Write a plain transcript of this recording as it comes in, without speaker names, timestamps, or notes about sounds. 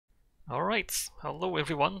Alright, hello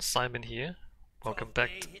everyone, Simon here. Welcome back.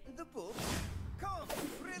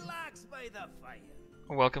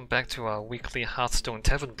 Welcome back to our weekly Hearthstone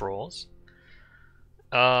Tavern Brawls.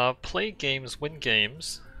 Play games, win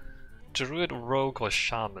games, Druid, Rogue or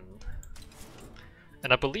Shaman.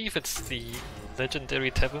 And I believe it's the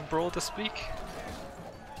Legendary Tavern Brawl this week.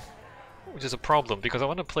 Which is a problem because I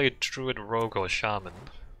want to play Druid, Rogue or Shaman.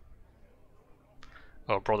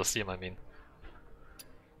 Oh, brawliseum I mean.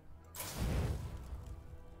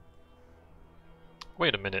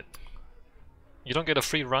 Wait a minute. You don't get a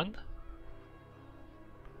free run?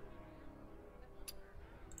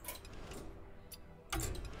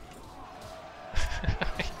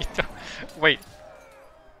 Wait.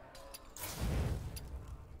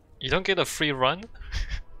 You don't get a free run?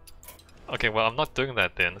 Okay, well I'm not doing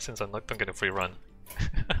that then, since I'm not gonna get a free run.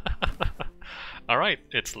 Alright,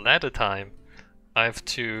 it's ladder time. I have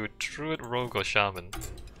to Druid, Rogue or Shaman.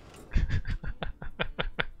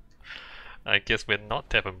 I guess we're not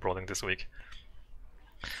Tavern Brawling this week.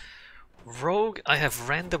 Rogue, I have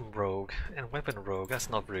Random Rogue and Weapon Rogue, that's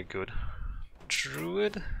not very good.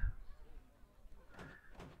 Druid,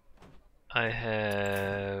 I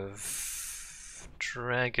have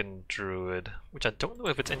Dragon Druid, which I don't know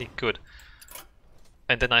if it's any good.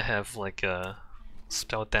 And then I have like a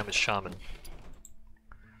Spell Damage Shaman.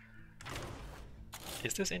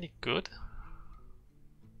 Is this any good?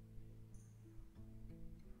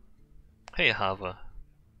 Hey Hava.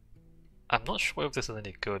 I'm not sure if this is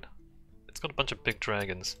any good. It's got a bunch of big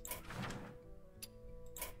dragons.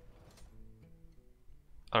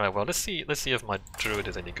 Alright, well let's see if my druid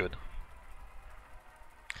is any good.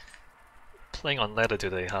 Playing on ladder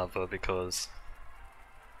today, Hava, because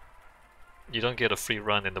you don't get a free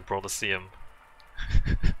run in the brawliseum.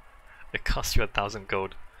 It costs you 1,000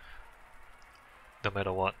 gold. No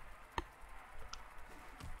matter what.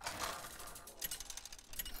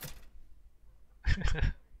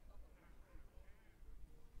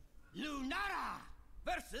 Lunara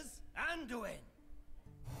versus Anduin.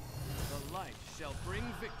 The light shall bring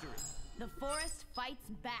victory. The forest fights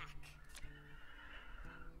back.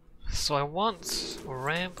 So I want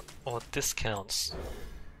ramp or discounts.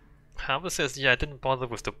 Hava says, yeah, I didn't bother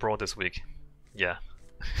with the brawl this week. Yeah.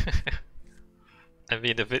 I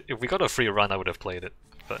mean, if we got a free run, I would have played it,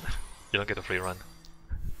 but you don't get a free run.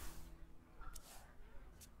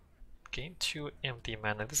 Gain 2 empty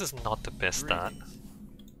mana. This is not the best start.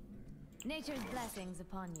 Nature's blessings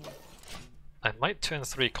upon you. I might turn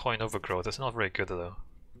 3 coin overgrowth. It's not very good though.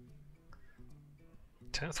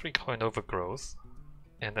 Turn 3 coin overgrowth,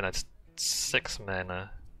 and then it's 6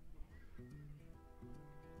 mana.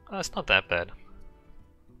 It's not that bad.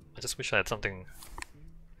 I just wish I had something.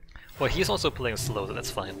 Well, he's also playing slow, so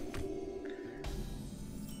that's fine.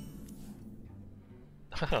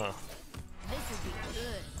 Haha. This would be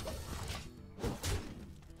good.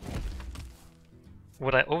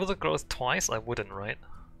 Would I overgrowth twice? I wouldn't, right?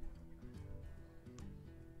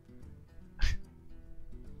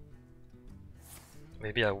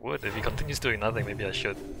 Maybe I would. If he continues doing nothing, maybe I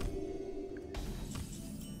should.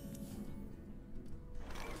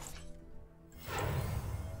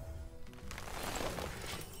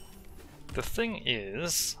 The thing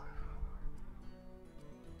is,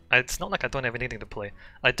 it's not like I don't have anything to play.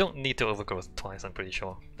 I don't need to overgrowth twice, I'm pretty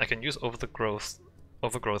sure. I can use overgrowth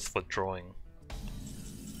for drawing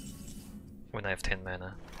when I have 10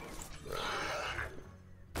 mana.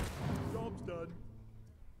 Job's done.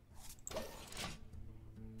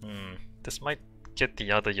 This might get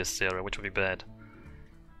the other Ysera, which would be bad.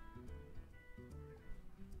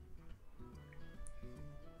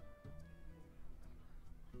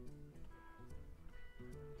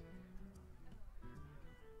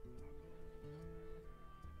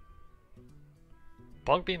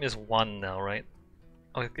 Bog Beam is 1 now, right?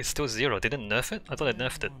 Oh, it's still 0. They didn't nerf it? I thought they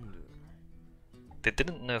nerfed it. They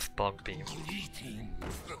didn't nerf Bog Beam.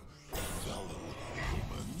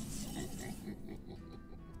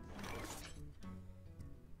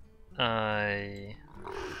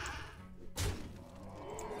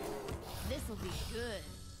 This'll be good.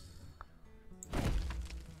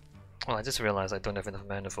 Oh, I just realized I don't have enough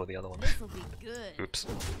mana for the other one. This'll be good. Oops.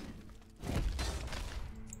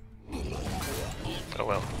 Oh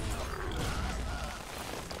well.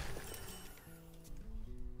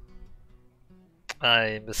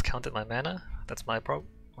 I miscounted my mana. That's my fault.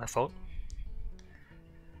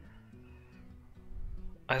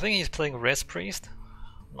 I think he's playing Res Priest.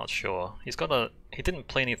 Not sure. He didn't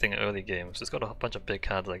play anything early games. He's got a bunch of big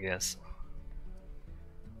cards, I guess.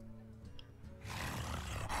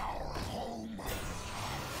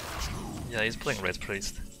 Yeah, he's playing Res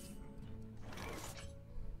Priest.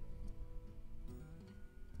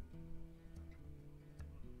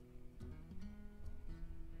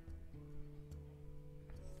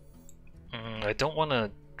 don't want to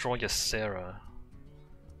draw Ysera.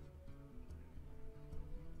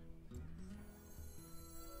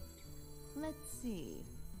 Let's see.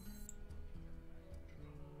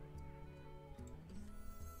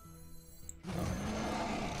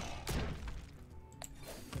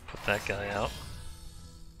 Put that guy out.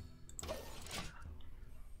 I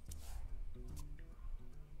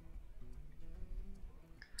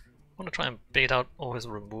want to try and bait out all his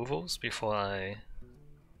removals before I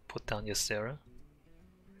put down Ysera.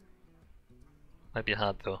 Might be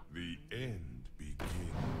hard though. The end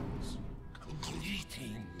begins.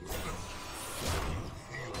 Greetings.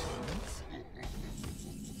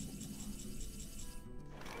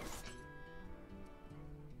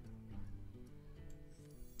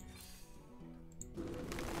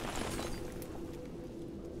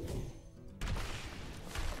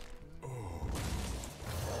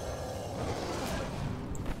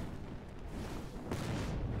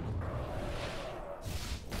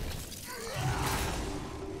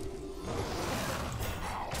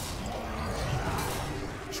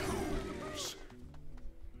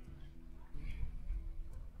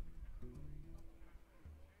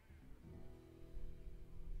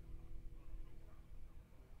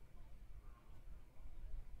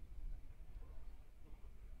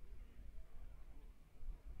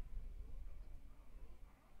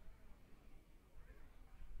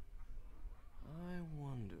 I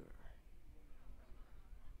wonder.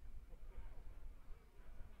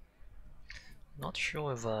 Not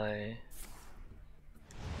sure if I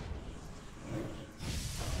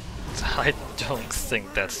don't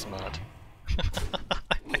think that's smart.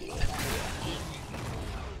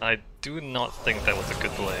 I do not think that was a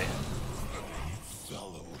good play.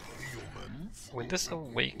 When this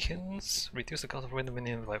awakens, reduce the cost of random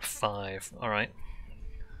minion by 5. Alright.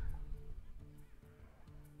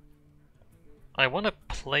 I want to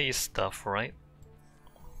play stuff, right?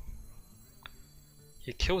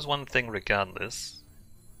 He kills one thing regardless.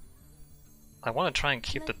 I want to try and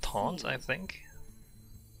keep the taunt, I think.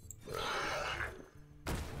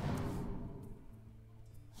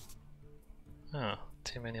 Oh,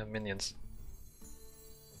 too many minions.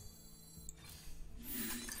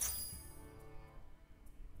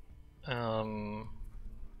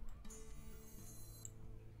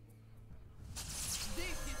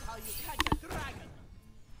 This is how you catch a dragon.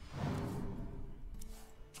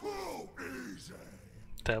 Too easy.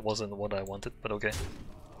 That wasn't what I wanted, but okay.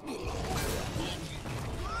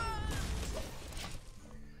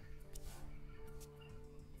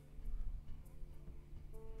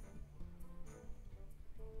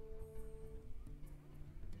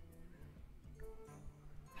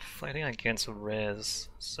 Fighting against res,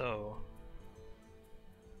 so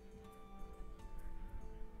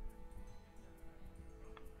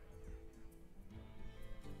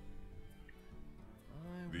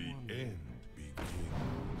The end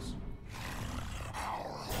begins.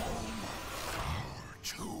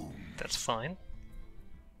 that's fine.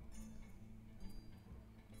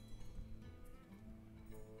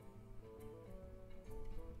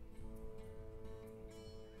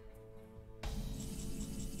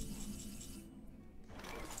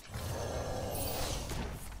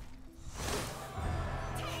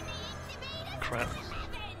 Crap.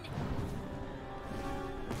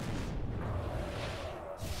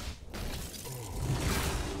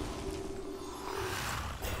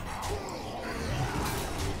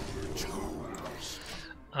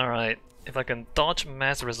 Alright, if I can dodge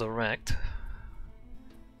Mass Resurrect,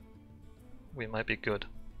 we might be good.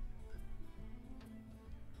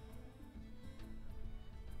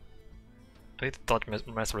 I need to dodge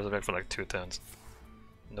Mass Resurrect for like 2 turns.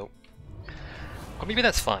 Nope. Or maybe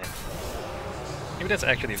that's fine. Maybe that's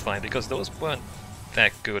actually fine, because those weren't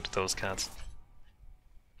that good, those cards.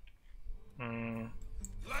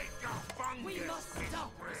 We must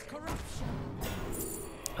stop this corruption.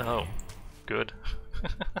 Oh, good.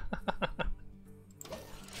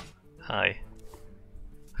 Hi.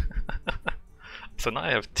 So now I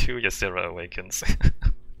have 2 Ysera Awakens.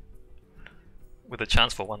 With a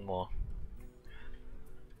chance for 1 more.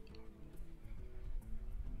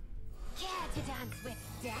 Care to dance with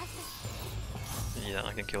death? Yeah,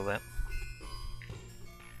 I can kill that.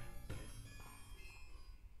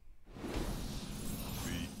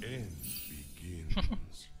 The end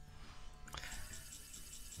begins.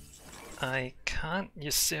 I can't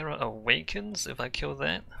Ysera Awakens if I kill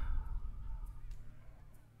that.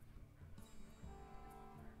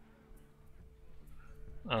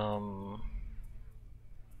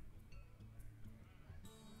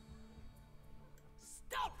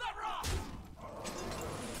 Stop the rock!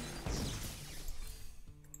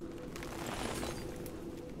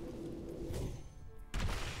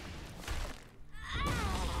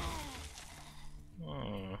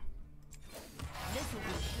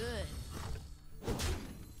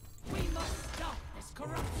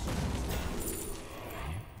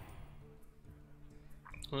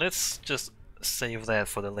 let's just save that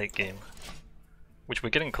for the late game. Which we're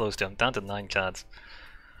getting close to. I'm down to 9 cards.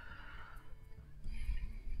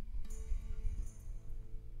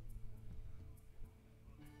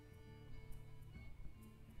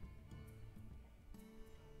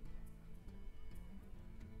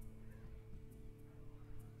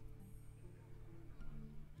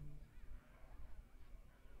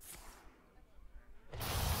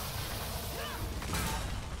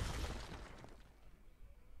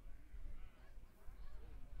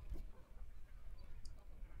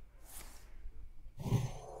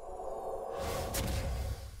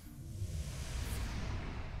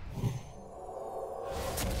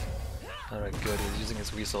 Alright, good, he's using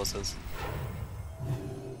his resources.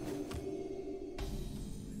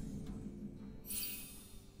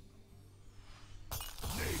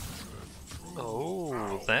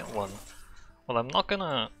 Oh, that one. Well, I'm not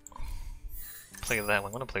gonna play that one,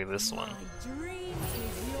 I'm gonna play this one. My dream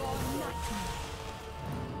is your nightmare.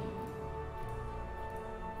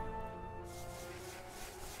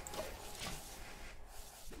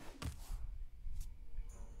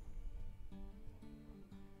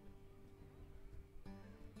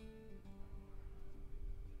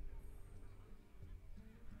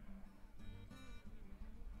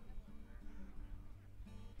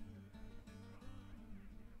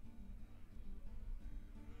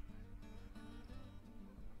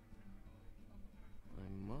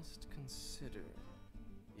 I must consider.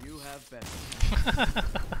 You have better.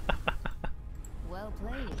 Well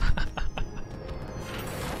played.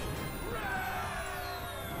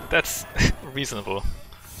 That's reasonable.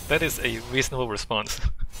 That is a reasonable response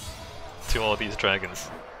to all these dragons.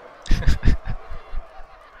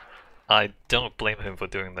 I don't blame him for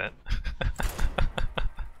doing that.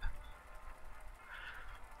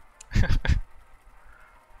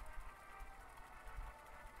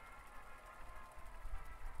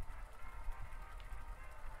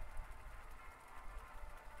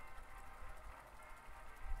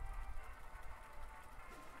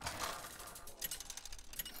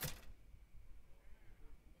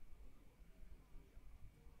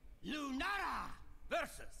 Lunara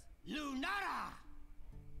versus Lunara.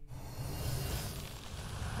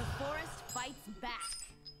 The forest fights back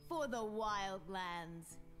for the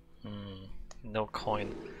wildlands. No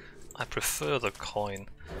coin. I prefer the coin.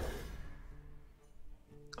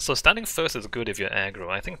 So starting first is good if you're aggro.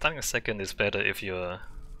 I think starting second is better if you're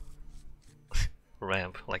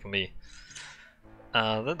ramp, like me.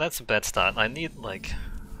 That's a bad start. I need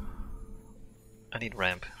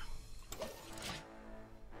ramp.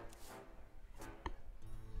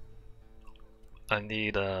 I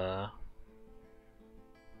need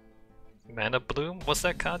Mana Bloom? What's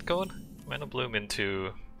that card called? Mana Bloom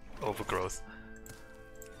into Overgrowth.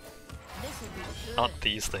 This'll be good. Not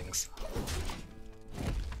these things.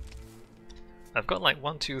 I've got like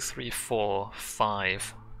 1, 2, 3, 4,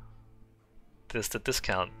 5. There's the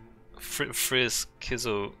discount. Frizz,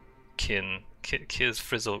 Kizzle, Kiz,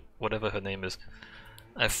 Frizzle, whatever her name is.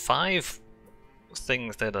 I have 5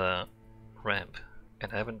 things that are ramp,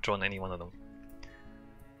 and I haven't drawn any one of them.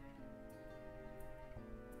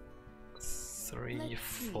 3,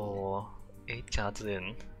 4, 8 cards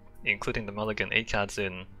in, including the mulligan, 8 cards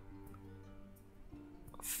in.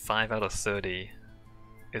 5 out of 30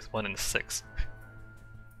 is 1 in 6.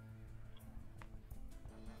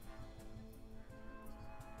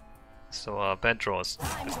 So bad draws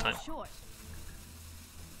this time. Short.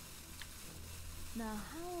 Now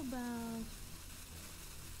how about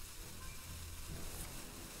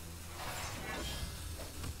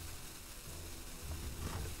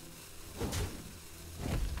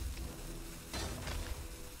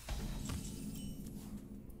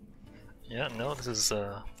Yeah, no, this is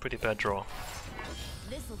a pretty bad draw.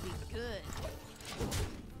 this'll be good?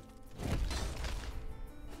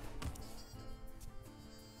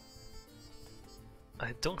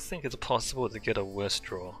 I don't think it's possible to get a worse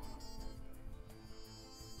draw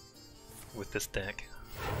with this deck.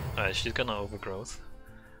 Alright, she's gonna Overgrowth.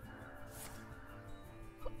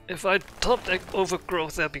 If I top deck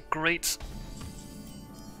Overgrowth, that'd be great.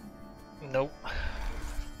 Nope.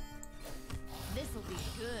 This'll be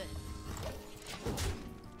good.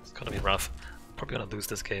 It's gonna be rough. Probably gonna lose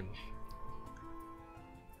this game.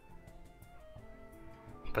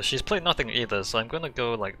 But she's played nothing either, so I'm gonna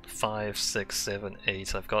go like 5, 6, 7,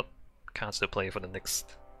 8. I've got cards to play for the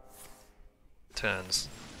next turns.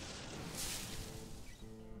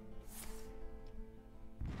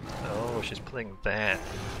 Oh, she's playing that.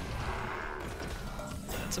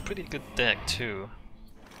 That's a pretty good deck too.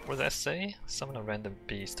 What did that say? Summon a random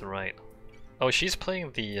beast, right. Oh, she's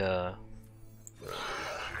playing the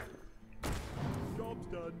Job's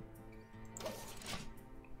done.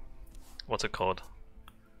 what's it called?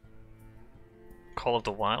 Call of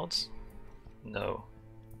the Wilds? No.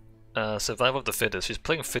 Survival of the Fittest. She's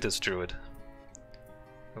playing Fittest Druid,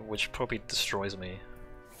 which probably destroys me.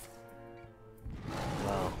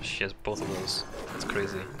 Wow, she has both of those. That's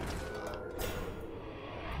crazy.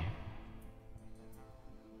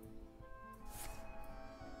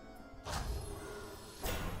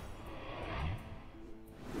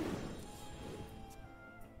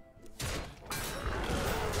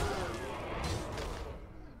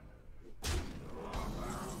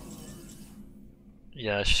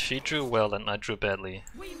 Yeah, she drew well and I drew badly.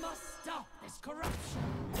 We must stop this corruption.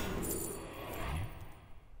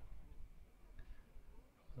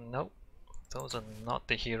 Nope, those are not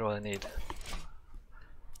the hero I need.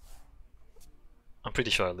 I'm pretty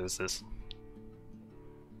sure I lose this.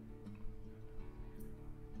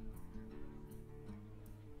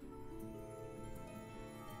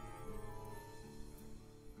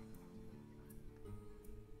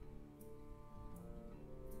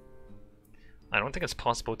 I don't think it's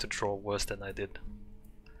possible to draw worse than I did.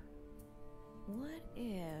 What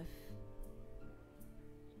if...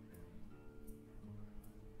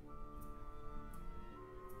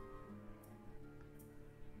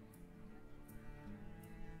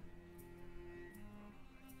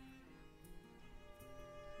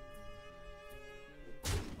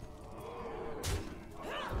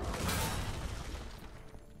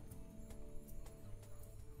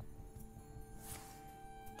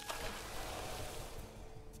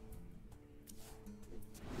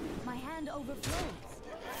 My hand overflows.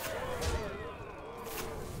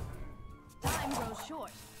 Time grows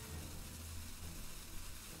short.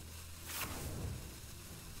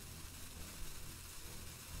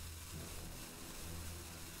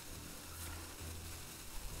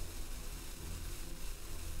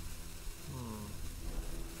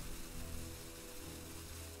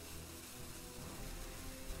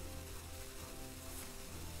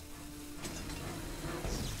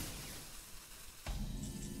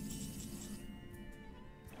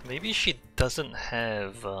 Maybe she doesn't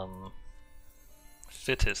have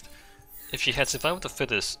Fittest. If she had survived with the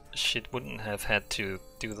Fittest, she wouldn't have had to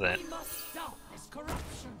do that. We must stop this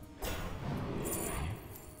corruption.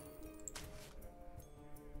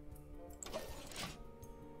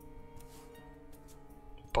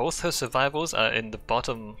 Both her survivals are in the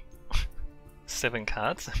bottom 7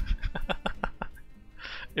 cards.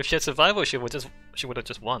 If she had survival, she would have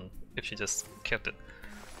just won if she just kept it.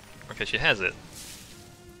 Okay, she has it.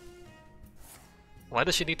 Why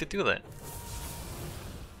does she need to do that?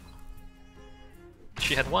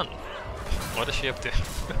 She had 1. Why does she have to?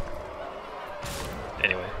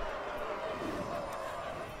 Anyway.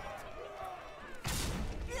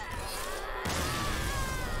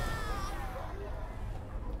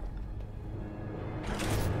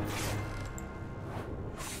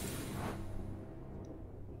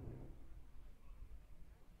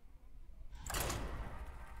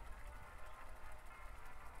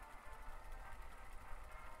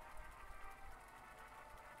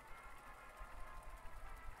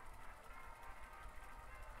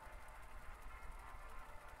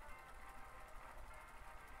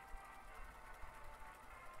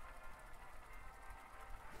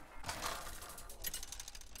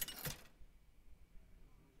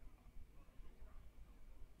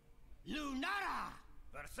 Lunara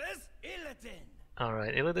versus Illidan.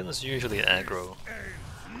 Alright, Illidan is usually aggro.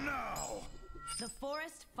 Now. The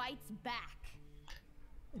forest fights back.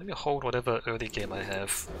 Let me hold whatever early game I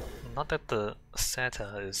have. Not that the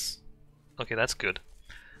Sata is... Okay, that's good.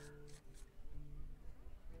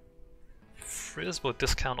 Frizz will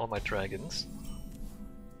discount all my dragons.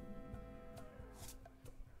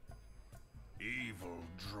 Evil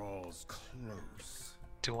draws close.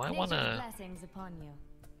 Do I Nature's wanna... blessings upon you.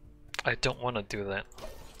 I don't wanna do that.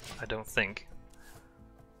 I don't think.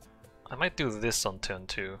 I might do this on turn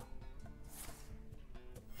 2.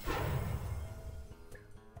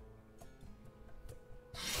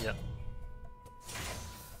 Yep.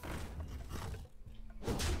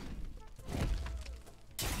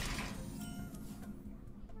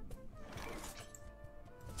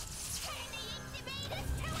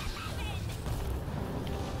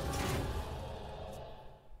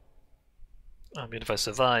 I mean, if I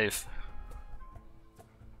survive...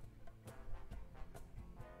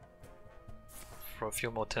 for a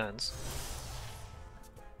few more turns.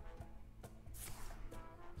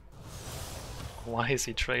 Why is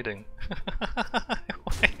he trading?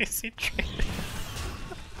 Why is he trading?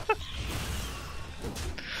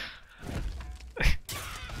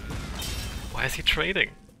 Why is he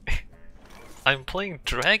trading? I'm playing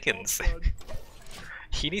dragons.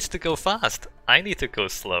 He needs to go fast. I need to go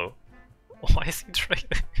slow. Why is he trading?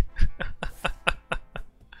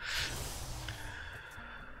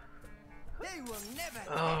 They will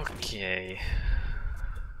never Okay.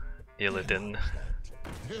 Illidan.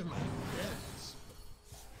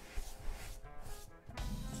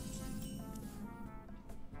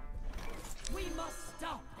 We must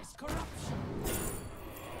stop this corruption.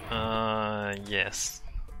 Yes.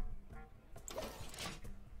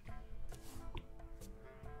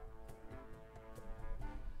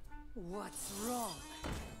 What's wrong?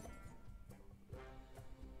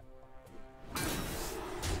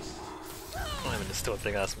 I mean, it's still a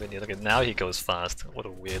big ass minion. Okay, now he goes fast. What a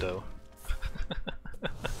weirdo.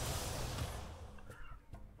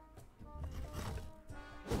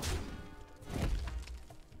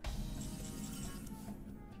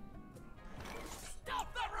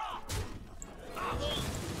 Stop the rock!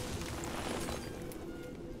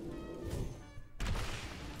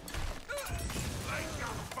 Like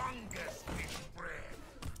a fungus we spread.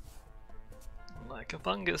 Like a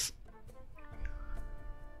fungus.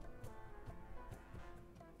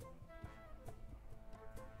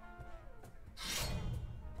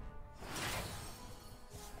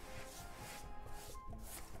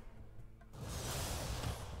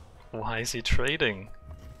 Why is he trading?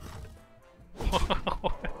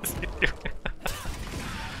 What is he doing?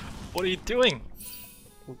 What are you doing?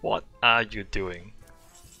 What are you doing?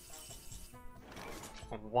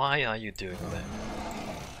 Why are you doing that?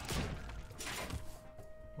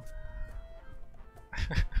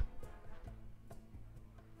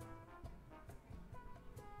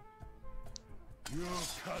 You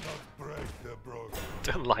cannot break the broken.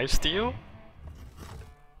 The lifesteal?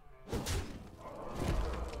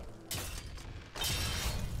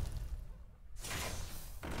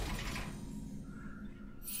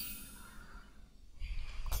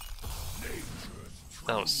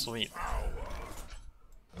 That was sweet.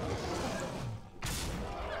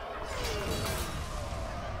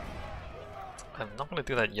 I'm not gonna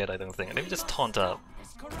do that yet, I don't think. Let me just taunt up,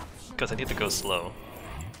 This corruption. because I need to go slow.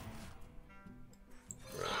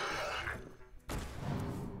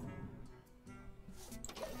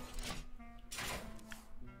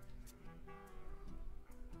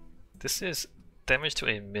 This is damage to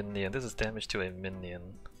a minion, this is damage to a minion.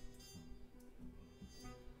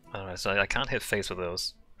 Alright, so I can't hit face with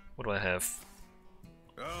those. What do I have?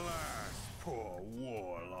 Alas, poor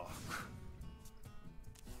warlock.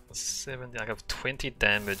 70, I have 20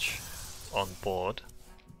 damage on board.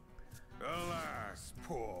 Alas,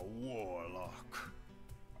 poor warlock.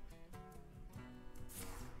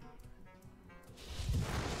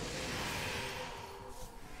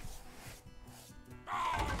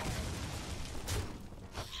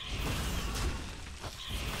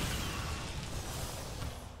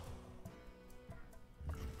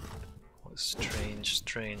 What a strange,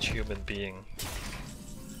 strange human being.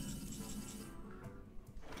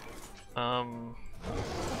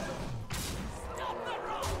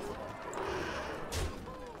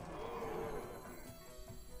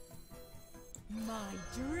 My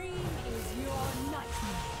dream is your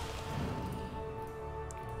nightmare.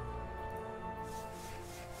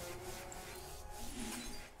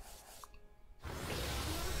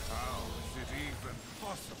 How is it even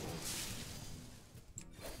possible?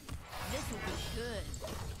 This will be good.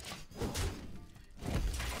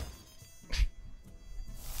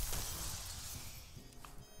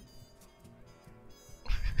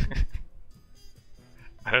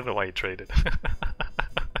 I don't know why he traded.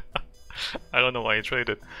 I don't know why he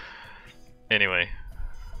traded. Anyway,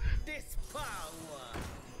 This power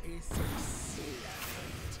is exhilarating.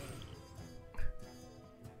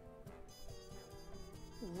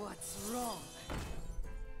 What's wrong?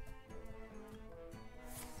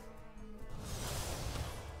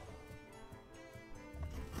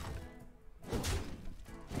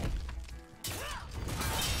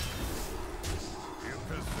 You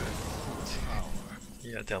possess power.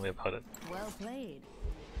 yeah, tell me about it. Well played.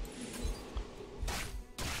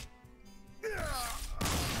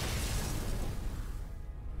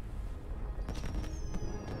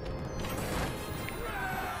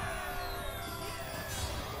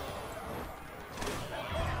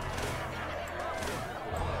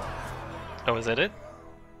 Oh, is that it?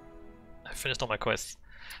 I finished all my quests.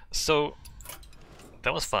 So,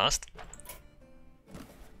 that was fast.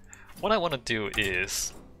 What I want to do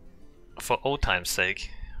is, for old time's sake,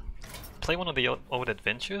 play one of the old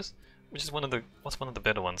adventures, which is what's one of the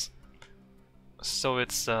better ones? So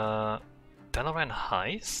it's Dalaran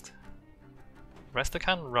Heist?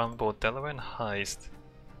 Rastakhan Rumble, Dalaran Heist.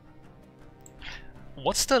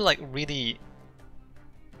 What's the like really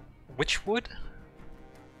Witchwood?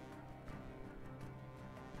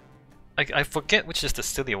 I forget which is the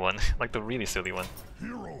silly one, like the really silly one.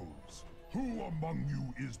 Heroes, who among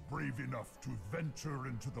you is brave enough to venture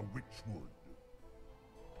into the Witchwood?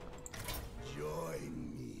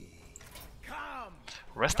 Join me. Come!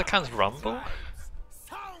 Rastakan's Rumble?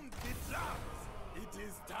 Sound the drums! It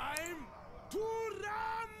is time to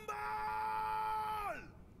rumble!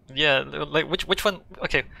 Yeah, like which one?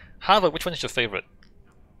 Okay, Harvard, which one is your favorite?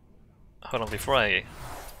 Hold on, before I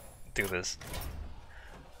do this.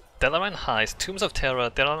 Dalaran Heist, Tombs of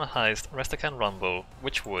Terror, Dalaran Heist, Rastakan Rumble,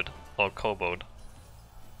 Witchwood, or Kobold?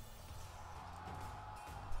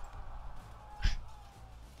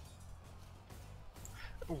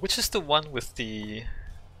 Which is the one with the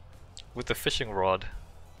fishing rod?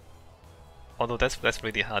 Although that's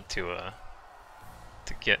really hard to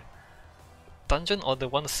get. Dungeon or the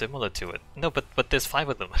one similar to it? No, but there's 5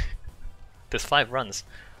 of them. There's 5 runs.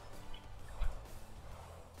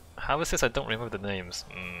 How is this? I don't remember the names.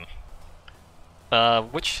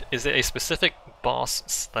 Which is there a specific boss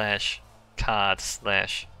slash card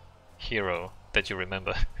slash hero that you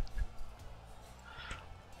remember?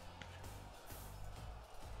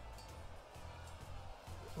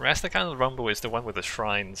 Rastakan's Rumble is the one with the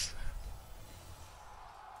shrines.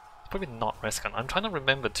 It's probably not Rastakan. I'm trying to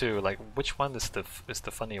remember too, like which one is the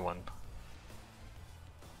funny one.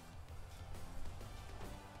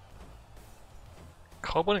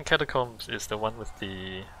 Kobold and Catacombs is the one with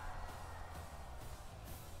the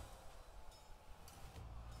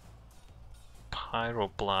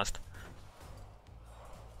Pyroblast.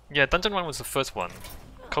 Yeah, Dungeon 1 was the first one.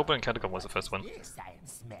 Kobold and Catacomb was the first one. Yes, I am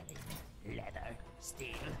smelling leather,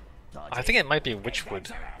 steel, I think it might be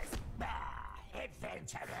Witchwood.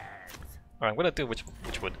 adventurers. Alright, I'm gonna do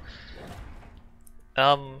Witchwood.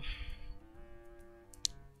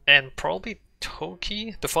 And probably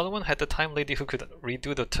Toki. The follow one had the time lady who could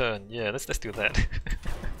redo the turn. Yeah, let's do that.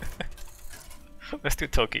 Let's do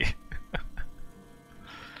Toki.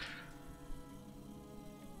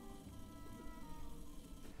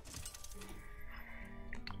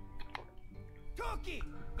 Toki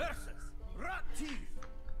versus Rat Teeth.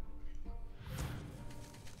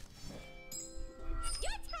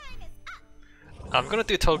 Your time is up. I'm gonna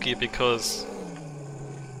do Toki because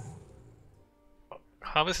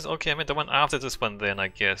Harvest is okay. I mean the one after this one then I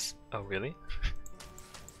guess. Oh really?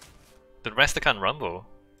 The Rastakan Rumble.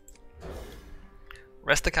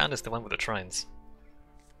 Rastakan is the one with the shrines.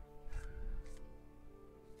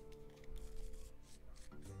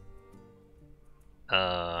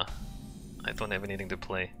 I don't have anything to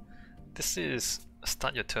play. This is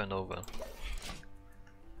start your turn over.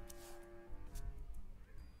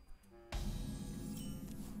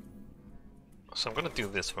 So I'm gonna do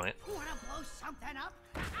this, right? Wanna blow something up?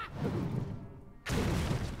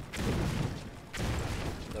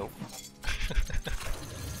 Nope.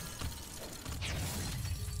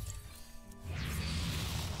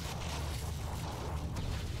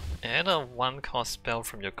 Add a 1-cost spell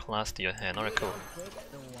from your class to your hand. Alright, cool.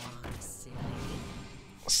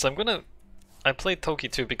 So I played Toki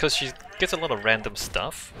too because she gets a lot of random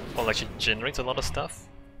stuff, or like she generates a lot of stuff,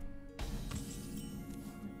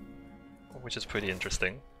 which is pretty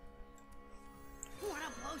interesting. Wanna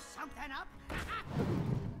blow something up?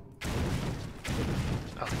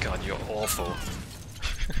 Oh god, you're awful.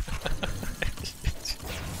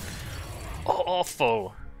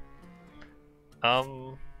 Awful.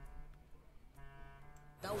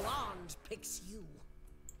 The wand picks you.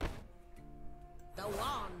 The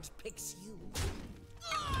wand picks you.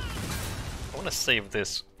 I want to save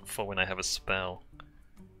this for when I have a spell.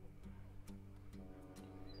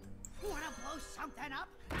 Wanna blow something up?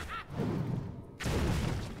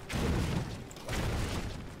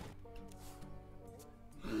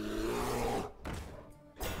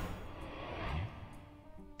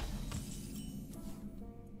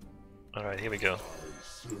 Alright, here we go.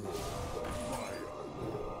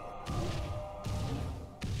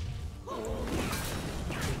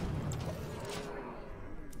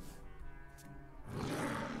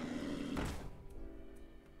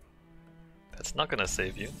 That's not gonna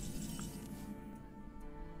save you.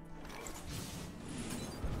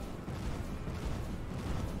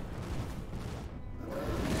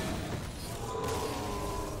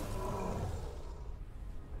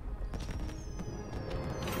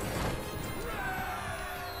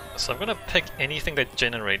 So I'm gonna pick anything that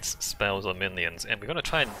generates spells or minions, and we're gonna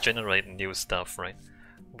try and generate new stuff, right?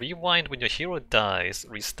 Rewind when your hero dies,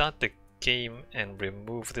 restart the game and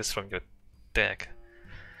remove this from your deck.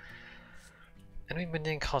 Enemy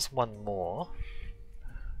minion costs 1 more.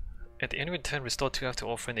 At the end of your turn, restore 2 after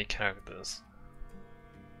all friendly characters.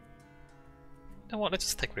 You know what, let's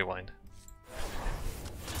just take rewind.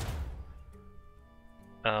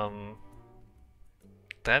 That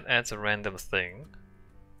adds a random thing.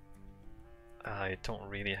 I don't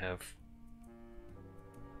really have...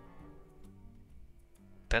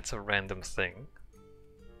 That's a random thing.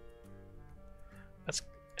 That's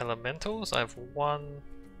elementals? I have one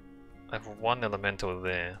elemental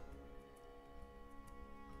there.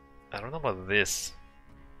 I don't know about this.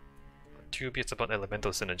 Dubious about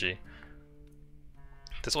elemental synergy.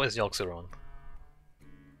 This one is Yoxeron.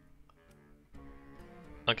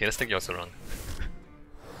 Okay, let's take Yoxeron.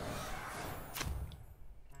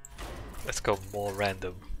 Let's go more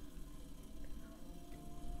random.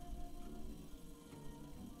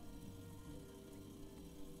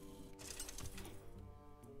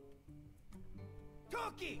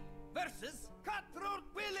 Toki versus Cutthroat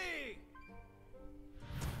Willie.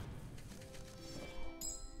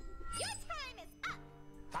 Your time is up.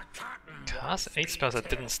 Cast 8 spells that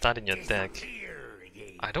didn't start in your deck.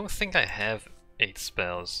 I don't think I have 8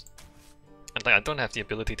 spells. And like, I don't have the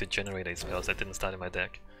ability to generate 8 spells that didn't start in my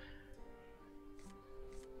deck.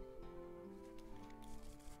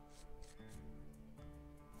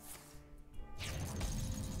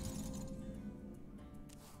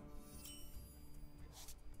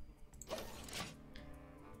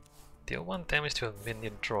 Deal 1 damage to a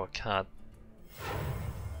minion, draw a card.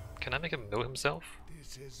 Can I make him know himself?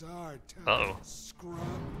 This is our time, Uh-oh. scrub.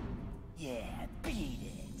 Yeah, beat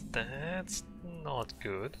it. That's not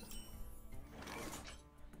good.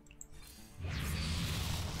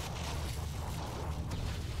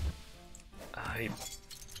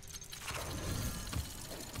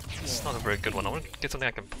 It's not a very good one. I want to get something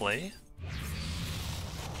I can play.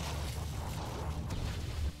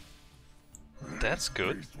 That's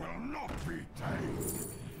good. This will not be tamed.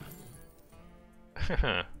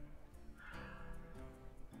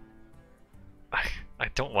 I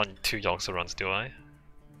don't want 2 Yoxerons, do I?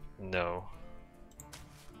 No.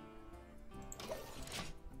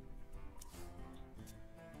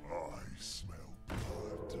 I smell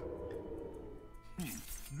blood.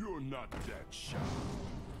 You're not that sharp.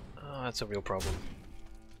 Oh, that's a real problem.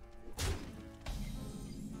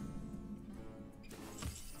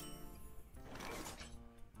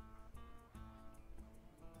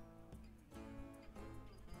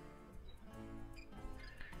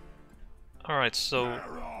 Alright, so...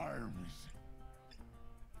 Bear arms.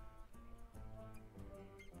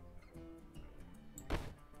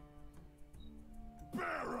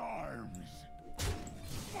 Bear arms.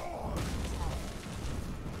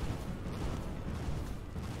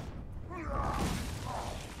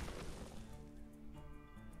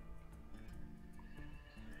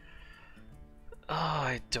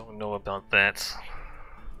 I don't know about that.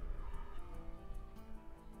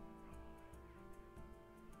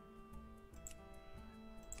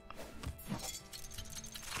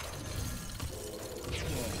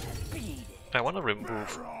 I want to remove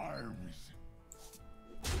Bear arms.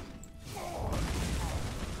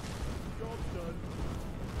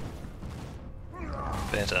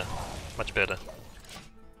 better, much better.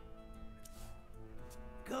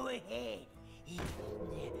 Go ahead. Make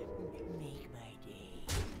my day.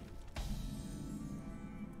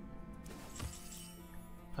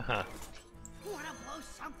 Haha. Wanna blow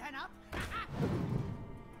something up?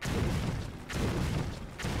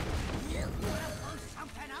 You wanna blow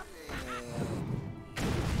something up?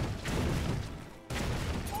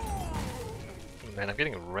 Man, I'm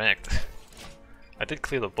getting wrecked. I did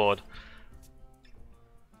clear the board.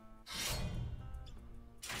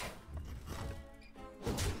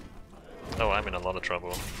 Oh, I'm in a lot of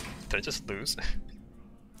trouble. Did I just lose? I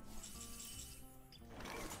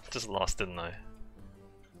just lost, didn't I?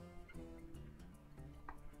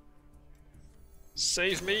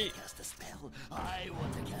 Save me! Cast a spell. I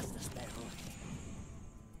want to cast a spell.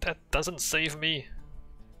 That doesn't save me!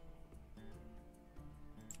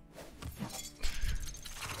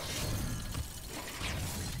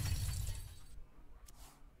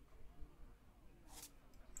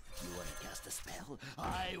 You want to cast a spell?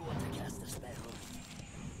 I want to cast a spell.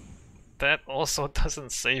 That also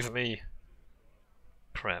doesn't save me.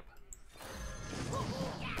 Crap.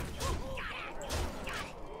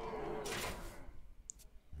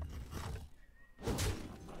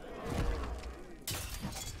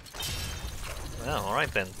 Well,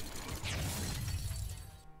 alright then.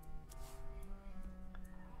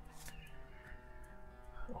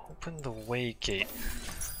 Open the way gate.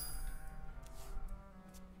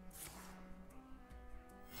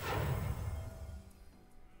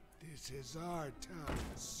 This is our time,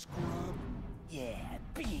 scrub. Yeah,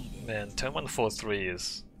 beat it. Man, turn 1 4-3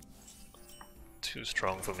 is too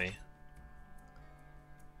strong for me.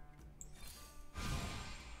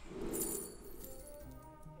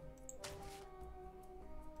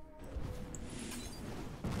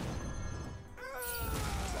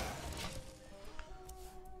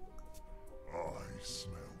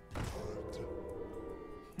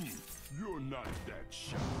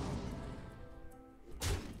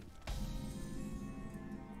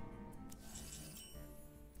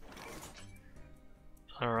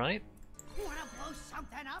 blow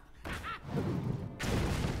something up?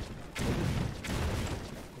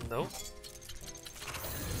 No.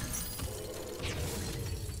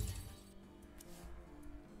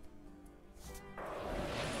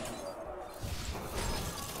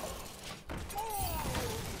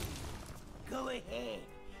 Go ahead.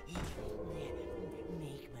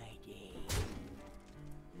 Make my day.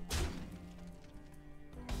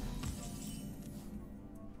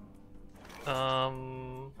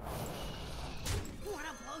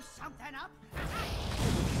 Wanna blow something up?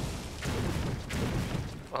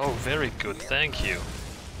 Oh, very good, thank you.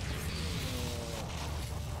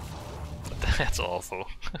 That's awful.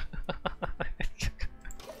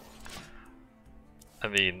 I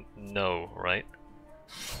mean, no, right?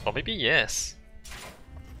 Or maybe yes.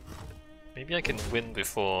 Maybe I can win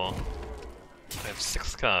before I have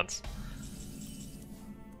 6 cards.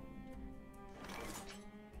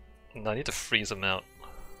 And I need to freeze them out,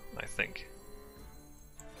 I think.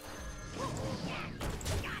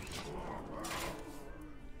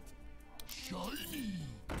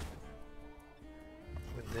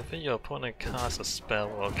 Whenever your opponent casts a spell,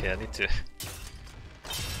 okay, I need to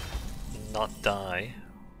not die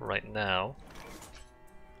right now.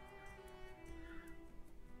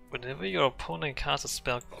 Whenever your opponent casts a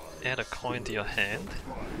spell, add a coin to your hand.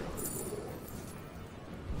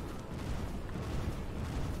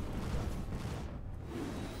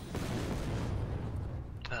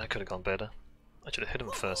 I could have gone better. I should have hit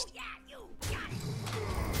him first.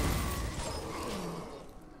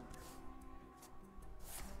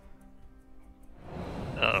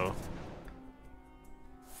 Uh-oh.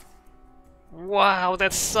 Wow,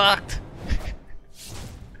 that sucked!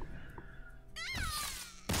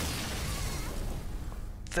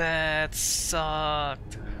 That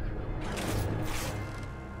sucked!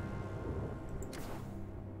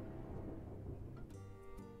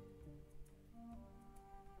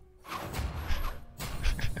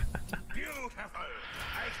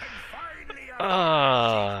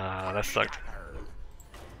 Ah, that sucked.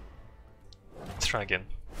 Let's try again.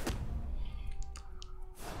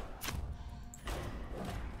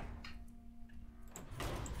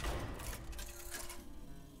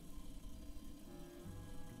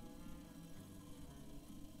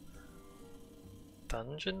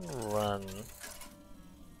 Dungeon Run.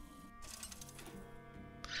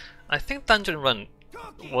 I think Dungeon Run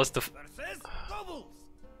was the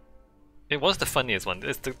it was the funniest one.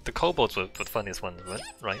 It's the kobolds were the funniest one,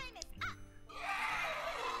 right?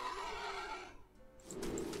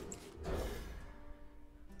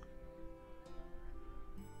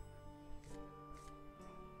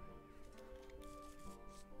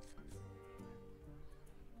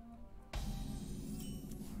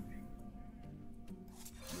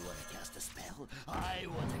 You want to cast a spell? I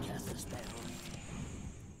want to cast a spell.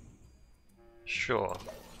 Sure.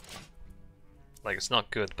 Like, it's not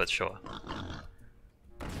good, but sure.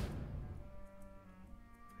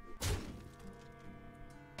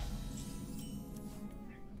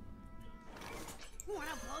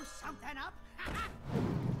 Wanna blow something up?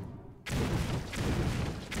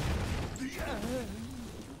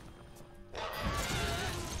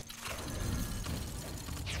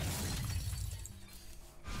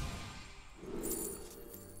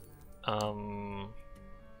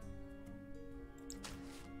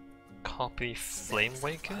 Copy Flame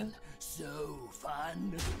Waker? So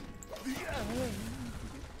fun.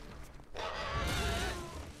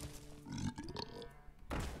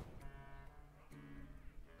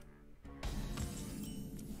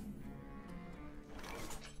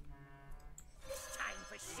 Time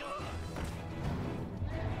for sure.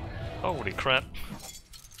 Holy crap.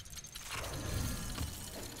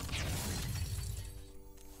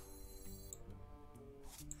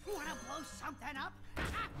 Wanna blow something up?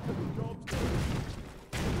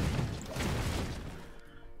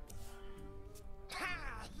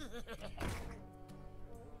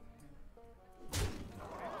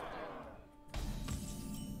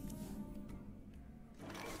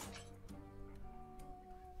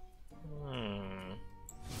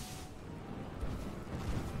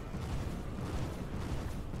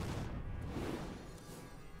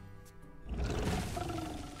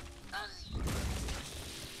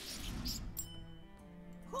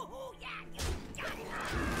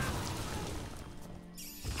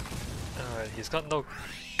 Alright, he's got no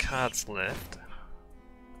cards left.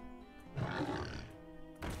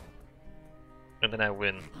 And then I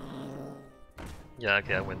win. Yeah,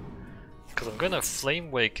 okay, I win. Because I'm gonna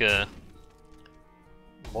Flame Waker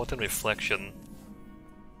Molten Reflection.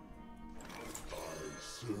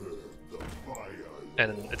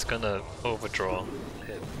 And it's gonna overdraw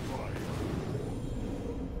him.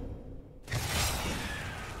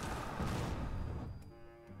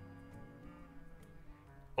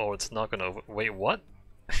 it's not gonna wait, what?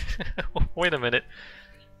 Wait a minute.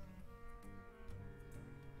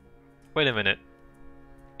 Wait a minute.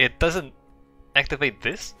 It doesn't activate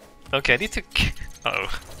this? Okay, I need to...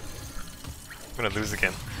 Uh-oh. I'm gonna lose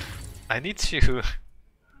again. I need to...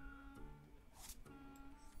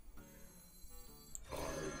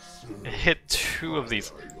 hit 2 of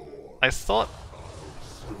these. I thought...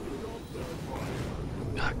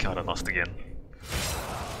 Oh god, I lost again.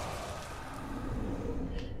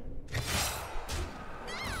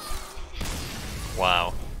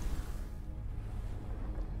 Wow.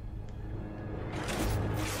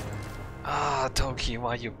 Ah, Doki, why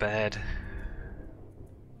are you bad?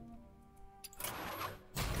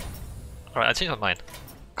 Alright, I changed my mind.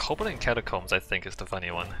 Goblin Catacombs, I think, is the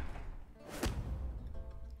funny one.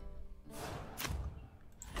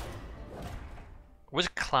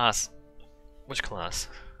 Which class? Which class?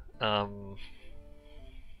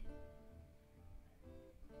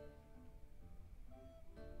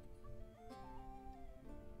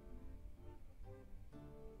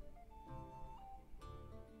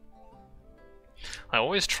 I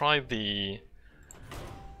always try the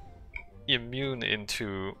immune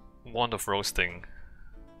into Wand of Roasting,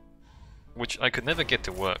 which I could never get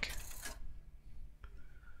to work.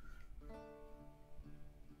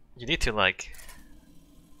 You need to like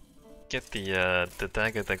get the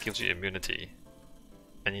dagger that gives you immunity,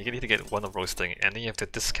 and you need to get Wand of Roasting, and then you have to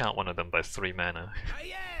discount one of them by 3 mana.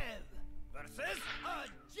 I am versus a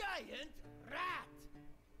giant rat.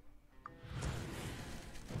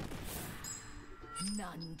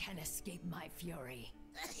 None can escape my fury.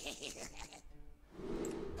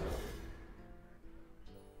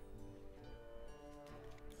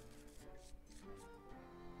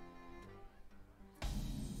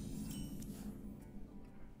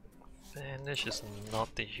 Vanish is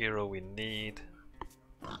not the hero we need.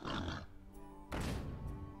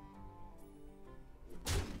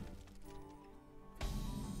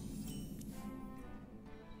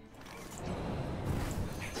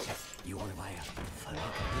 You want to buy a fun?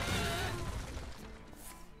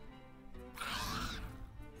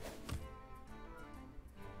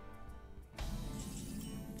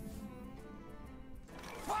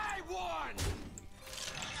 Buy one!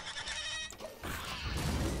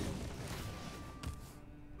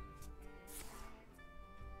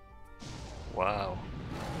 Wow.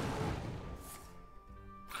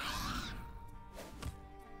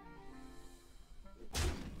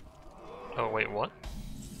 Oh wait, what?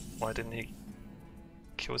 Why didn't he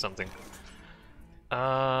kill something?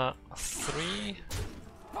 3,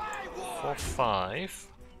 4, 5,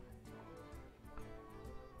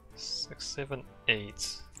 6, 7,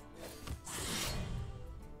 8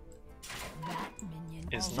 That minion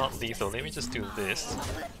is not lethal. Let me just do this.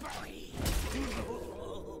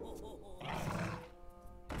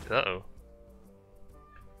 Uh-oh.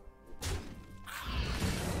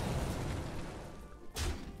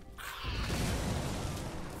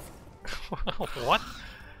 What?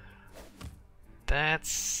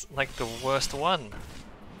 That's like the worst one.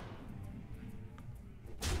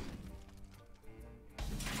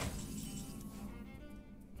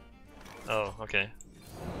 Oh, okay.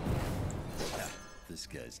 This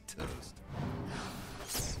guy's toast.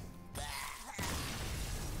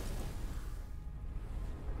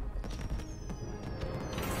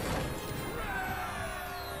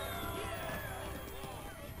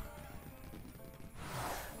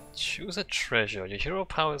 Choose a treasure. Your hero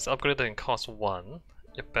power is upgraded and costs 1.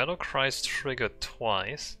 Your battle cry is triggered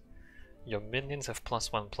twice. Your minions have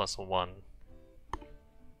 +1/+1.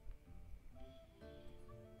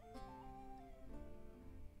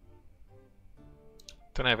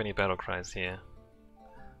 Don't have any battle cries here.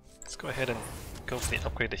 Let's go ahead and go for the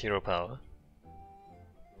upgrade the hero power.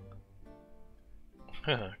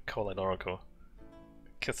 Cold Oracle.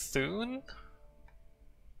 Cthulhu?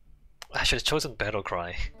 I should have chosen battle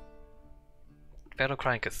cry. Battle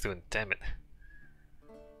cry and Cthulhu, damn it.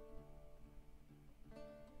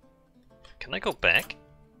 Can I go back?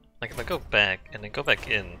 Like if I go back and then go back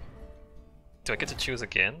in, do I get to choose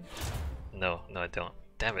again? No, no I don't.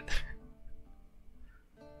 Damn it.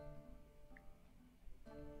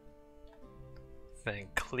 Van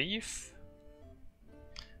Cleef?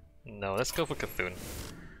 No, let's go for Cthulhu.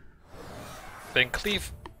 Van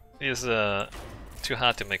Cleef is too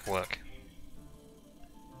hard to make work.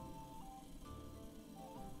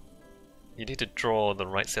 You need to draw the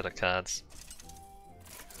right set of cards.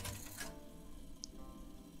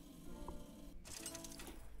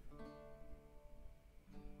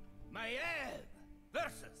 Maiev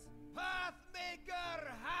versus Pathmaker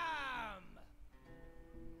Ham.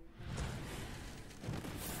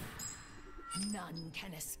 None None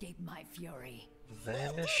can escape my fury.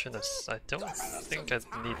 Vanish and I don't think I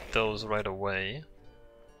need those right away.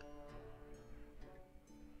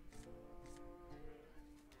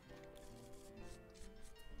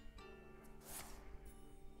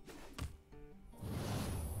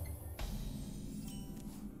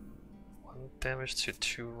 One damage to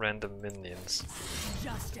 2 random minions.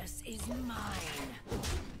 Justice is mine.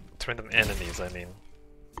 Random enemies, I mean.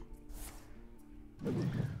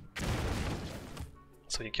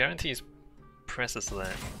 So he guarantees presses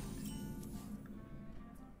that.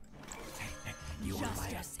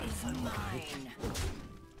 Justice is mine.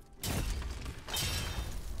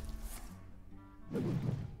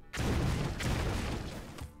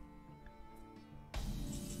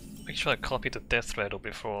 Make sure I copy the death rattle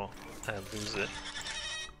before I lose it.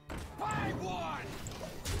 I won!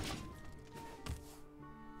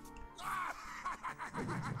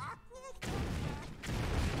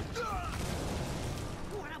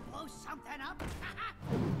 Wanna blow something up?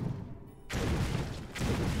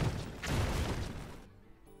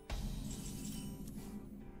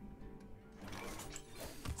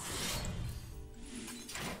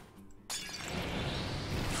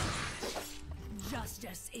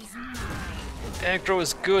 Justice is mine. Aggro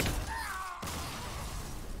is good.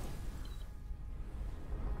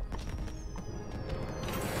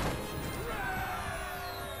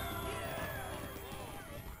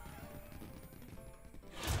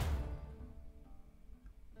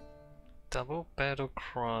 Double battle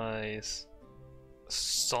cries.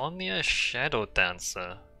 Sonya Shadow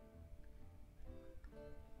Dancer.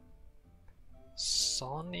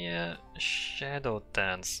 Sonya Shadow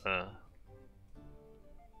Dancer.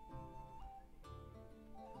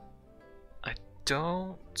 I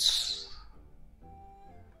don't.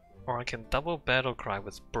 Or I can double battle cry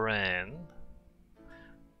with Bran.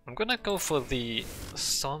 I'm gonna go for the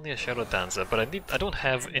Sonya Shadow Dancer, but I don't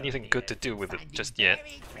have anything good to do with it just yet.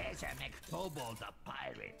 Kobold the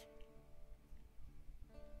pirate.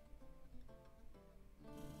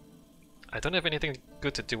 I don't have anything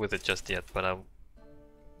good to do with it just yet, but I'll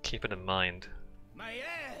keep it in mind.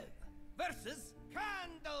 Maiev versus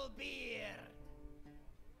Candlebeard.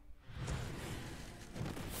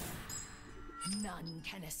 None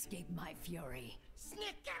can escape my fury.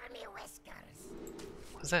 Snicker me whiskers.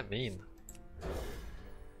 What does that mean?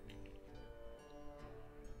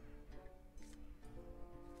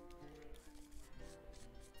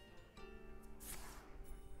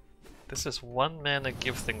 This is 1 mana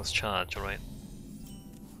give things charge, right?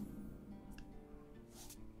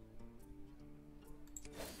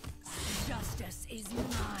 Justice is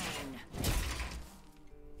mine.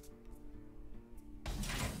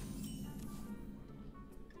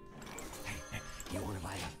 You wanna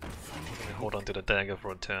buy Let me hold on to the dagger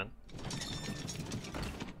for a turn.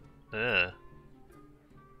 Ugh.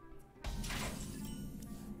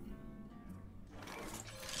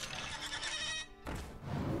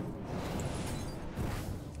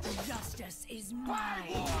 Justice is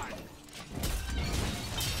mine.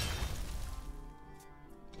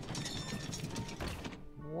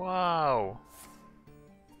 Wow.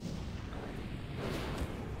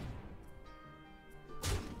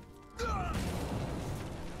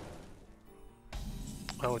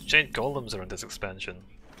 Oh, Jade Golems are in this expansion.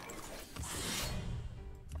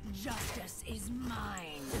 Justice is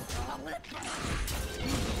mine.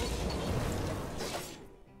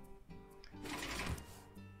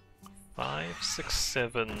 5, 6,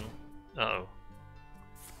 7. Uh-oh.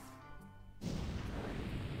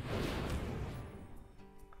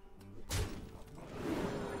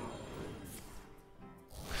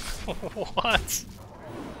 What?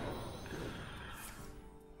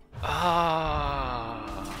 Ah,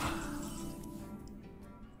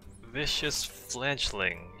 vicious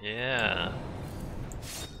fledgling. Yeah.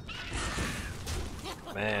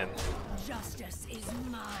 Man, Justice is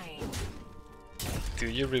mine. do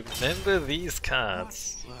you remember these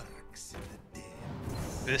cards? lurks in the dim?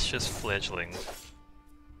 Vicious fledgling.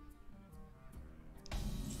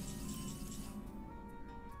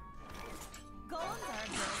 Golems are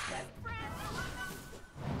girls' best friends.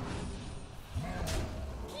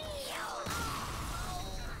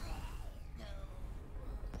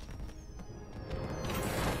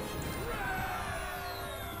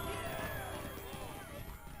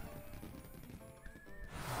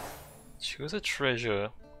 Choose a treasure.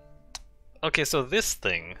 Okay, so this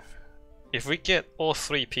thing, if we get all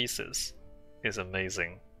 3 pieces, is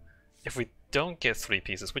amazing. If we don't get 3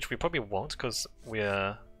 pieces, which we probably won't, because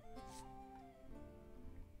we're...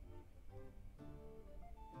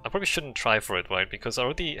 I probably shouldn't try for it, right? Because I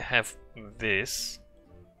already have this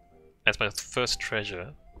as my first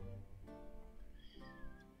treasure.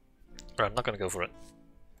 Or I'm not gonna go for it.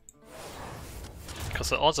 Because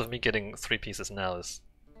the odds of me getting 3 pieces now is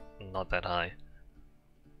not that high.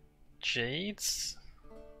 Jades?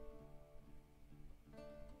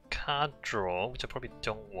 Card draw, which I probably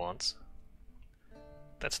don't want.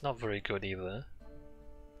 That's not very good either.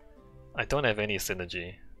 I don't have any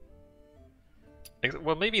synergy.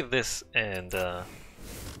 Well, maybe this and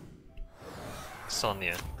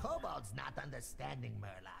Sonya. Kobolds not understanding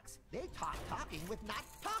Murlocs. They talk talking with not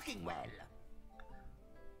talking well.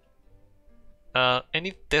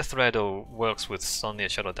 Any Death Rattle works with Sonya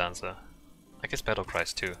Shadow Dancer. I guess Battle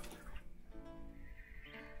Cries too.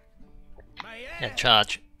 Yeah,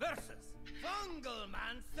 charge. Versus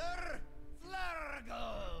Fungalmancer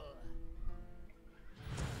Flurgle.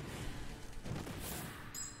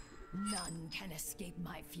 None can escape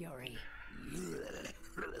my fury.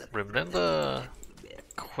 Remember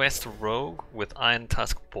Quest Rogue with Iron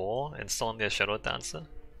Tusk Boar and Sonya Shadow Dancer?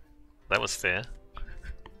 That was fair.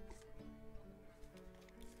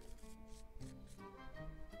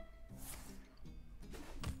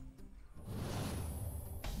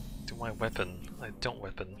 Do my weapon. I don't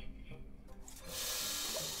weapon.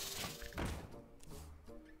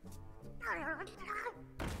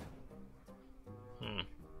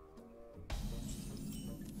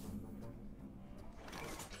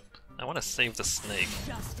 I want to save the snake.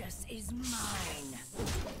 Justice is mine.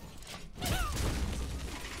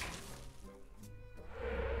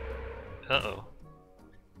 Uh-oh.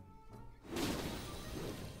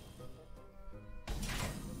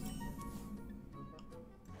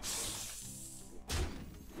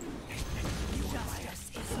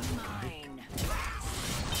 Justice is mine.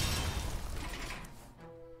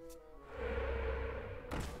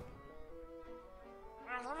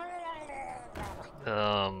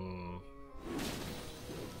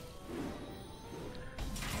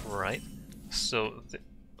 Right. So,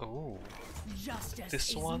 oh, Justice this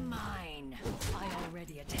is one, mine. I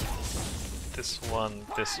already attacked. this one,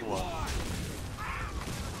 this one.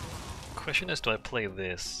 Question is, do I play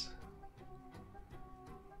this?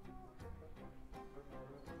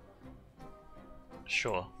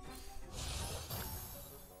 Sure.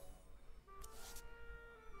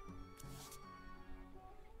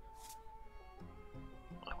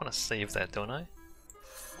 I want to save that, don't I?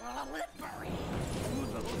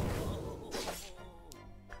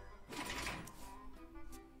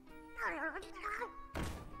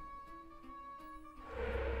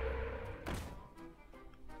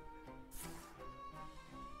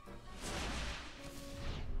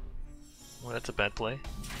 Well, that's a bad play.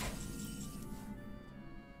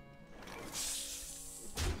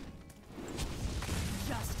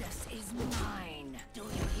 Justice is mine. Do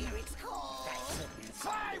you hear its call?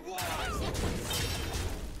 Try one.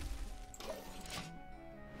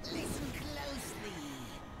 Listen closely.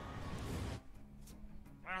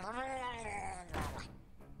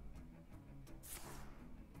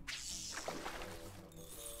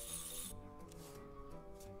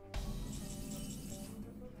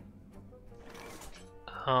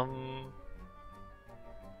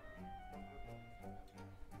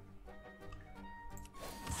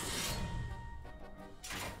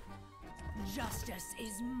 Justice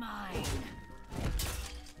is mine.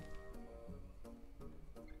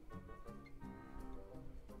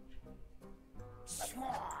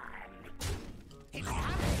 Swarm. It's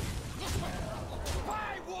coming.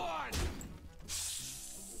 Try one.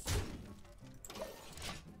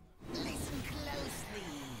 Listen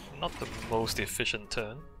closely. Not the most efficient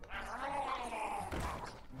turn.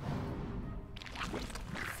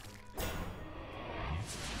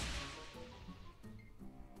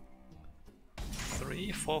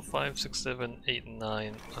 Three, 4, 5, 6, 7, 8,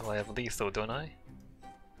 9. Oh, I have lethal, don't I?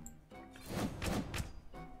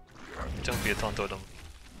 Don't be a taunt totem.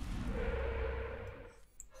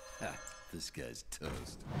 Ha, this guy's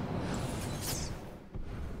toast.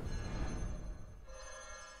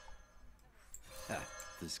 Ha,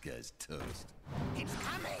 this guy's toast. It's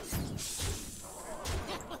coming!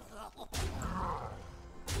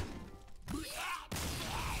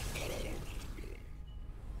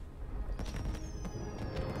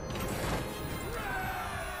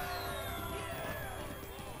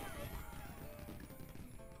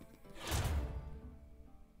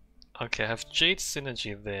 Okay, I have Jade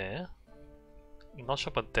Synergy there. I'm not sure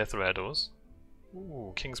about Death Rattles.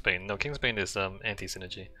 Ooh, Kingsbane. No, Kingsbane is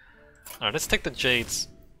anti-synergy. Alright, let's take the Jades.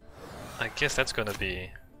 I guess that's gonna be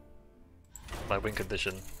my win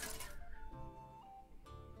condition.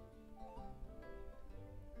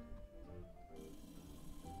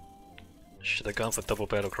 Should have gone for double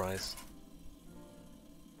battle cries.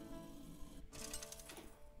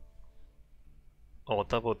 Or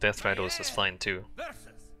double death rattles is fine too.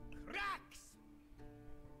 Versus Rax.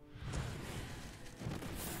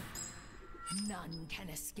 None can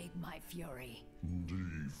escape my fury.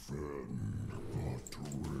 Defend the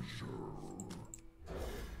treasure.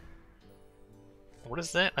 What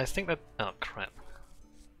is that? I think that... oh crap.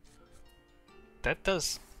 That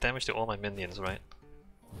does damage to all my minions, right?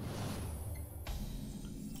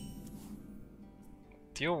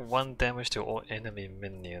 Deal 1 damage to all enemy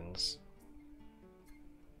minions.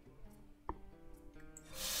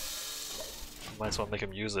 Might as well make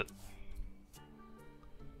him use it.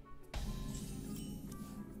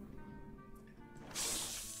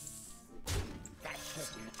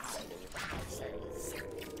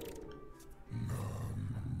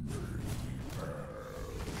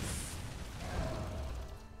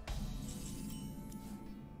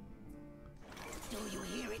 Do you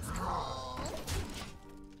hear its call?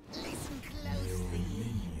 Listen closely.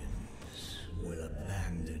 Will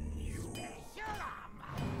abandon you.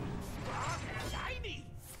 Strong and shiny.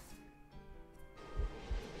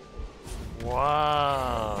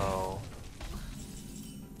 Wow!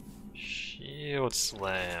 Shield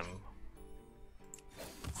slam.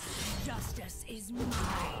 Justice is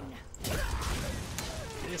mine.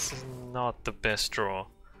 This is not the best draw.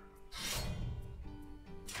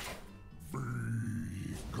 Be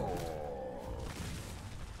gone.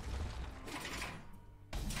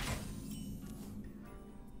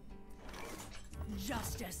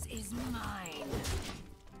 Justice is mine.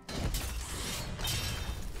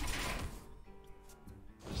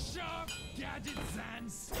 Sharp gadgets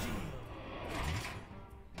and steel.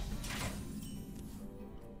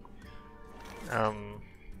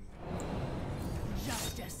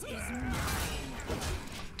 Justice is mine.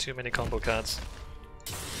 Too many combo cards.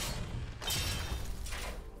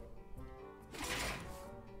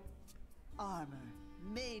 Armor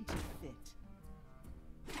made to fit.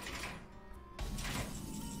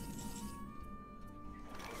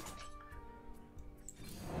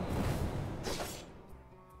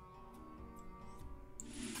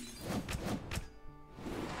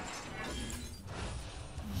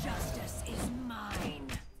 Justice is mine.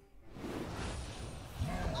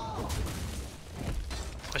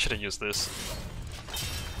 I should have used this.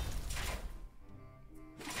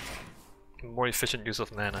 More efficient use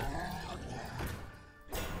of mana.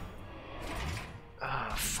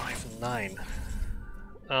 Ah, 5-9.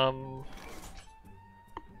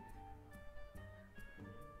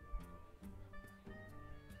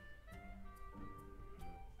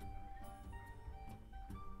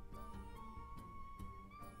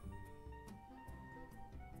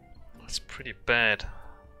 That's pretty bad.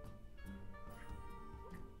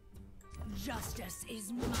 Justice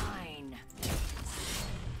is mine.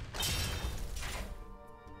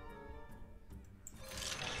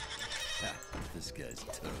 This guy's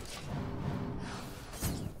toast.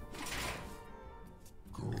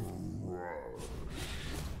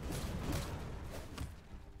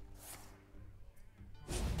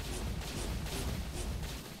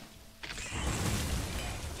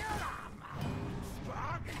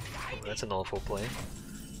 Oh, that's an awful play.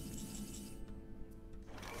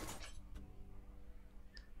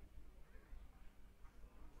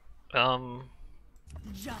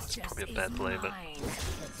 Justice probably a is bad play, but mine.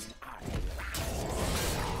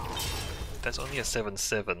 that's only a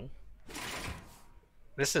 7-7.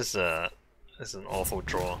 This is an awful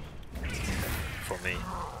draw for me.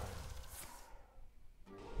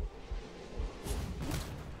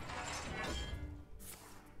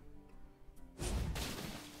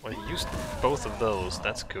 Well, he used both of those.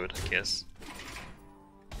 That's good, I guess.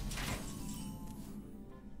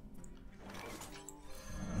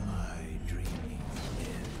 My dreaming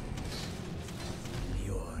ends.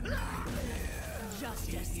 Your nightmare.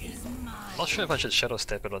 Justice is mine. Not sure if I should shadow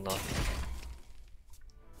step it or not.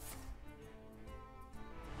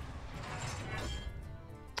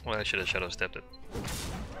 Well, I should have shadow stepped it.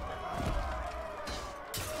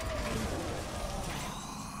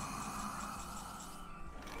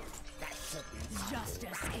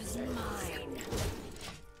 Justice is mine.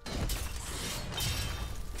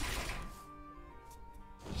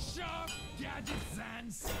 Sharp gadgets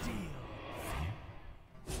and steel.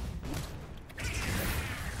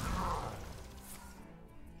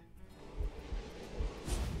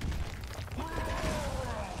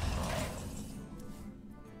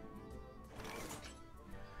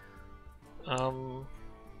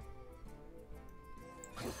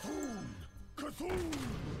 Cthulhu!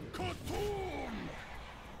 Cthulhu!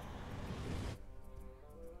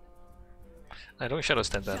 I don't shadow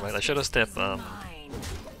step that, right? I shadow step Mine.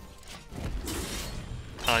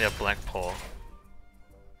 ah yeah, Black Paw.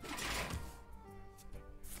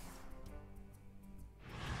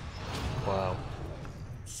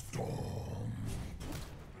 storm.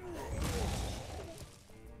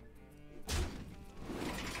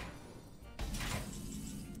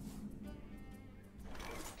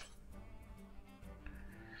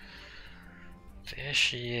 There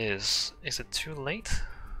she is. Is it too late?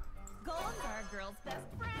 Golems are a girl's best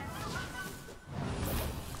friend.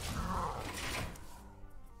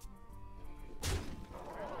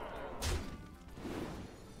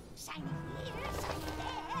 Shiny here, shiny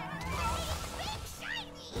there. Big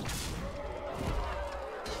shiny.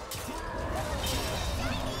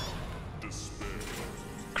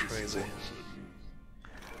 Crazy.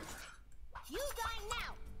 You die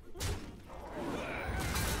now.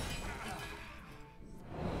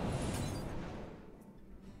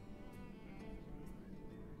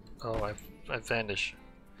 Oh, I vanish.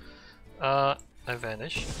 I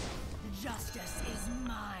vanish. Justice is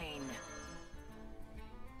mine.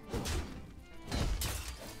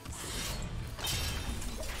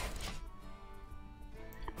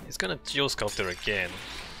 He's gonna Geo Sculptor again.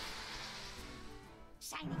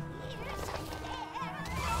 Shiny here, shiny there.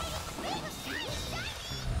 Big shiny.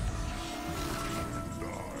 I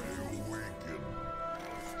awaken.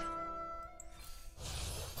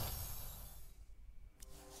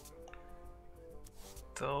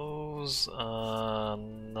 Those are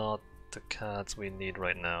not the cards we need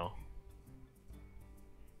right now.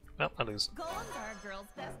 Well, I lose. Golems are a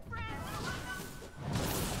girl's best friend.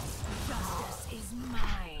 Justice is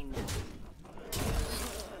mine.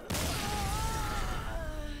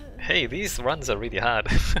 Hey, these runs are really hard.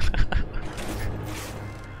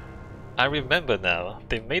 I remember now,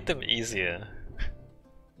 they made them easier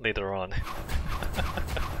later on.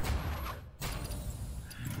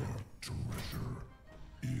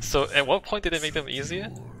 So at what point did they make them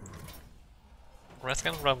easier?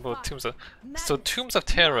 Raskan Rumble, Tombs of... So Tombs of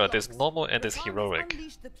Terror, there's normal and there's heroic.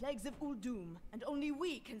 Unleash the plagues of Uldum, and only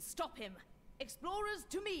we can stop him. Explorers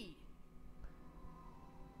to me.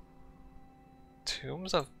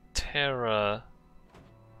 Tombs of Terror...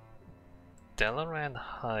 Dalaran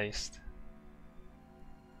Heist...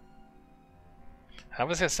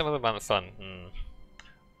 Haven't had similar amount of fun.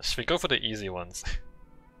 Should we go for the easy ones?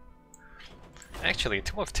 Actually,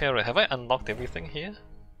 Tomb of Terror, have I unlocked everything here?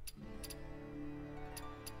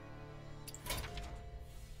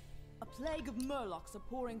 A plague of murlocs are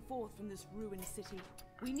pouring forth from this ruined city.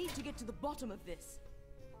 We need to get to the bottom of this.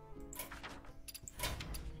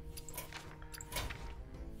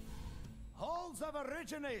 Halls of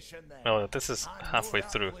origination then. Oh, this is I know halfway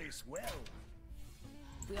that through. place well.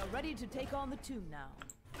 We are ready to take on the tomb now.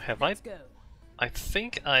 Have Let's go. I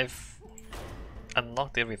think I've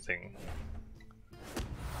unlocked everything.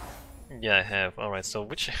 Yeah, I have. Alright, so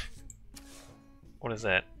which... What is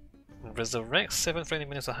that? Resurrect 7 for any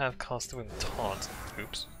minutes or have cost doing taunt.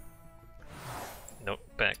 Oops. Nope,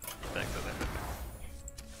 back to that.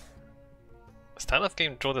 Style of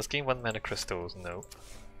game, draw this game 1 mana crystals. Nope.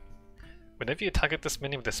 Whenever you target this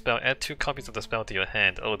minion with the spell, add 2 copies of the spell to your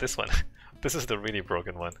hand. Oh, this one. This is the really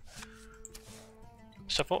broken one.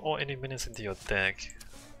 Shuffle all any minions into your deck.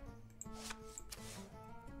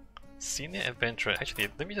 Senior Adventurer. Actually,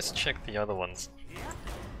 let me just check the other ones.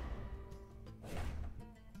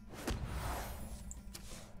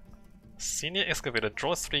 Senior Excavator.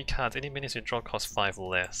 Draw 3 cards. Any minions you draw cost 5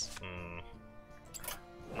 less.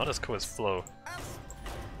 Not as cool as Flow.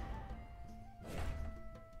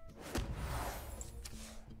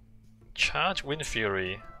 Charge Wind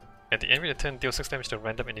Fury. At the end of your turn, deal 6 damage to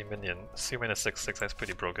random any minion. C minus 6/6, that's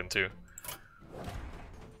pretty broken too.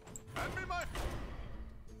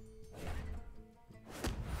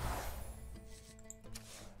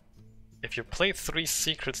 If you play 3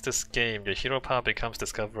 secrets this game, your hero power becomes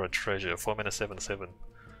Discover a Treasure, 4 mana 7/7.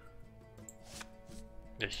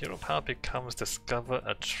 Your hero power becomes Discover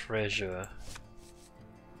a Treasure.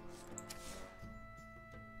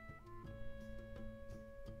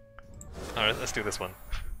 Alright, let's do this one.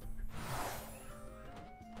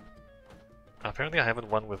 Apparently I haven't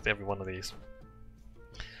won with every one of these.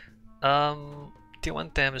 Deal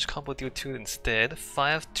 1 damage, combo deal 2 instead.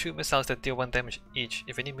 Fire 2 missiles that deal 1 damage each.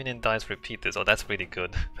 If any minion dies, repeat this. Oh, that's really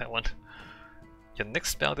good, that one. Your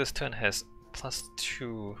next spell this turn has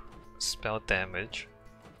 +2 spell damage.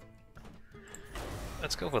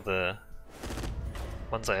 Let's go for the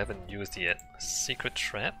ones I haven't used yet. Secret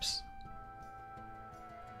Traps.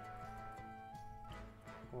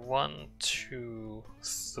 1, 2,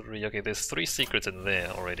 3. Okay, there's 3 secrets in there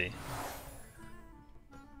already.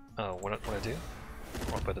 Oh, what do I do?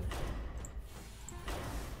 Wrong button.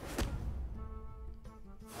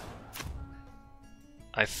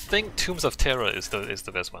 I think Tombs of Terror is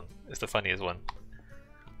the best one. It's the funniest one.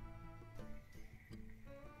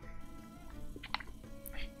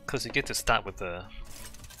 Because you get to start with the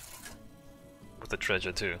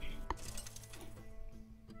treasure too.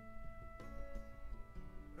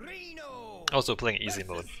 Reno. Also playing easy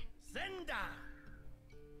mode. Zenda.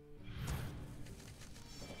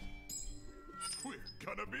 We're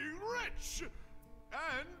gonna be rich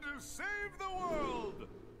and save the world.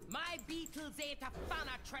 My beetles ain't a fan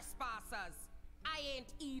of trespassers. I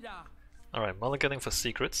ain't either. Alright, mulliganing for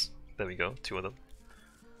secrets. There we go, 2 of them.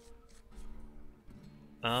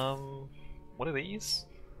 What are these?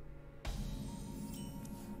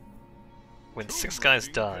 When 6 guys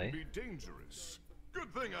die. Can be dangerous.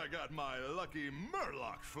 Good thing I got my lucky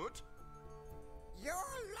Murloc foot. You're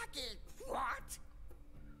lucky. What?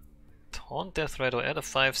 Taunt Death Rattle, add a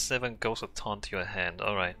 5/7 Ghost of Taunt to your hand.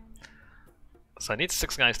 Alright. So I need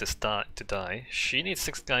 6 guys to die. She needs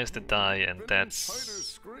 6 guys to die, and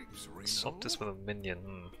that's... Swap this with a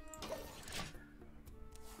minion.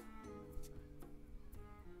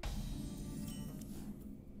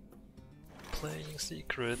 Playing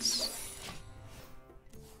secrets.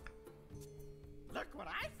 Look what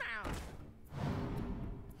I found.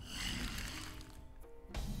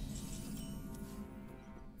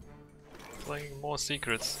 Playing more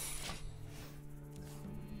secrets.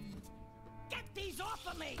 Get these off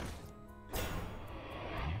of me!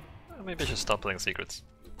 Maybe I should stop playing secrets.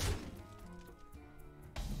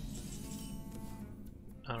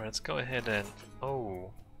 Alright, let's go ahead and...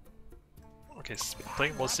 Oh. Okay,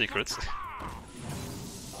 playing more secrets.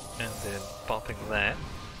 And then popping that.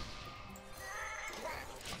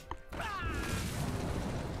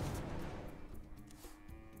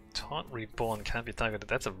 Taunt Reborn can't be targeted.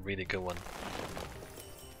 That's a really good one.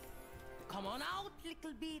 Come on out,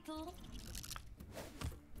 little beetle.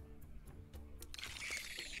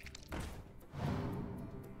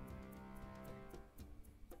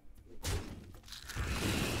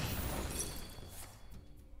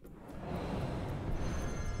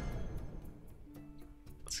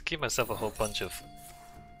 Let's give myself a whole bunch of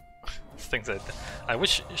things. I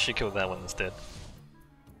wish she killed that one instead.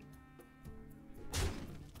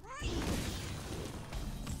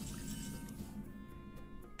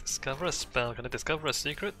 Discover a spell. Can I discover a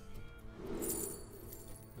secret?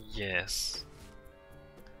 Yes.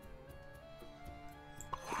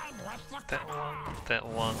 That one, that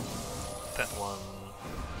one, that one,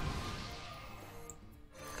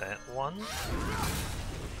 that one.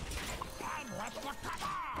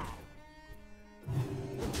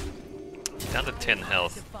 Down to 10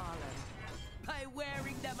 health. By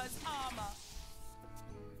wearing them as armor.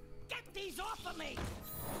 Get these off of me!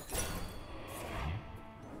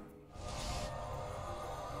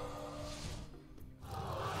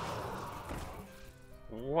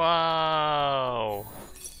 Wow!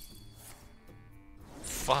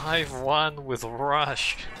 5-1 with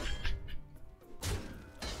Rush!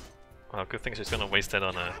 Wow, good thing she's gonna waste that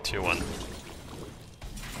on a 2-1.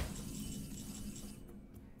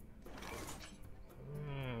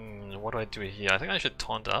 What do I do here? I think I should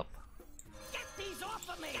taunt up. Get these off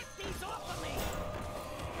of me! Get these off of me!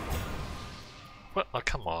 What? Oh,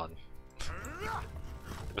 come on.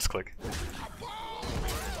 Misclick.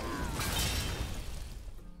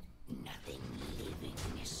 Nothing living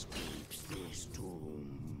escapes this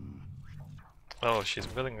tomb. Oh, she's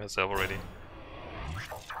milling herself already.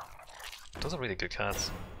 Those are really good cards.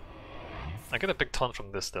 I get a big taunt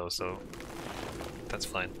from this though, so that's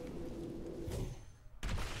fine.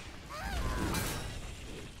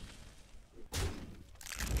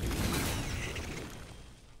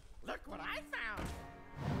 Look what I found.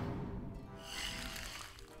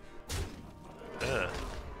 Ugh.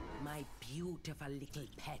 My beautiful little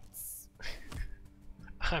pets.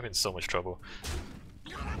 I'm in so much trouble.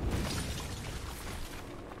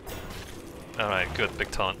 Alright, good,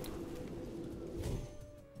 big taunt.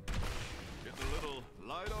 Get a little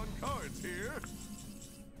light on cards here.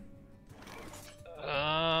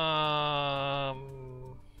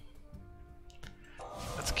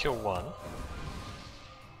 Let's kill one.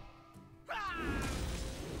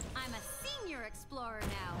 I'm a senior explorer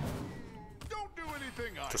now. Don't do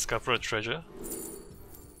anything I Discover a treasure.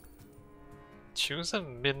 Choose a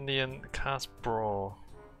minion, cast Brawl.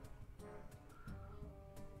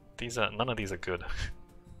 None of these are good.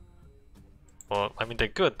 Well, I mean they're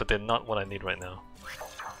good, but they're not what I need right now.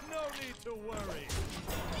 No need to worry.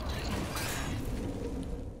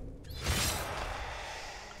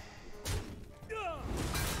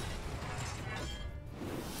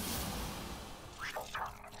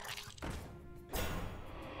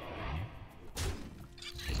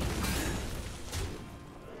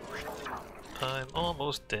 I'm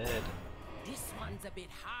almost dead. This one's a bit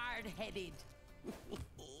hard-headed.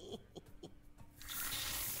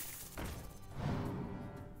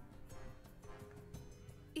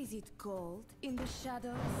 Is it cold in the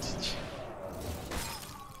shadows?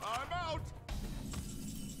 I'm out!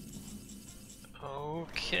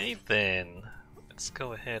 Okay then. Let's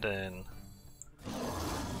go ahead and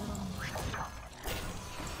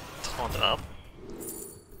taunt up.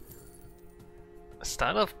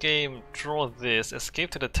 Start of game, draw this,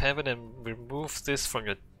 escape to the tavern and remove this from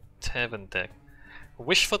your tavern deck.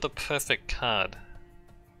 Wish for the perfect card.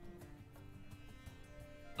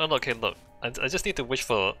 Oh, no, okay, look. I just need to wish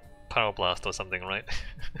for Power Blast or something, right?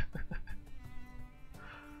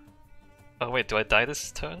 Oh wait, do I die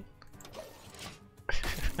this turn?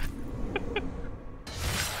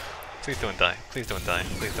 Please don't die, please don't die,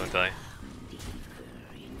 please don't die.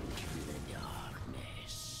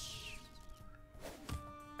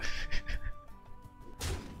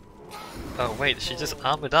 Oh wait, she just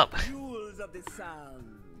armored up. Jewels of the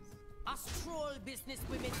sands. Us troll business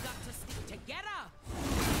women got to stick together.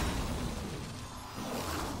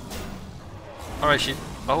 Alright, she...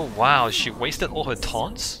 Oh wow, she wasted all her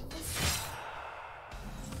taunts?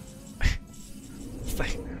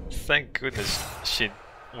 Thank goodness she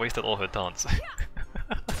wasted all her taunts.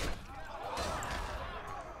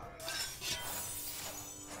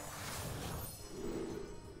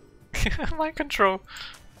 Mind control.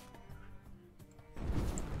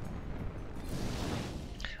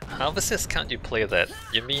 How this can't you play that?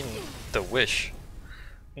 You mean the wish?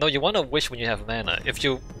 No, you want to wish when you have mana. If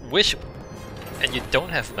you wish and you don't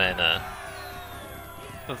have mana,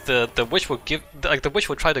 the wish will give the wish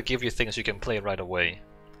will try to give you things you can play right away.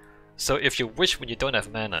 So if you wish when you don't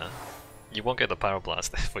have mana, you won't get the Power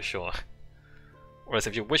Blast for sure. Whereas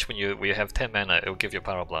if you wish when you have 10 mana, it will give you a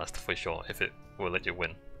Power Blast for sure if it will let you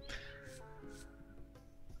win.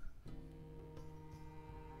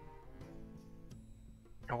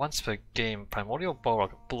 Once per game, Primordial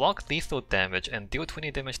Bulwark, block lethal damage and deal 20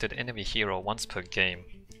 damage to the enemy hero once per game.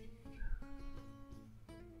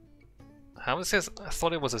 How it says, I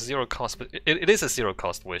thought it was a 0 cost, but it is a 0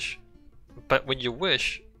 cost wish. But when you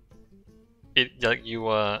wish, it'll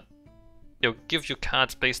give you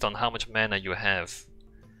cards based on how much mana you have.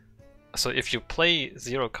 So if you play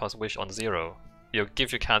 0 cost wish on 0, it'll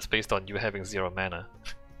give you cards based on you having 0 mana.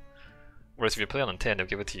 Whereas if you play it on 10, it'll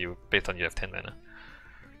give it to you based on you have 10 mana.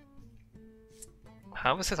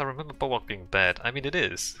 However, says I remember Bulwark being bad. I mean, it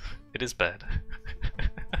is. It is bad.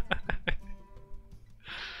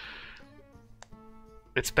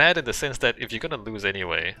 It's bad in the sense that if you're gonna lose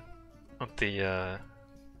anyway, the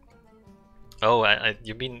oh,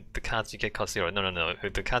 you mean the cards you get cost 0? No, no, no.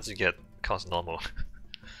 The cards you get cost normal.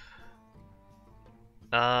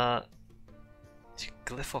 Glyph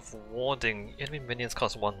of Warding. Enemy minions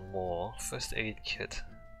cost 1 more. First aid kit.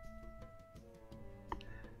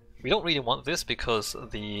 We don't really want this because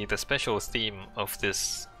the special theme of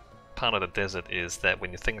this part of the desert is that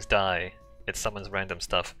when things die, it summons random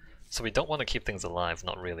stuff. So we don't want to keep things alive,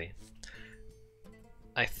 not really.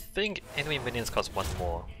 I think enemy minions cost 1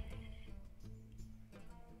 more.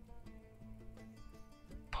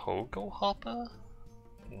 Pogo Hopper?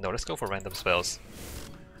 No, let's go for random spells.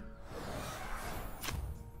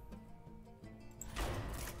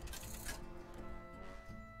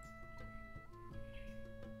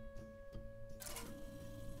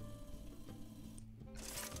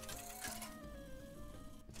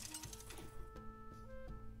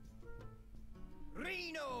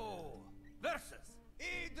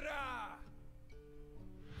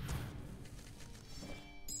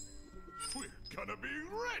 Gonna be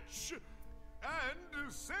rich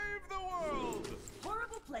and save the world.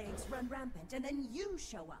 Horrible plagues run rampant and then you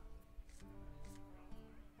show up.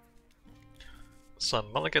 So I'm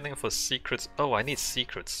mulliganing for secrets. Oh, I need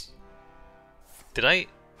secrets. Did I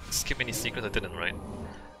skip any secrets? I didn't, right?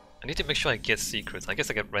 I need to make sure I get secrets. I guess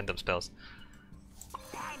I get random spells.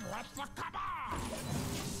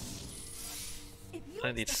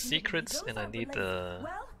 I need secrets and I need the...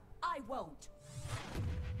 Well, I won't.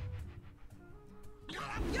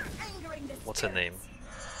 You're angering the What's her name?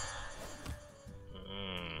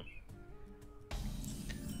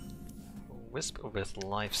 Wisp with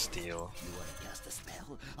lifesteal. You want to cast a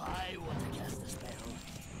spell? I want to cast a spell.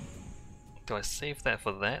 Do I save that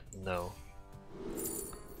for that? No.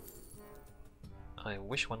 I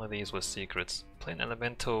wish one of these was secrets. Play an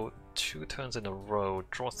elemental 2 turns in a row,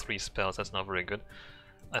 draw 3 spells, that's not very good.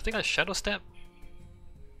 I think I Shadow Step.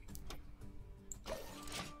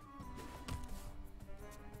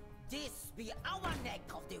 This be our neck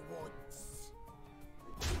of the woods.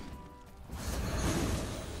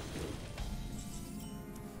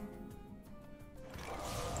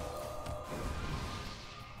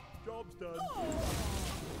 Job's done.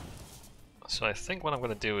 So I think what I'm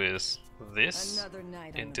gonna do is this Another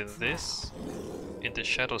night on into the this, into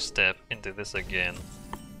Shadow Step, into this again.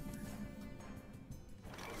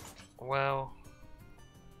 Well,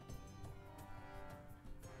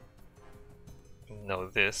 no,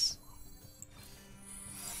 this.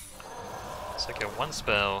 So I get one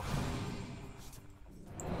spell.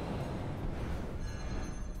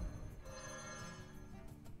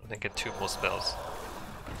 And then get 2 more spells.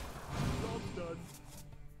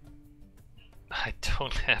 I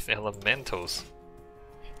don't have elementals.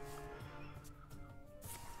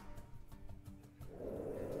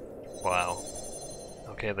 Wow.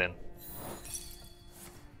 Okay then.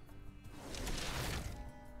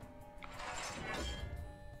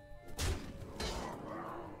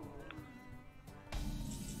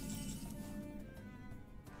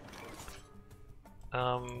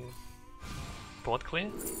 Board clear?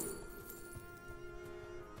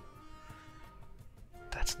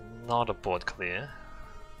 That's not a board clear.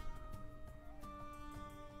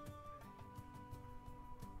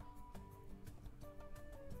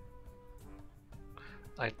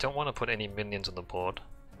 I don't want to put any minions on the board.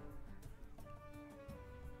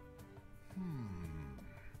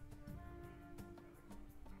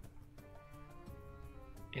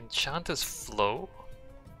 Enchanter's Flow?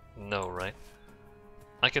 No, right?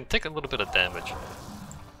 I can take a little bit of damage.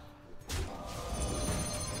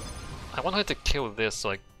 I want her to kill this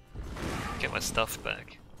so I get my stuff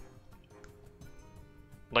back.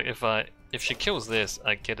 Like if she kills this,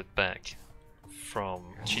 I get it back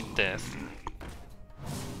from cheat death.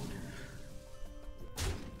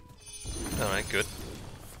 Alright, good.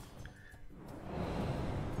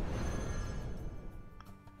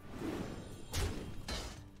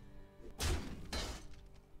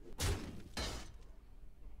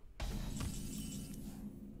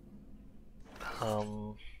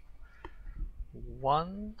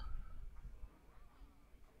 One,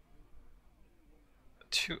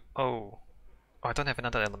 two, oh, I don't have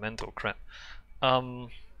another elemental, crap. 1,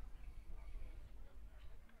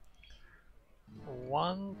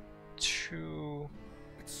 2,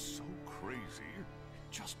 It's so crazy. It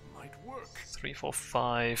just might work. 3, 4,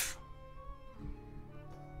 5.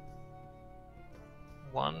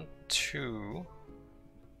 1, 2.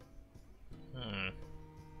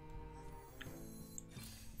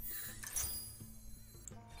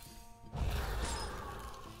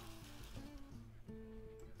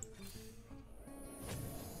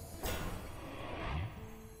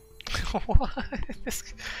 What?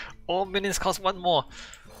 All minions cost 1 more.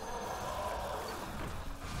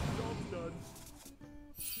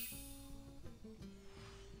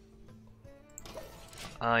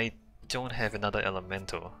 I don't have another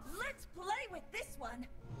elemental. Let's play with this one.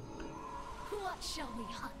 What shall we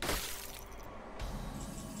hunt?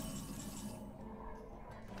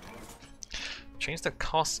 Change the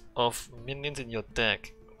cost of minions in your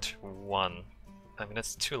deck to 1. I mean,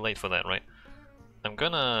 that's too late for that, right? I'm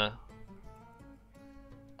gonna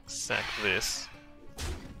sack this.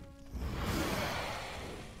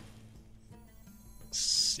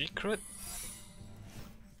 Secret?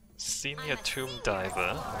 Senior Tomb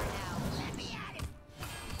Diver.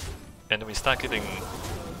 And we start getting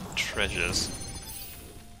treasures.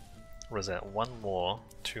 What is that? 1 more,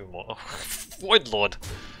 2 more. Oh, Void Lord!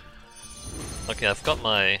 Okay, I've got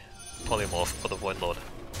my polymorph for the Void Lord.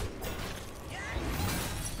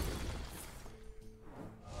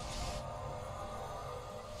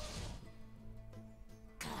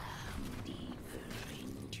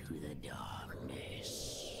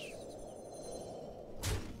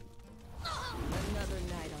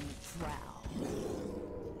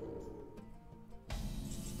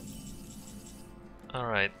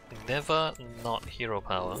 Alright, never not hero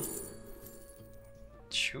power.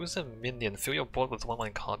 Choose a minion, fill your board with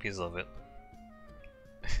 1/1 copies of it.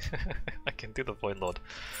 I can do the Void Lord.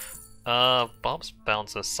 Bob's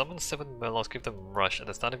Bouncer, summon 7 Murlocs, give them rush. At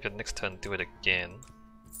the start of your next turn, do it again.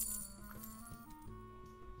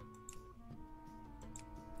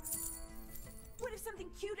 What if something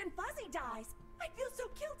cute and fuzzy dies? I feel so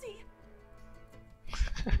guilty.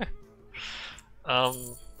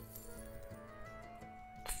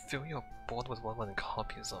 Fill your board with 1/1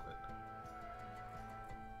 copies of it.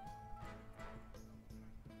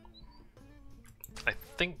 I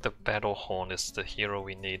think the Battle Horn is the hero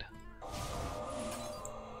we need.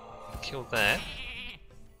 Kill that.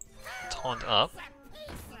 Taunt up.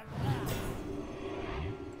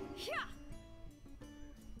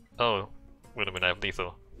 Oh, wait a minute, I have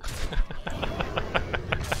lethal.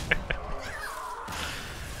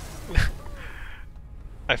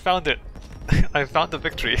 I found it! I found the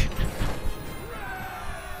victory!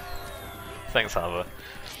 Thanks, Harbour.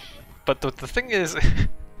 But the thing is,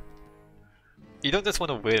 you don't just want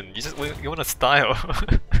to win. You want to style.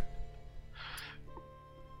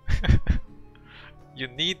 You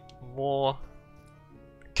need more.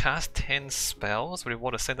 Cast 10 spells.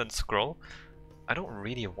 Reward a sentence scroll. I don't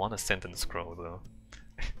really want a sentence scroll though.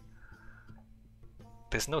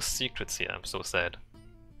 There's no secrets here. I'm so sad.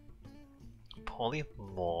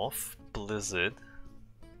 Polymorph, Blizzard.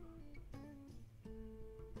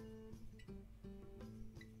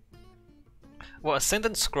 Well, a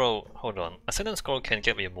sentence scroll. Hold on. A sentence scroll can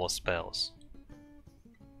get me more spells.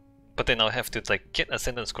 But then I'll have to like get a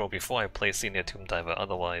sentence scroll before I play Senior Tomb Diver.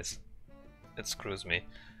 Otherwise, it screws me.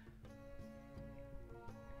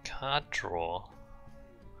 Card draw.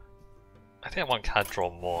 I think I want card draw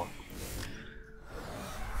more.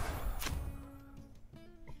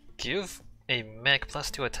 Give a mech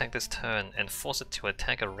 +2 attack this turn and force it to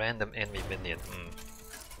attack a random enemy minion.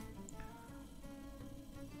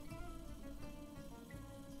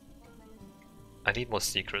 I need more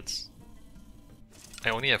secrets. I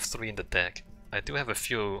only have 3 in the deck. I do have a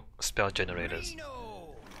few spell generators.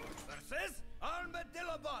 Reno versus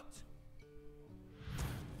Armadillobot.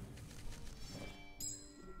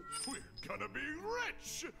 We're gonna be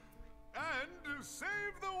rich and save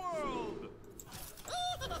the world.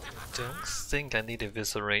 Don't think I need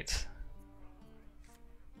Eviscerate.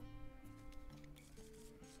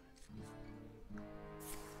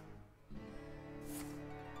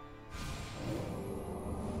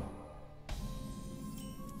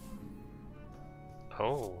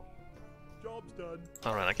 Oh. Job's done.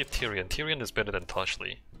 Alright, I get Tyrion. Tyrion is better than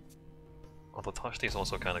Toshli. Although Toshli is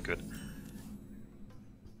also kinda good.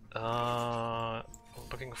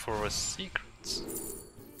 Looking for secrets.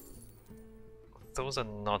 Those are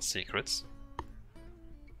not secrets.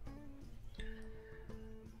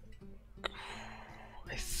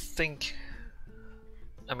 I think...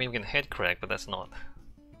 I mean, we can head crack, but that's not.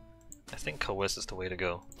 I think Coerce is the way to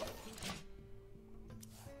go.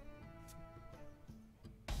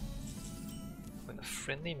 When a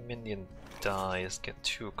friendly minion dies, get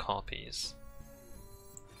 2 copies.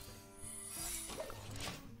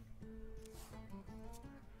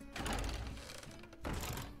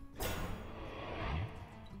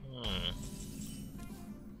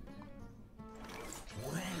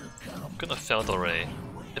 I'm gonna Feldal Ray.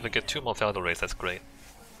 If I get 2 more Feldal Rays, that's great.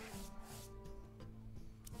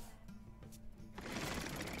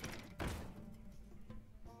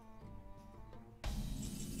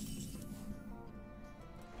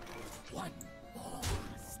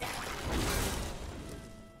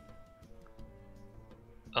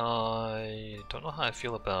 I don't know how I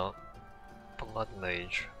feel about Blood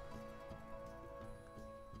Mage.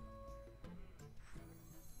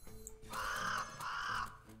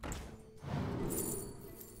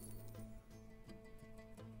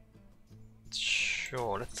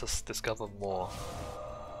 Sure, let's just discover more.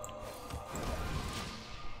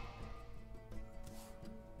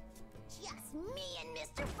 Just me and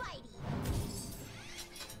Mr. Bitey.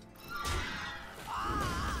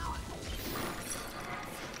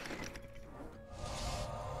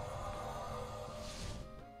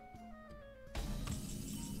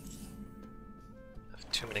 I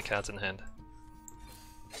have too many cards in hand.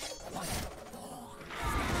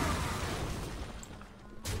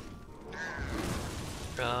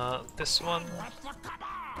 This one.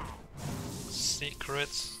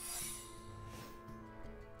 Secrets.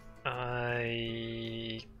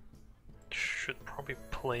 I should probably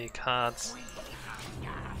play cards.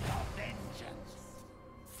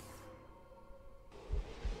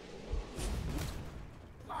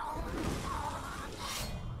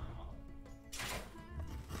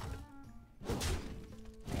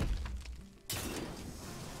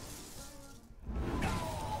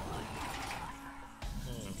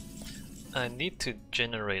 I need to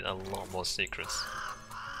generate a lot more secrets.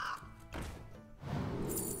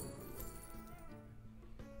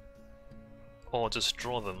 Or just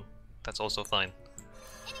draw them. That's also fine.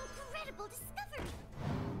 An incredible discovery.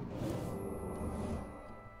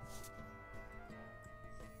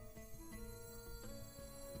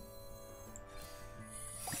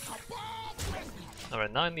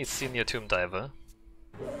 Alright, now I need Senior Tomb Diver.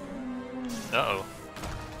 Uh-oh.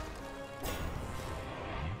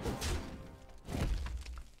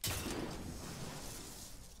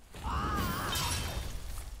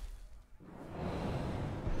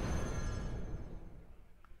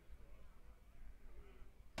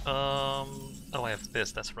 Oh, I have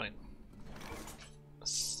this, that's right.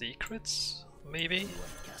 Secrets, maybe?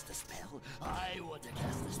 Cast a spell. I want to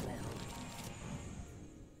cast a spell.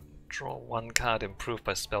 Draw 1 card improved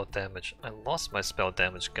by spell damage. I lost my spell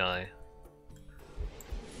damage guy.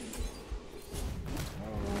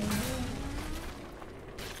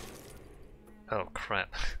 Oh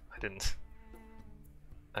crap! I didn't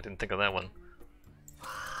think of that one.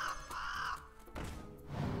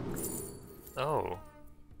 Oh.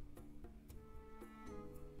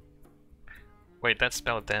 Wait, that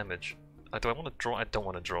spell damage. Do I want to draw? I don't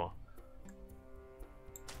want to draw.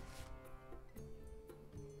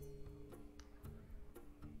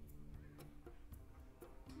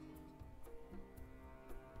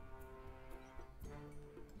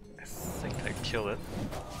 I think I kill it.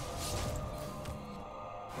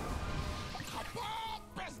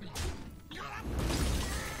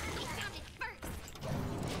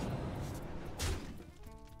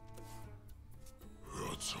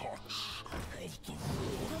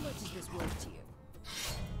 How much is this worth to you?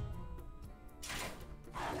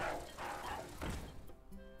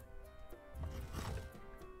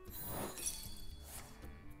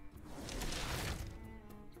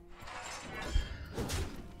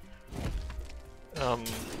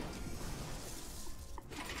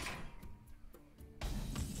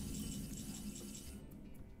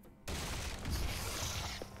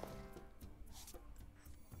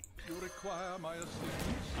 You require my assistance.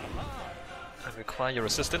 I require your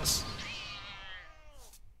assistance.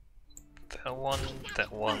 That one,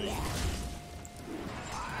 that one,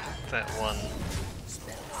 that one.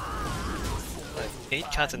 I have 8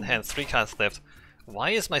 cards in hand, 3 cards left.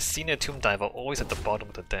 Why is my Senior Tomb Diver always at the bottom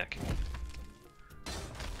of the deck?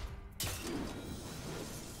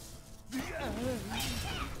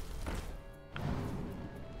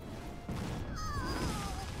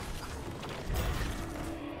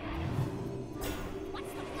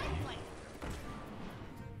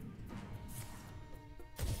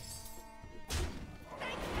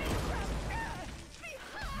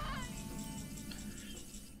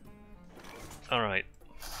 Alright.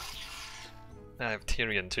 I have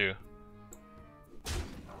Tyrion too.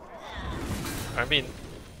 I mean,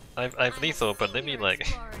 I've lethal, but let me like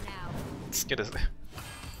let's get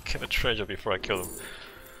a treasure before I kill him.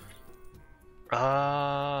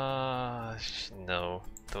 No,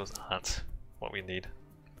 those aren't what we need.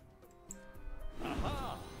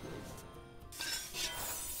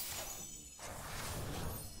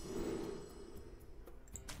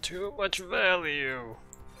 Too much value.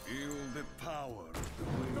 Feel the power.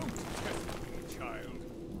 Don't test me, child.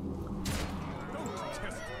 Don't test me,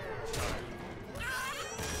 child.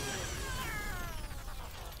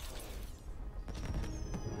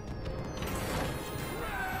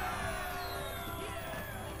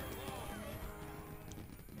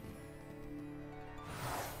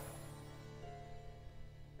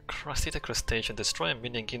 Crusty the Crustacean, destroy a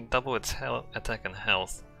minion, gain double its attack and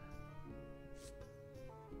health.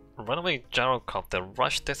 Runaway Gyrocopter,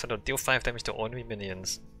 rush this and deal 5 damage to all enemy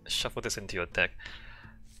minions. Shuffle this into your deck.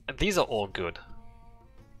 These are all good.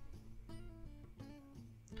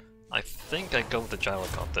 I think I go with the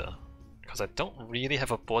Gyrocopter, because I don't really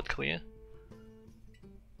have a board clear.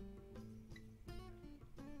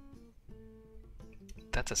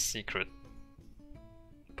 That's a secret.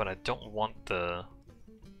 But I don't want the...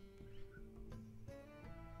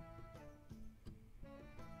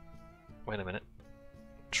 Wait a minute.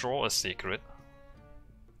 Draw a secret.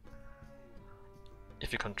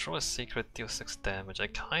 If you control a secret, deal 6 damage. I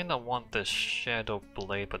kinda want the Shadow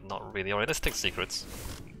Blade, but not really. Alright, let's take secrets.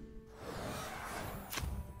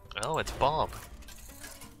 Oh, it's Bob.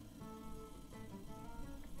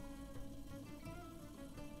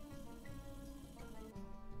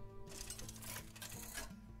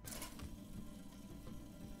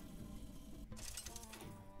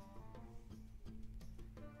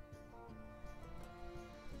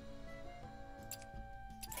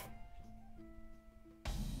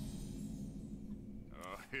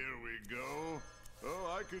 Here we go.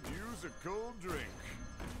 Oh, I could use a cold drink.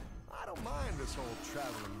 I don't mind this whole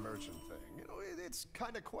traveling merchant thing. You know, it's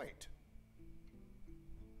kind of quaint.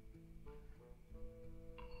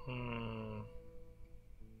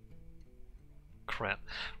 Crap.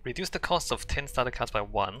 Reduce the cost of 10 starter cards by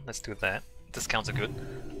 1. Let's do that. Discounts are good.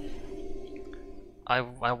 I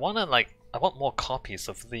wanna I want more copies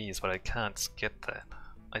of these, but I can't get that.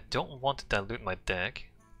 I don't want to dilute my deck.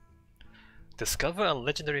 Discover a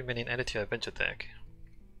legendary minion added to your adventure deck.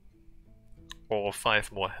 Or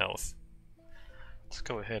 5 more health. Let's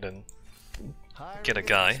go ahead and get a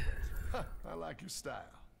guy. I like your style.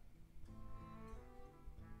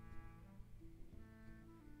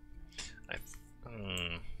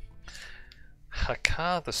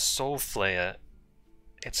 Hakar the Soul Flayer.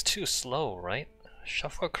 It's too slow, right?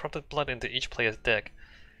 Shuffle Corrupted Blood into each player's deck.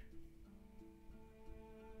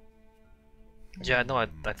 Yeah, no, I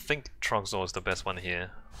think Trogzor is the best one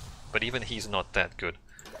here. But even he's not that good.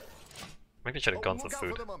 Maybe I should have gone for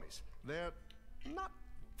food. They're not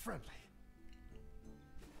friendly.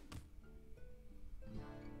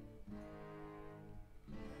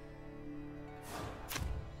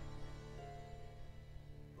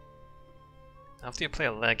 After you play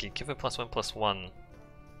a lackey, give it +1/+1.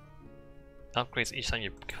 Upgrades each time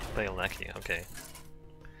you play a lackey. Okay.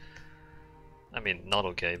 I mean, not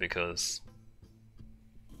okay because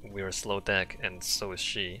we're a slow deck and so is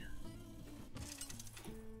she.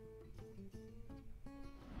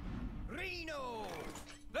 Reno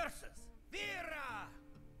versus Vera.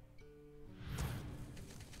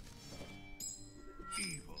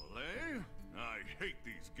 Evil, eh? I hate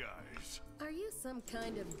these guys. Are you some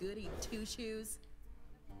kind of goody two-shoes?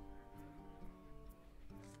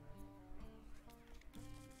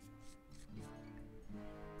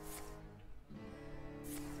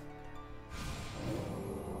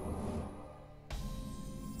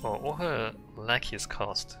 Well, all her lackeys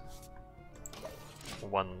cost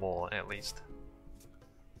one more at least.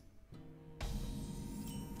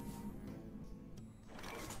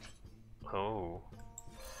 Oh.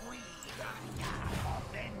 We hunger for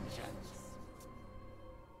vengeance.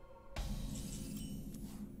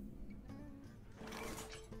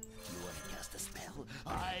 You want to cast a spell?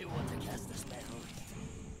 I want to cast a spell.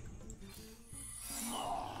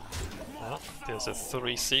 Well, there's a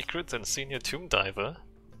 3 secret and senior tomb diver.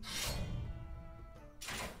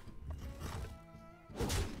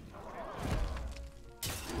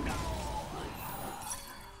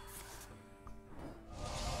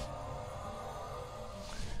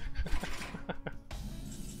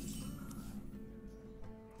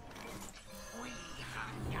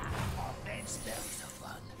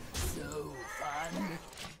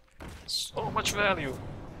 So much value.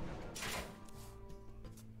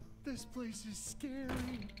 This place is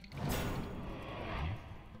scary.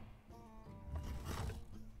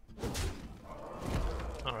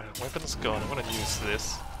 Alright, weapons gone. I'm gonna use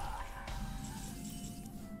this.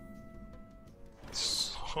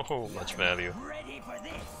 So much value. Ready for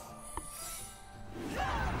this?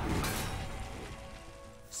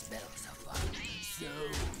 Spells are fun. So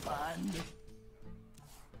fun.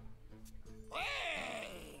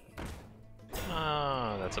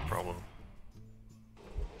 Ah, that's a problem.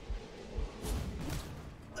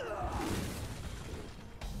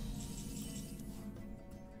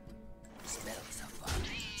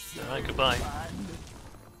 Alright, goodbye.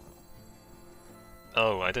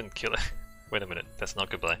 Oh, I didn't kill it. Wait a minute, that's not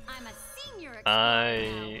goodbye. I'm a senior explorer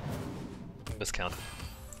I miscounted.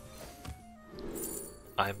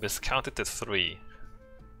 I miscounted to 3.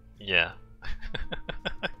 Yeah.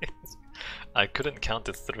 I couldn't count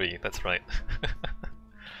to 3, that's right.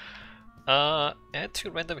 Add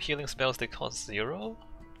 2 random healing spells that cost 0?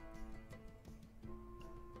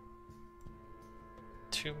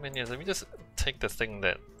 2 minions, let me just take the thing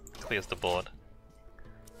that clears the board.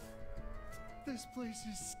 This place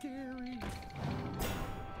is scary.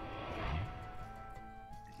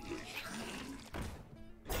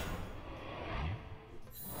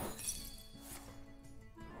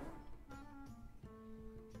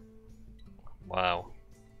 Wow.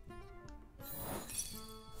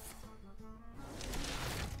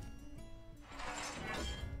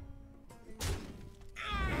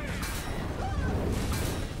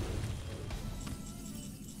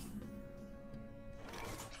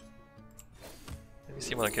 Let me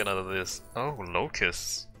see what I get out of this. Oh,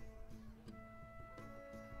 locusts.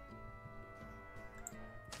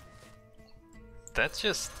 That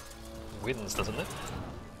just wins, doesn't it?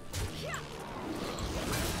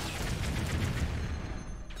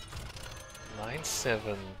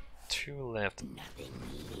 9-7, 2 left.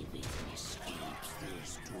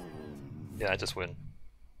 Yeah, I just win.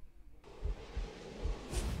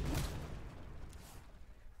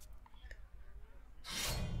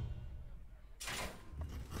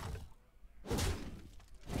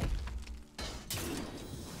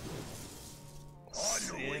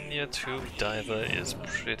 Senior Tomb Diver is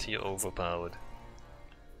pretty overpowered.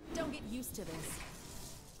 Don't get used to this.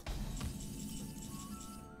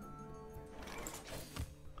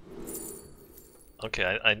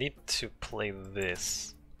 Okay, I need to play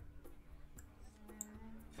this.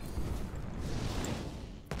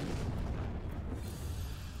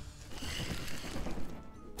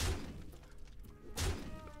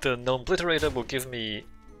 The non-obliterator will give me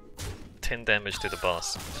 10 damage to the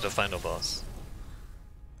boss, to the final boss.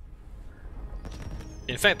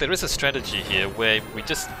 In fact, there is a strategy here where we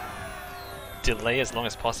just delay as long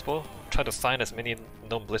as possible, try to find as many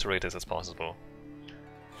non-obliterators as possible.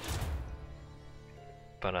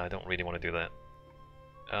 But I don't really want to do that.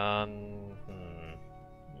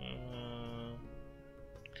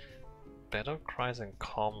 battle cries and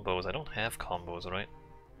combos. I don't have combos, right?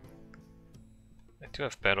 I do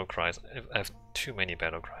have battle cries. I have too many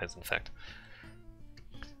battle cries, in fact.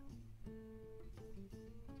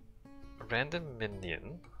 Random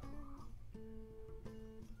minion.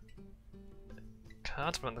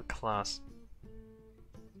 Cards from the class.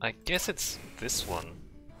 I guess it's this one.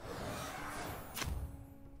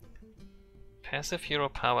 Passive hero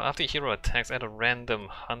power. After hero attacks, add a random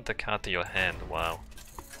hunter card to your hand. Wow.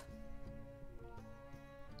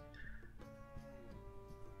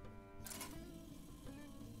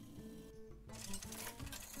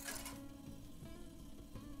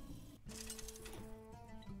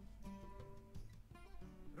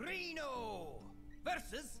 Reno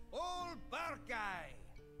versus Old Barkai.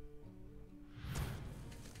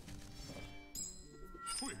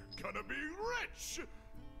 We're gonna be rich!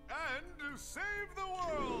 And save the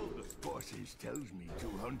world! Bosses tells me to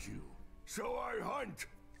hunt you, so I hunt!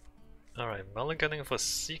 Alright, mulliganing for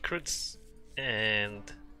secrets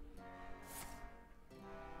and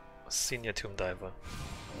senior tomb diver.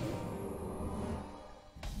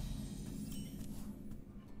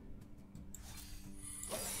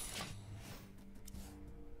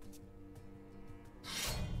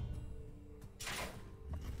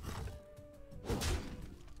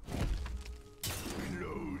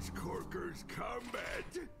 Corker's combat.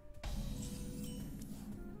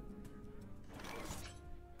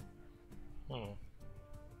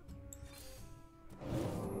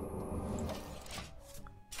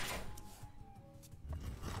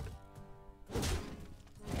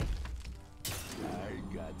 I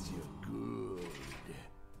got you good.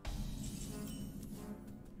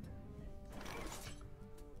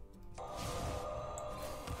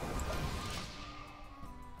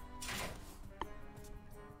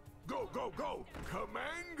 Go, go, go!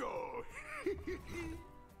 Command go!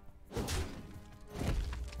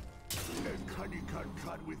 A cuddy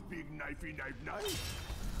cut with big knifey knife.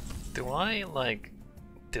 Do I, like,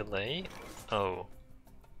 delay? Oh.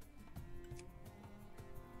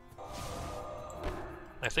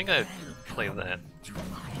 I think I played that.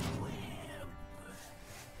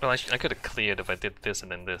 Well, I could have cleared if I did this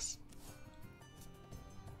and then this.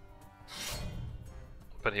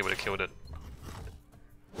 But he would have killed it.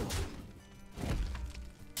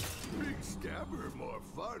 Big stabber more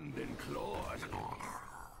fun than claws.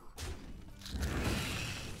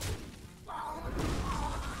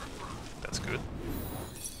 That's good.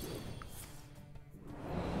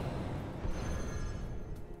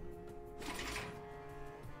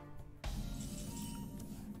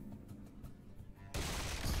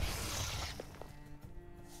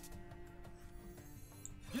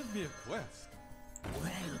 Give me a quest.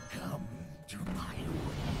 Welcome to my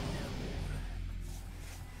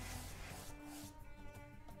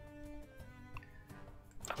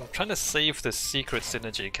I'm trying to save the secret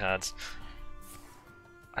synergy cards.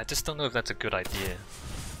 I just don't know if that's a good idea.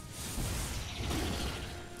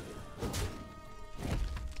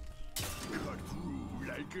 Cut through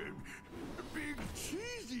like a big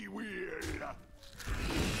cheesy wheel.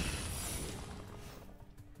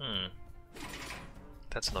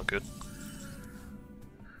 That's not good.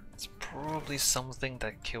 It's probably something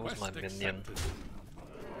that kills my minion.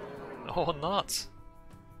 Or not!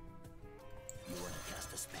 You want to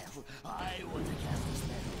cast a spell? I want to cast a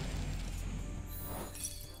spell.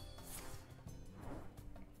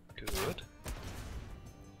 Good.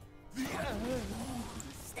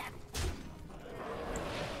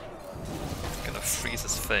 Gonna freeze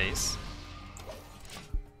his face.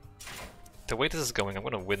 The way this is going, I'm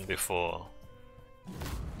gonna win before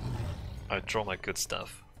I draw my good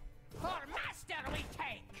stuff. For master we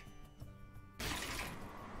take.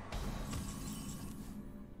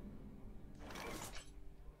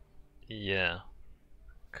 Yeah.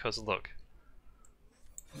 Cause look.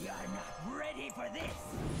 You're not ready for this.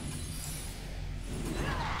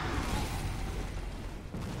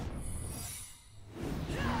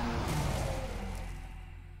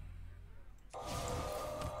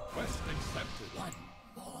 Quest accepted. One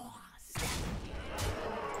more step.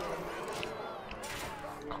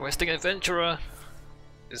 Questing Adventurer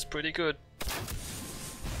is pretty good.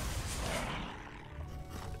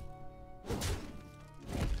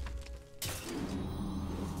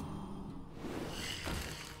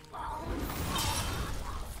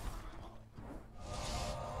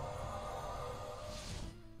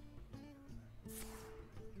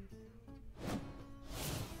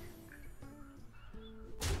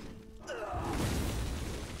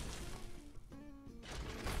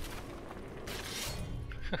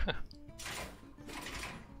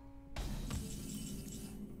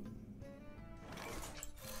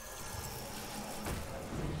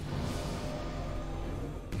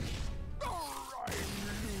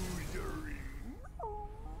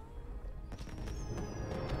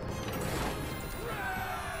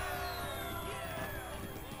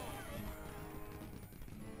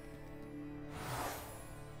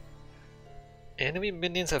 Enemy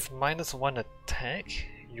minions have -1 attack.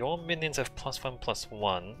 Your minions have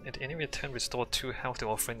 +1/+1. At any return, restore 2 health to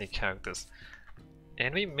all friendly characters.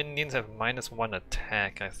 Enemy minions have -1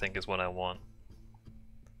 attack, I think is what I want.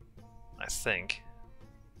 I think.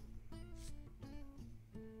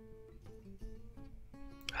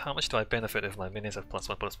 How much do I benefit if my minions have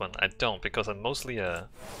 +1/+1? I don't, because I'm mostly a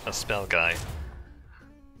spell guy.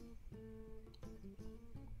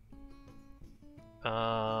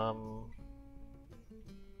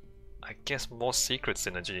 I guess more secret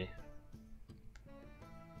synergy.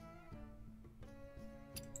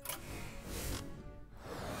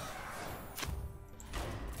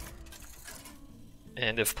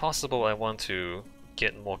 And if possible, I want to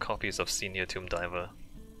get more copies of Senior Tomb Diver.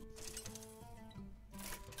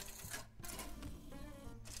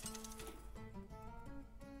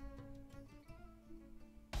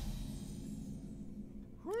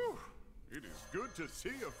 Whew! It is good to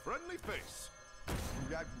see a friendly face. You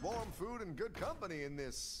got warm food and good company in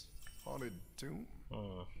this haunted tomb.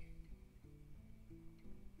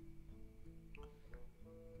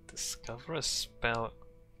 Discover a spell.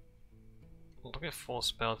 Look at 4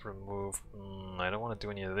 spells remove. I don't want to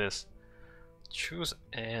do any of this. Choose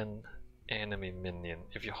an enemy minion.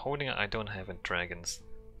 If you're holding it, I don't have any dragons.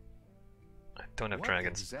 I don't have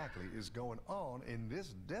dragons. What exactly is going on in this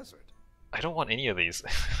desert? I don't want any of these.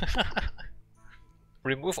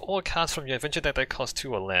 Remove all cards from your adventure deck that cost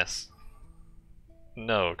 2 or less.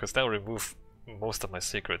 No, because that will remove most of my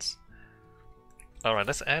secrets. Alright,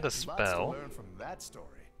 let's add a Lots to spell. learn from that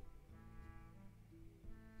story.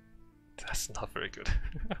 That's not very good.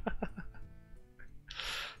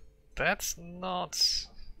 That's not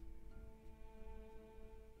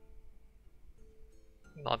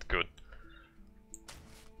good.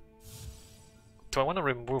 Do I want to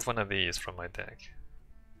remove one of these from my deck?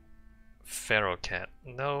 Pharaoh Cat.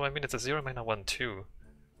 No, I mean it's a 0 mana 1/2.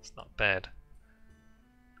 It's not bad.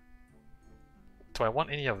 Do I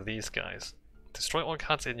want any of these guys? Destroy all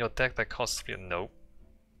cards in your deck that cost 3. Nope.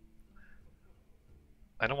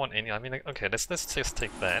 I don't want any. I mean, okay, let's just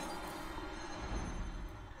take that.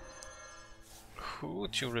 Who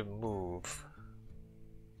to remove?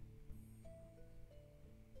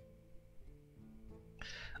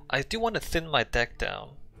 I do want to thin my deck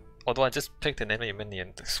down. Although I just picked an enemy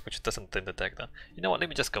minion, which doesn't thin the deck down. You know what? Let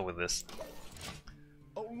me just go with this.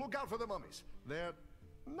 Oh, look out for the mummies. They're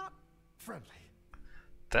not friendly.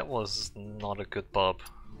 That was not a good bob.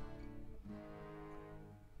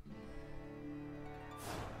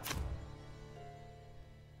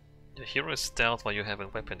 Your hero is stealth while you have a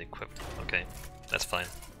weapon equipped. Okay, that's fine.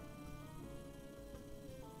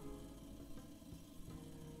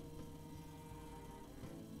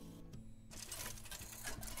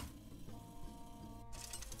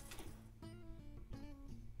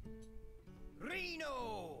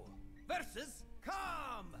 Reno versus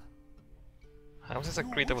Calm. I was just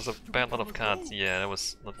agreed there was a bad lot of cards. Yeah, that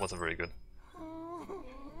wasn't very good.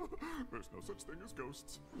 There's no such thing as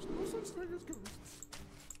ghosts. There's no such thing as ghosts.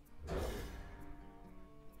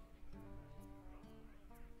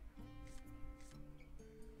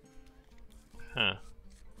 Huh.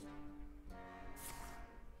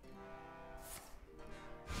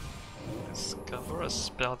 Discover a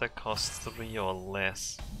spell that costs 3 or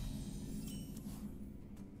less.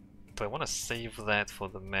 Do I want to save that for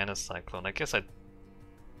the Mana Cyclone? I guess I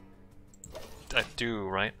do,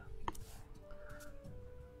 right?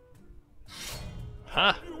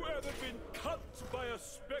 Huh? Have you ever been cut by a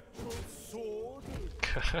spectral sword?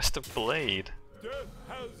 Cursed Blade. Death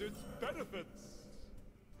has its benefits.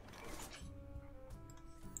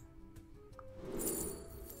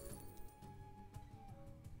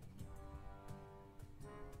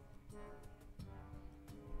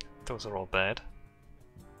 Those are all bad.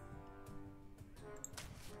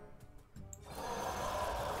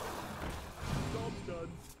 Job's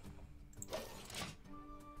done.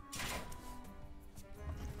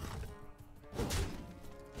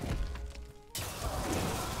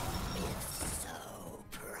 So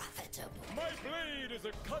profitable. My blade is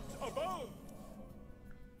a cut above.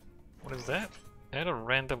 What is that? Add a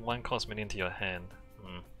random 1-cost minion to your hand.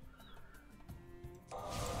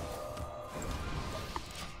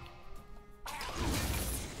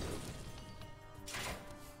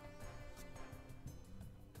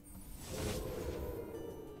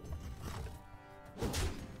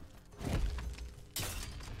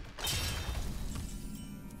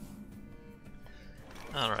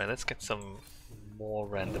 Alright, let's get some more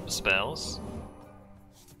random spells.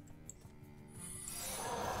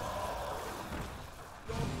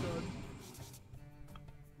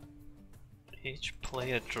 Each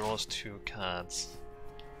player draws 2 cards.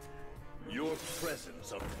 Your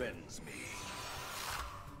presence offends me.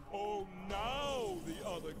 Oh, now the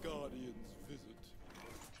other guardians visit.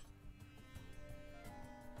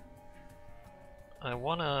 I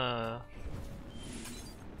wanna...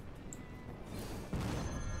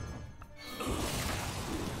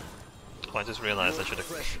 Oh, I just realized I should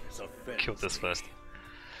have killed this first.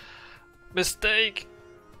 Mistake!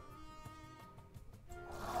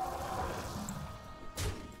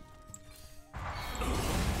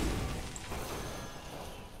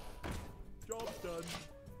 Job's done.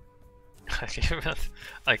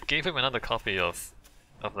 I gave him another copy of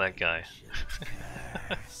that guy.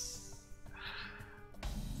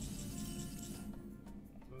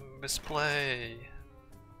 Misplay.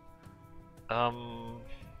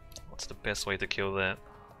 What's the best way to kill that?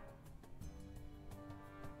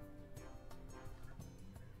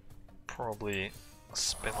 Probably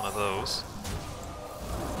spin one of those.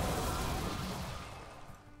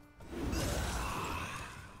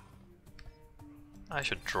 I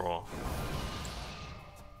should draw.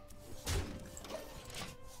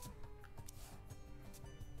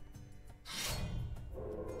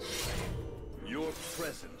 Your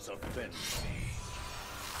presence offends me.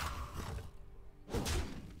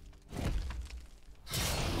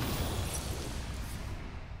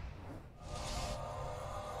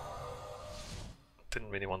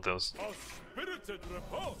 Didn't really want those. A spirited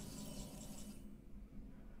repulse.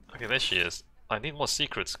 Okay, there she is. I need more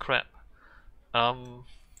secrets, crap. Oh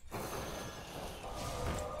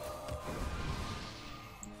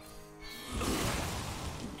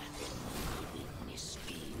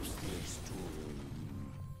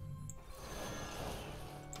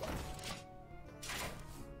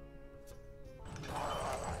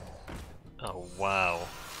wow.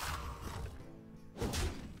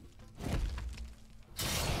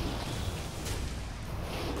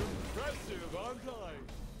 Impressive, aren't I?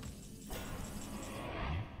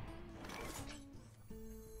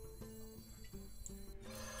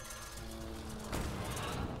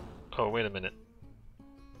 Oh, wait a minute.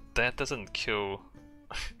 That doesn't kill...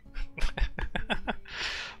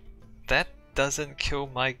 That doesn't kill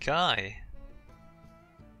my guy.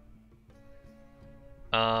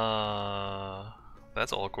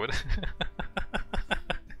 That's awkward.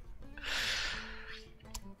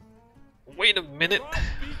 Wait a minute. If I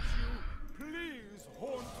beat you, please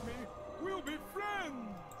haunt me. We'll be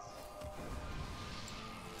friends.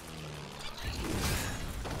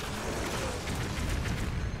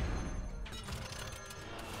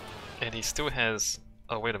 And he still has...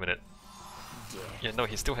 Oh, wait a minute. Yeah, no,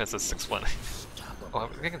 he still has a 6-1. Oh,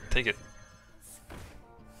 I can take it.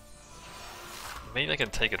 Maybe I can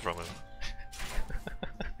take it from him.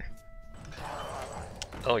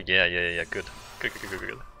 Oh yeah, good. Good.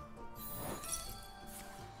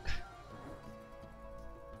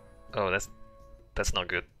 Oh, that's not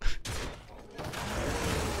good.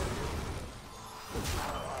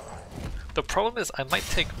 The problem is I might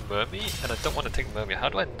take Mermy, and I don't want to take Mermy. How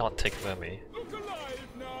do I not take Mermy? Look alive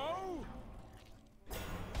now.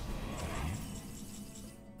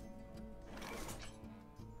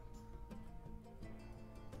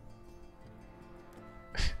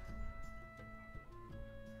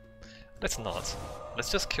 Let's not.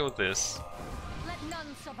 Let's just kill this. Let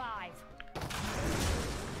none survive.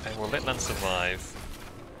 And we'll let none survive.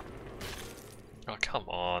 Oh, come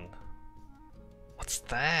on. What's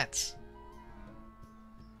that?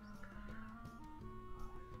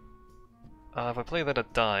 If I play that,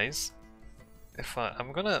 it dies.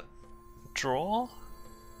 I'm gonna draw.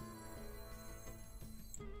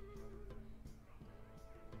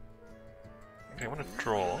 Okay, I wanna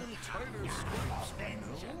draw.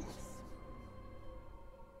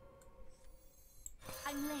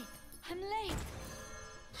 I'm late. I'm late.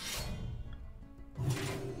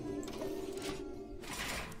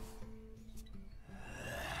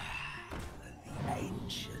 The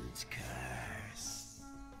ancient curse.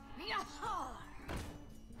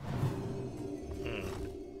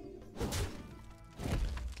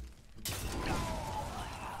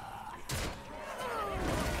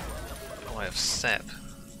 Oh, I have sap.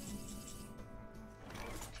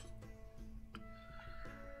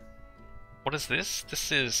 What is this?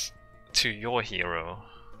 This is to your hero.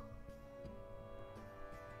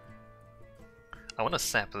 I want to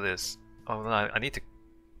sap this. Oh no, I need to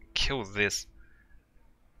kill this.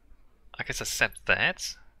 I guess I sap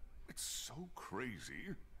that? It's so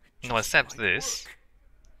crazy. No, I sapped this.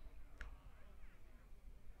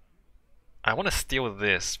 I want to steal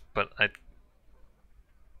this, but I...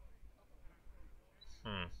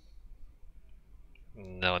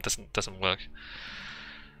 No, it doesn't work.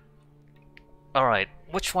 Alright,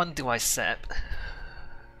 which one do I sap?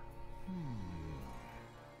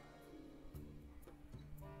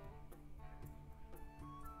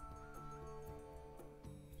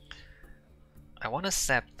 I want to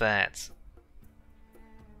sap that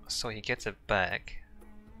so he gets it back.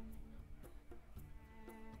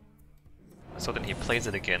 So then he plays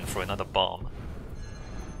it again for another bomb.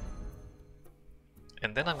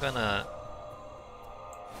 And then I'm gonna...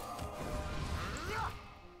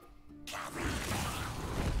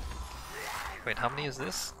 Wait, how many is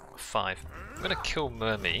this? 5. I'm gonna kill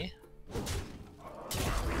Mermy.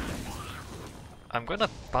 I'm gonna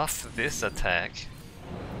buff this attack.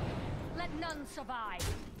 Let none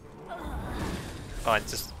survive. Oh,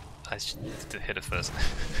 I should hit it first.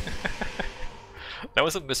 That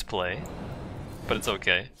was a misplay, but it's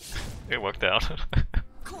okay. It worked out.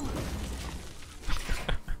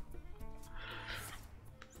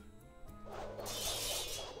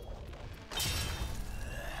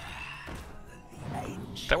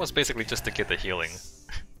 That was basically just to get the healing.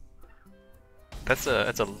 That's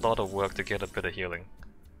a lot of work to get a bit of healing.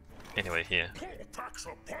 Anyway, here.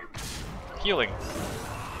 Healing!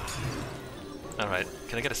 Alright,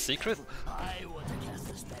 can I get a secret?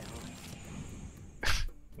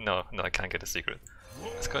 No, I can't get a secret.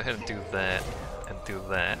 Let's go ahead and do that, and do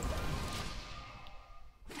that.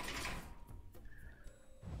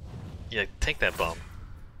 Yeah, take that bomb.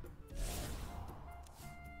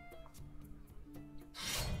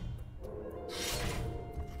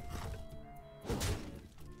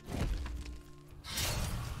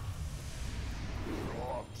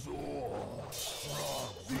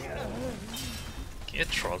 Get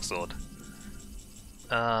Trogzord.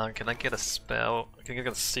 Can I get a spell? Can I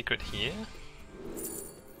get a secret here?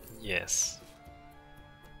 Yes.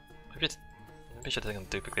 Maybe I should take a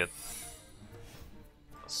duplicate.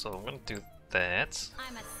 So I'm gonna do that.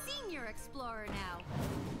 I'm a senior explorer now.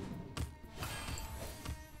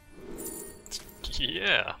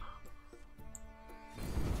 Yeah.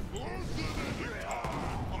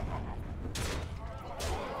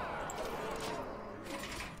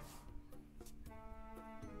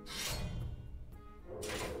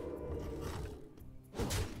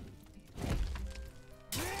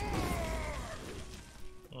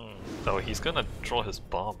 So he's gonna draw his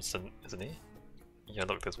bombs, isn't he? Yeah,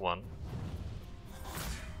 look, there's one.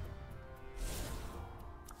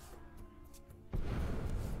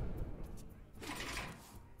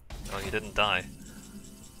 Oh, he didn't die.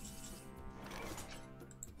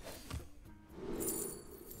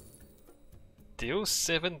 Deal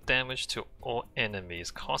 7 damage to all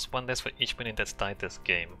enemies. Cost 1 less for each minion that's died this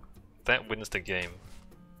game. That wins the game.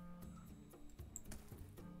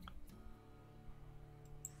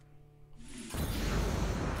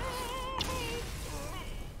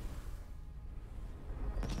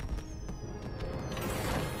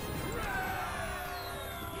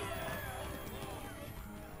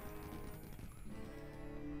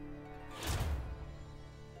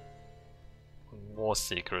 More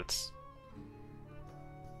secrets.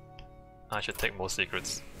 I should take more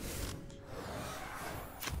secrets.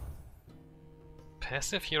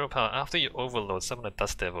 Passive hero power. After you overload, summon a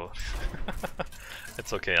Dust Devil.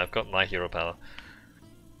 It's okay, I've got my hero power.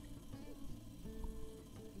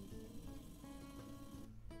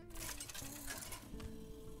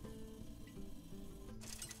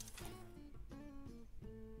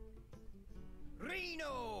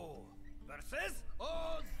 Reno versus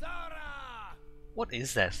Ozara. What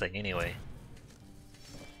is that thing anyway?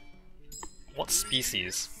 What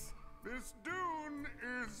species? This dune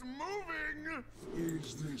is moving!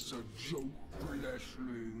 Is this a joke,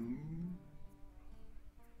 fleshling?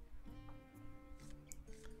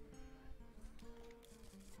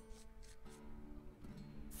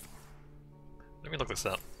 Let me look this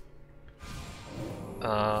up.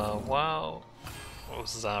 Wow.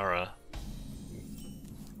 Ozara.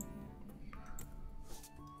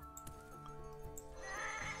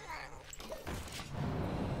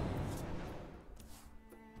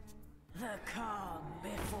 The calm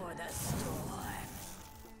before the storm.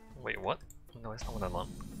 Wait, what? No, it's not what I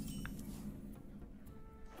want.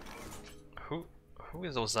 Who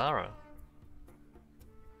is Ozara?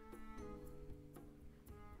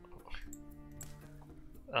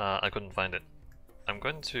 I couldn't find it. I'm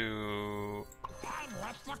going to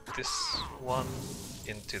this one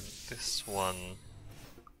into this one.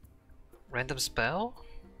 Random spell?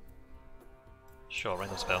 Sure,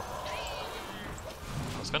 random spell.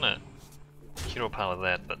 I was gonna hero power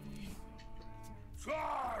that, but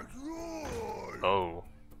oh,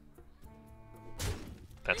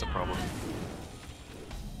 that's a problem.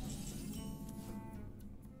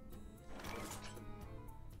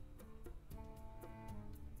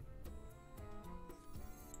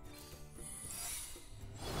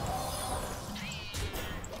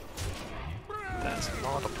 That's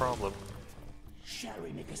not a problem. Shall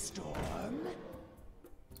we make a storm?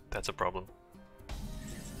 That's a problem.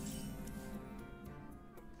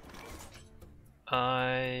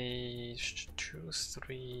 I choose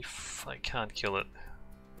 3. I can't kill it.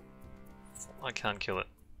 I can't kill it.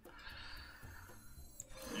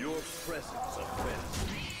 Your presence offends.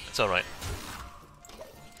 It's alright.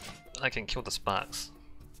 I can kill the sparks.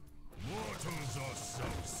 Mortals are so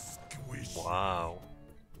squishy. Wow.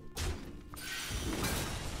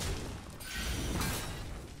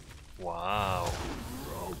 Wow.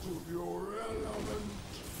 Out of your element.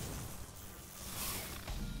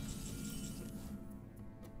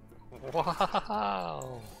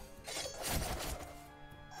 Wow.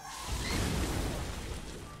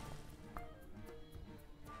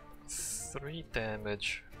 3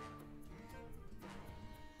 damage.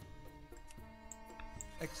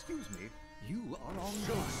 Excuse me, you are on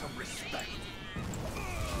show some respect.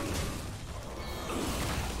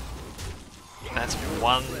 That's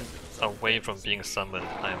 1 away from being summoned.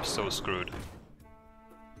 I am so screwed.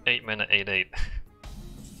 8 mana, 8/8.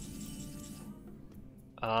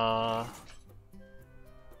 I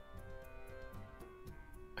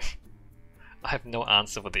have no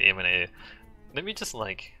answer for the M&A. Let me just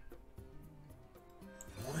like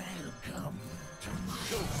Welcome to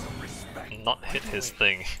show some respect. not hit his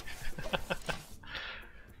thing.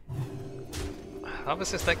 How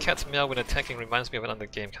is this that cat's meow when attacking reminds me of another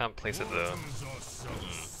game? Can't place it though. Mortals are so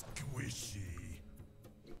squishy.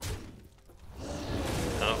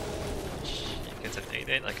 Oh, she gets an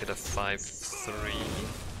 8/8. I get a 5/3.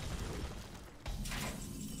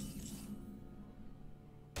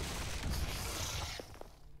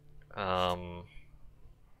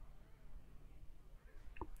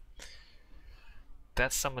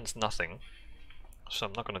 That summons nothing, so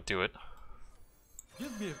I'm not gonna do it.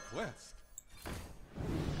 Give me a quest.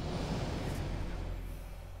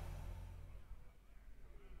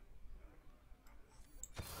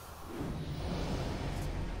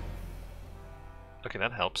 Okay,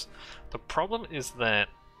 that helps. The problem is that...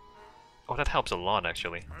 oh, that helps a lot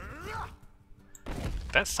actually.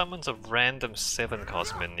 That summons a random 7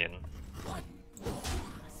 cost minion.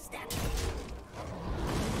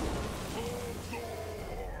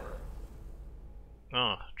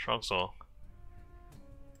 Oh, Trogzor.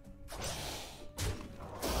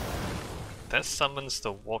 That summons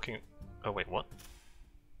the walking... oh wait, what?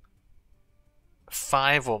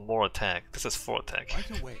 5 or more attack. This is 4 attack.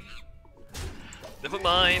 Right away. Never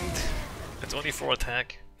mind! It's only 4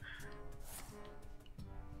 attack.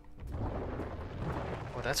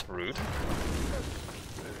 Oh, that's rude.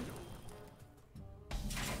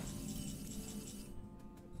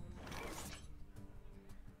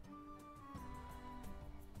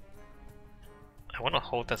 I want to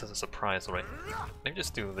hold that as a surprise, right? Let me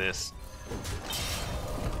just do this.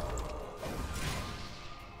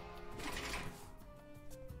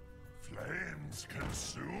 Flames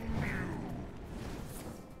consume you.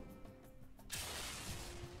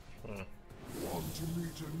 Want to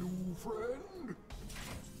meet a new friend?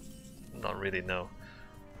 Not really, no.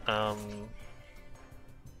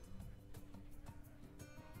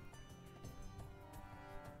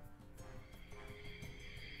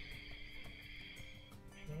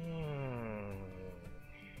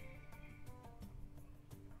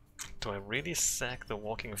 Do I really sack the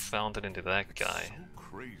walking fountain into that guy? So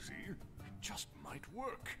crazy, it just might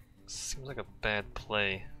work. Seems like a bad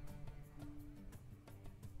play.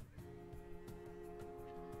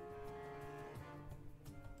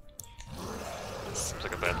 Seems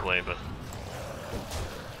like a bad play, but...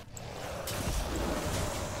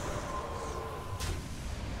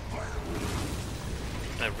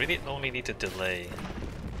 I really only need to delay.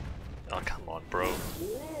 Oh, come on, bro.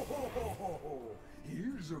 Whoa,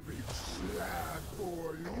 here's a big slab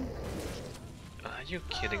for you. Are you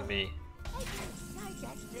kidding me? I've been inside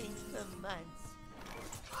that thing for months.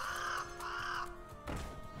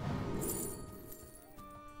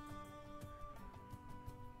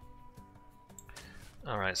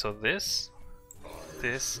 Alright, so this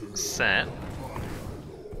set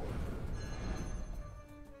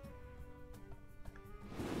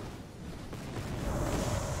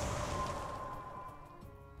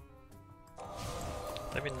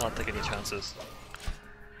let me not take any chances.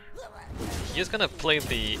 He's gonna play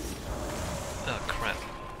the... oh crap,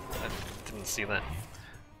 I didn't see that.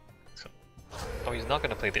 So... oh, he's not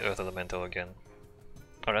gonna play the Earth Elemental again.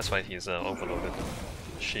 Oh, that's why he's overloaded.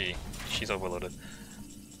 She's overloaded.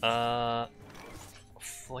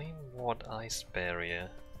 Flame Ward Ice Barrier.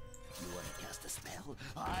 You want to cast a spell?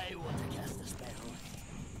 I want to cast a spell.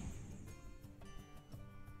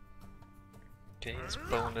 Gains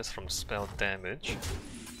bonus from spell damage.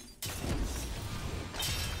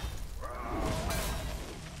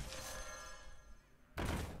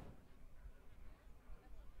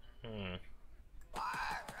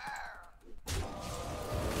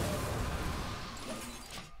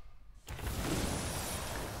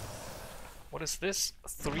 What is this?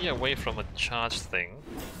 3 away from a charge thing.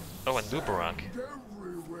 Oh, a Nubarak.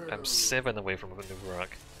 I'm 7 away from a Nubarak.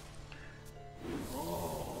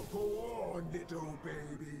 Oh, go on, little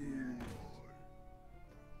baby.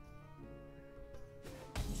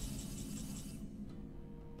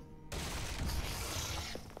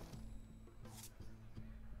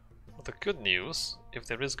 Well, the good news, if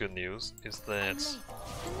there is good news, is that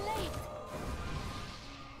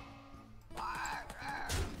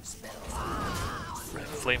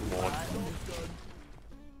Flame Ward.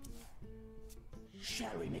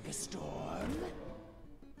 Shall we make a storm?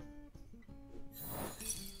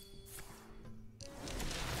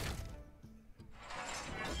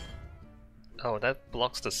 Oh, that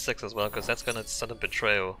blocks the 6 as well, because that's gonna sudden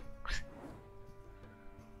betrayal.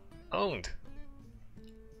 Owned!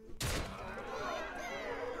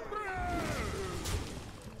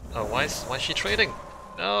 Oh, why is she trading?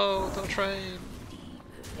 No, don't trade!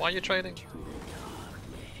 Why are you trading?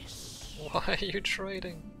 Why are you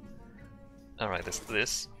trading? Alright, there's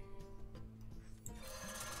this.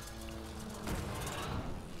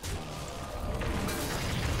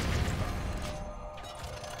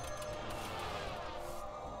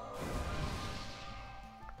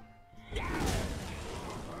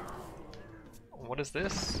 What is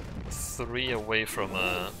this? 3 away from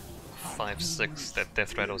 5-6 that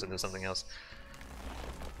death rattles into something else.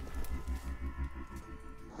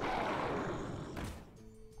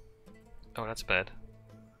 Oh, that's bad.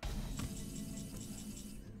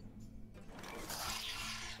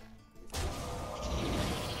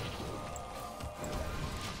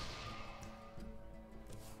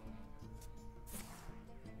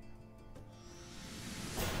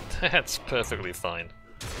 That's perfectly fine.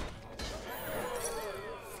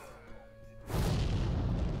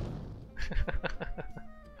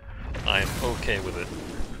 I am okay with it.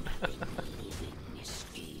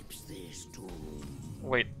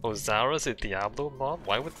 Wait, Ozara's a Diablo mob?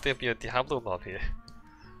 Why would there be a Diablo mob here?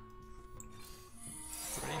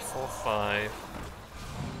 3, 4, 5.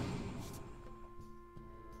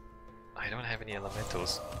 I don't have any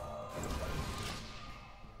elementals.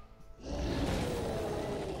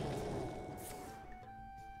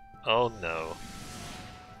 Oh no.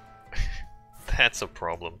 That's a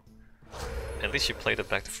problem. At least you played it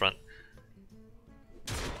back to front.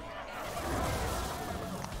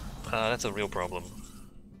 That's a real problem.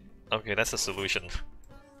 Okay, that's a solution.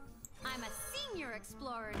 I'm a senior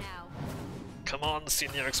explorer now. Come on,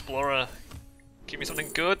 senior explorer. Give me something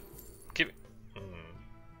good. Give it.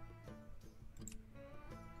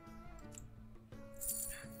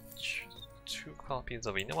 2 copies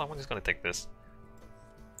of it. You know what? I'm just gonna take this.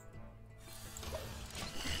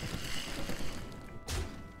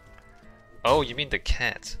 Oh, you mean the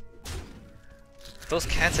cat? Those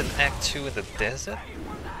cats in Act 2 in the desert?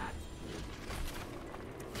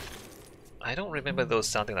 I don't remember those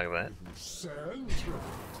sounding like that.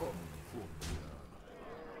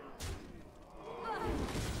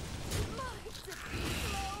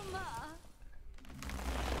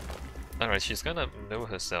 Alright, she's gonna know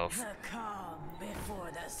herself. The calm before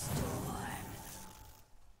the storm.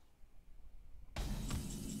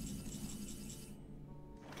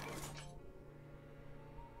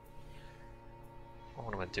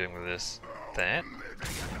 What am I doing with this? That?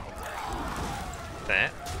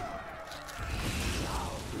 That?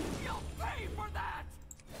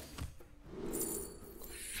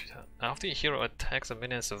 After your hero attacks, a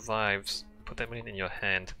minion survives. Put that minion in your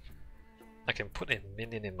hand. I can put a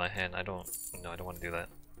minion in my hand. I don't want to do that.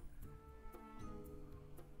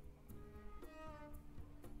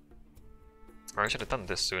 Or I should have done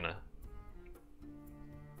this sooner.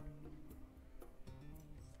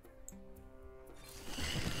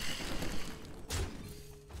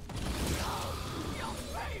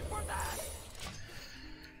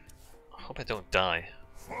 Hope I don't die.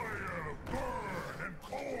 Fire, burn, and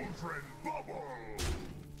cauldron bubble.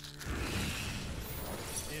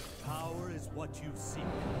 If power is what you seek,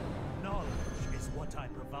 knowledge is what I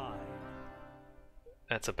provide.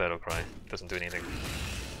 That's a battle cry. Doesn't do anything.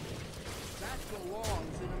 That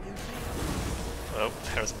belongs in a museum. Oh,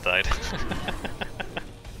 Harrison died.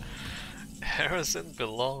 Harrison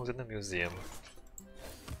belongs in the museum.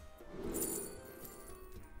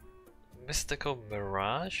 Mystical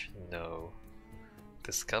Mirage? No.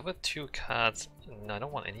 Discover 2 cards? No, I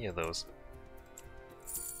don't want any of those.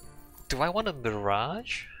 Do I want a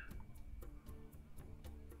Mirage?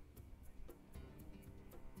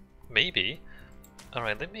 Maybe.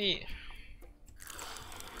 Alright, let me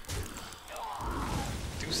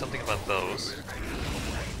do something about those.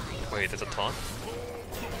 Wait, there's a taunt?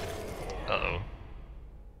 Uh-oh.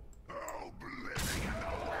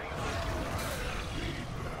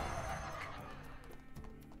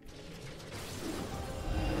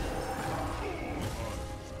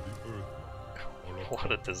 What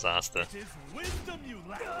a disaster. It is wisdom you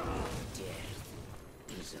lack.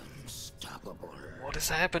 Death is unstoppable. What is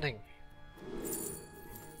happening?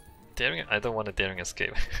 Daring? I don't want a daring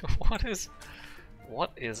escape. What is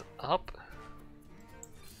up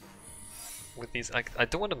with these? I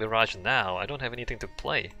don't want a Mirage now. I don't have anything to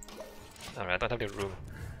play. Alright, I don't have any room.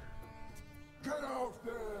 Get out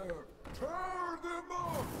there! Tear them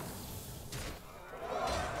up!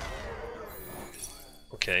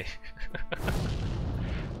 Okay.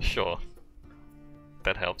 Sure.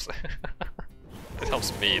 That helps. That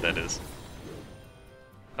helps me, that is.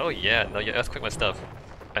 Oh yeah, no, you earthquake my stuff.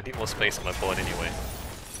 I need more space on my board anyway.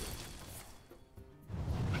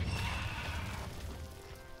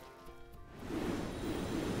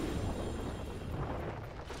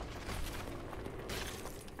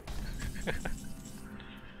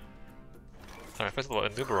 Alright, first of all, a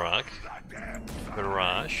new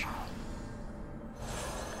Mirage.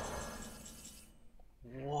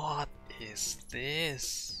 What is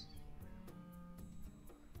this?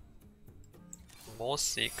 More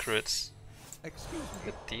secrets. The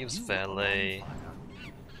Thieves Valet.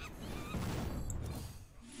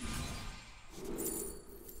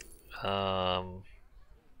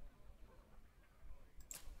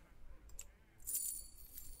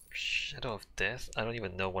 Shadow of Death? I don't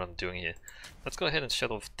even know what I'm doing here. Let's go ahead and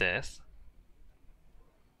Shadow of Death.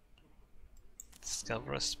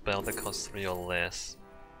 Discover a spell that costs 3 or less.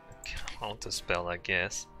 Counter spell, I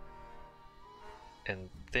guess. And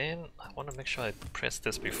then I want to make sure I press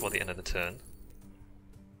this before the end of the turn.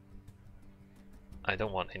 I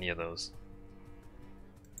don't want any of those.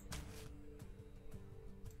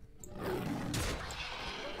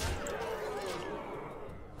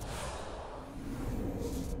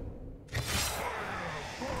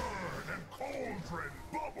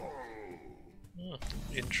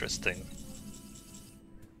 Interesting.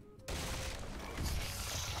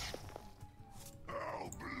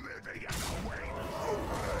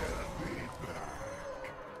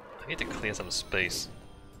 I need to clear some space.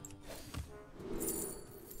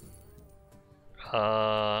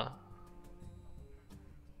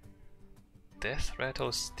 Death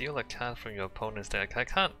Rattle, steal a card from your opponent's deck. I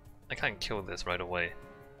can't kill this right away.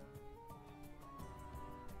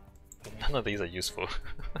 None of these are useful.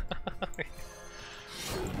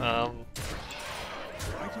 Oh,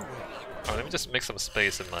 let me just make some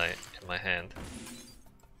space in my hand.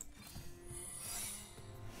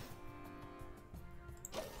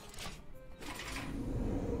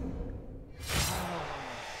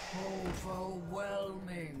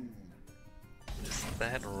 Overwhelming. Is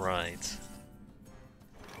that right?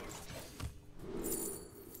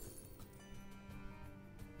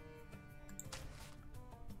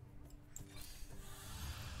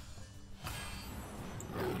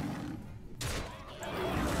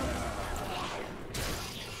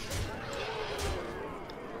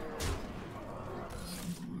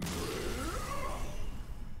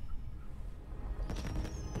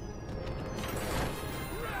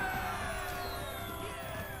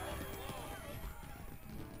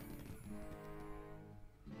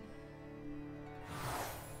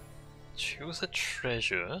 Choose a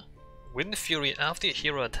treasure. Wind Fury, after your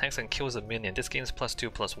hero attacks and kills a minion, this gains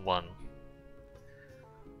 +2/+1.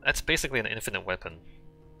 That's basically an infinite weapon.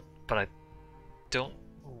 But I don't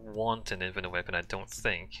want an infinite weapon, I don't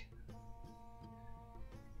think.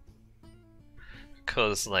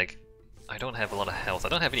 Because, like, I don't have a lot of health. I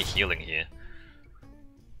don't have any healing here.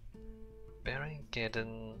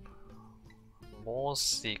 Baron-Geddon... More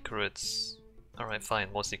secrets... Alright,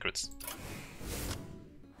 fine, more secrets.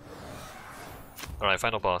 Alright,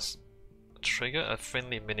 final boss. Trigger a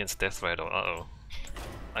friendly minion's death rattle. Uh-oh.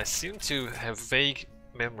 I seem to have vague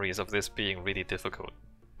memories of this being really difficult.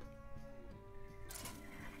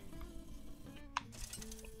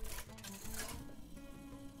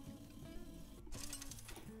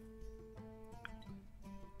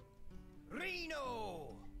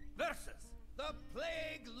 Reno versus the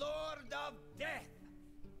Plague Lord of Death.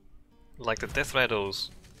 Like the death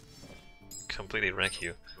rattles completely wreck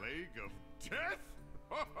you. Plague of Death?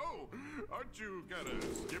 Oh, aren't you kinda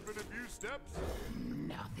skipping a few steps?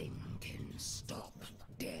 Nothing can stop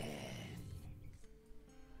death.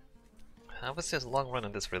 How was this long run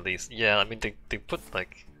on this release? Yeah, I mean they put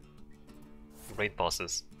like raid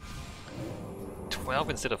bosses. 12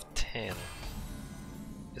 instead of 10.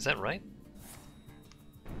 Is that right?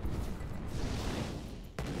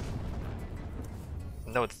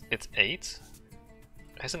 No, it's 8?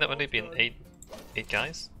 Hasn't there only been 8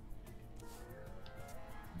 guys?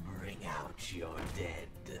 Bring out your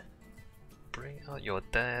dead. Bring out your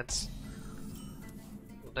dads.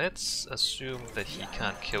 Let's assume that he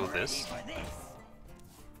can't kill this.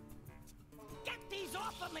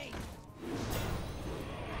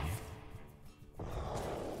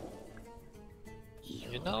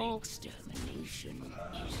 You know, Extermination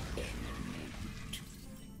is imminent.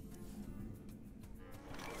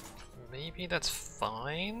 maybe that's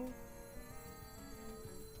fine.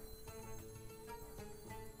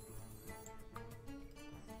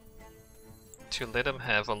 To let him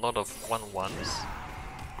have a lot of 1/1s.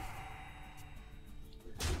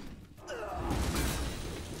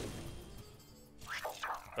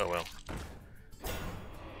 Oh well.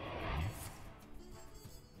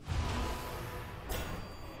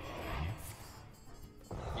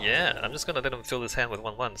 Yeah, I'm just gonna let him fill his hand with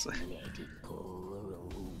 1/1s.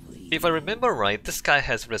 If I remember right, this guy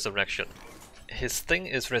has Resurrection. His thing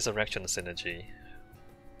is Resurrection synergy.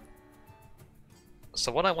 So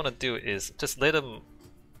what I want to do is just let him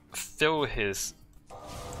fill his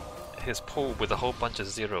pool with a whole bunch of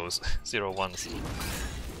zeros, 0/1s.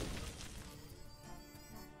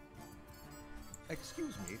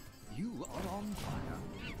 Excuse me, you are on fire.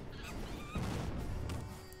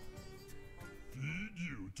 Feed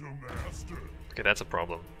you to master. Okay, that's a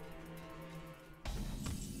problem.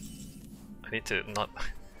 I need to not...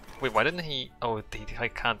 Wait, why didn't he... Oh, I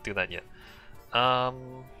can't do that yet.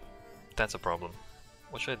 That's a problem.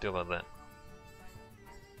 What should I do about that?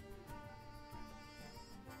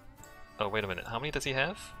 Oh, wait a minute. How many does he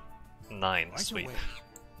have? 9. Right Sweet. away.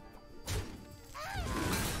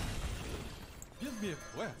 Give me a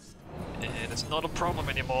quest. And it's not a problem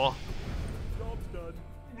anymore. Job's done.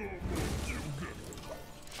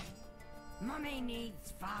 Mummy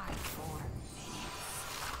needs 5 more minutes.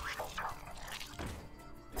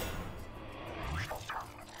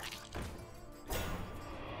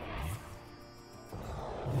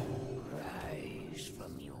 Rise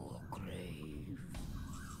from your grave.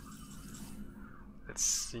 Let's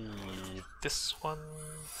see... This one...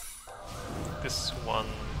 This one...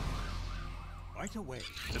 Right away.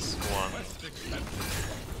 This one... Quest accepted.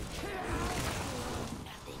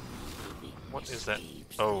 What is that?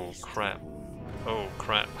 Oh crap. Oh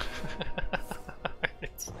crap.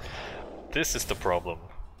 This is the problem.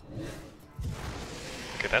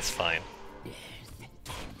 Okay, that's fine.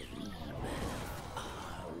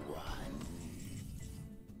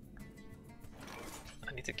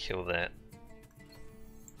 I need to kill that.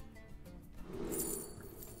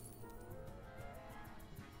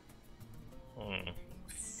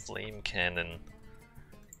 Flame cannon.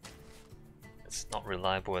 It's not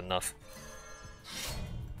reliable enough.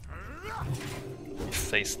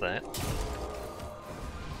 Face that.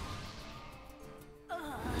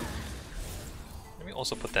 Let me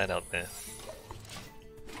also put that out there.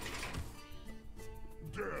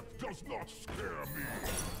 Death does not scare me.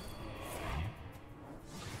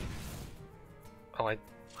 Oh, I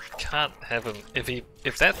can't have him.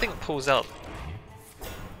 If that thing pulls out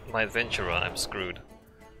my adventurer, I'm screwed.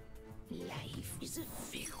 Life is a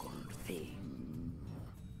fickle thing.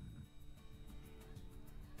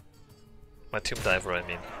 My Tomb Diver, I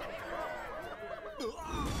mean.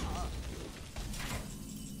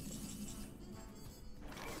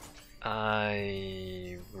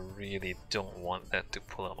 I really don't want that to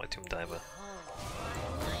pull out my Tomb Diver.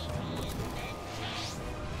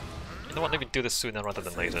 You know what, let me do this sooner rather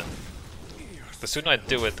than later. The sooner I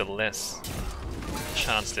do it, the less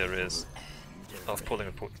chance there is of pulling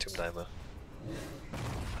a Tomb Diver.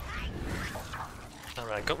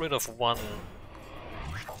 Alright, got rid of one.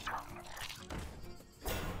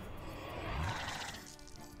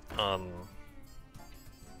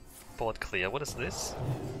 Board clear. What is this?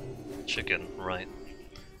 Chicken, right.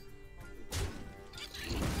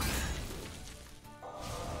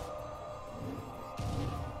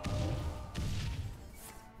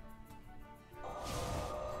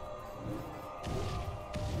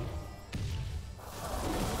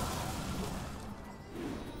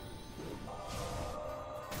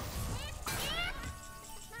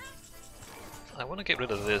 I want to get rid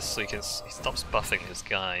of this so he stops buffing his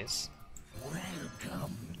guys.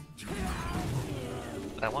 Welcome.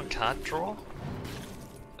 I want card draw?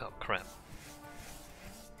 Oh crap.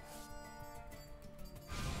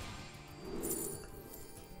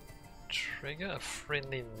 Trigger a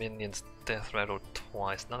friendly minion's death rattle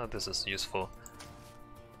twice. None of this is useful.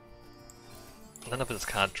 None of it is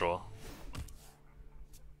card draw.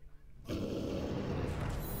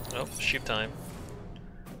 Oh, sheep time.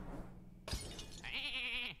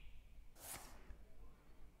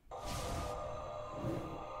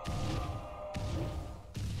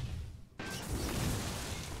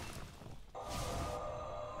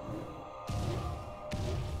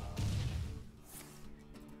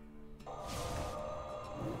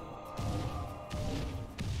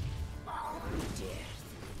 Death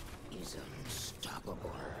is a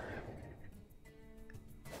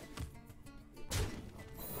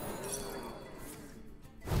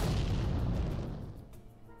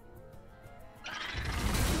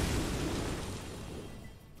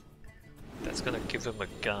It's gonna give him a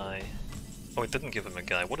guy. Oh, it didn't give him a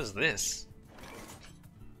guy. What is this?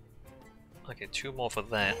 Okay, 2 more for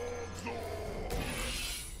that.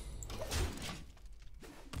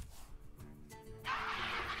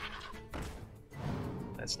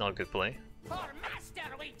 That's not a good play. For master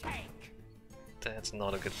we take. That's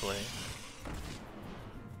not a good play.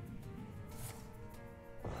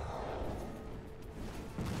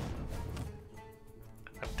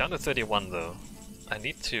 I'm down to 31 though. I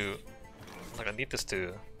need to... like, I need this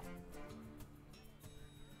to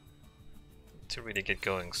really get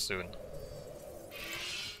going soon.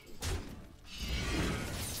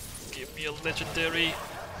 Give me a legendary.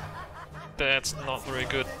 That's not very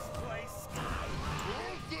good.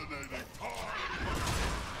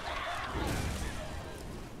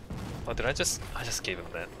 Oh, did I just gave him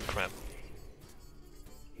that crap.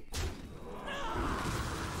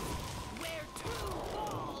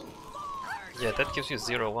 Yeah, that gives you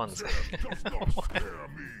 0 ones.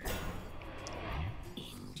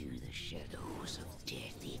 Into the shadows of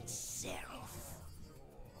death itself.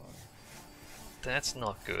 That's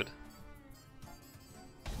not good.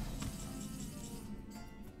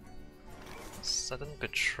 Sudden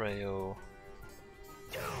betrayal.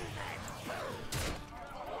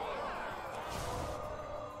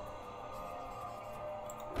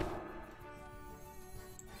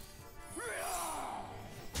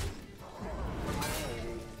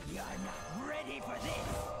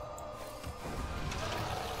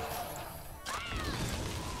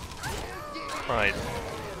 Right.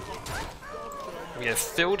 We have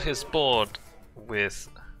filled his board with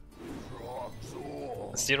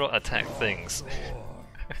 0 attack things.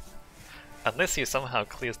 Unless he somehow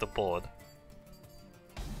clears the board,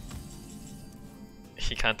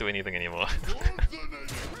 he can't do anything anymore.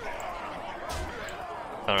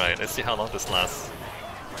 Alright, let's see how long this lasts.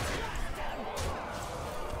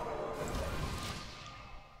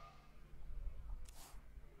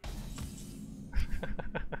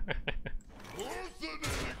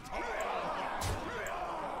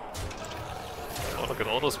 Oh, look at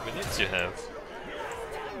all those minions you have.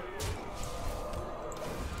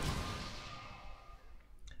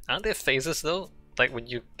 Aren't there phases though? Like when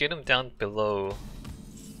you get him down below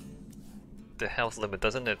the health limit,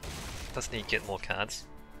 doesn't he get more cards?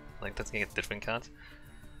 Like doesn't he get different cards?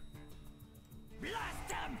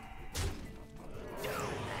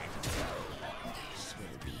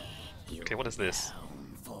 Okay, what is this?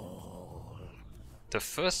 The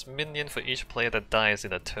first minion for each player that dies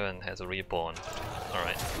in a turn has a reborn.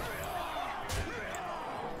 Alright.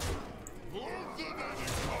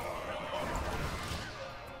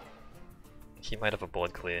 He might have a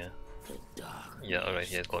board clear. Yeah, alright,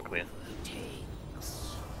 he has board clear.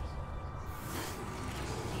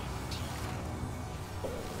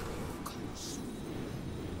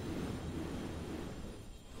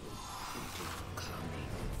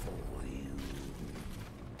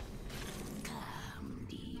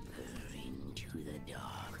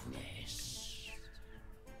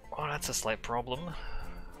 Oh, that's a slight problem.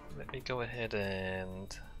 Let me go ahead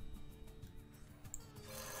and...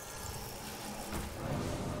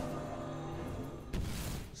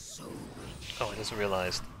 Oh, I just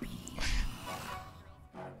realized.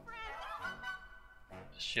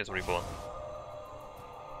 She has reborn.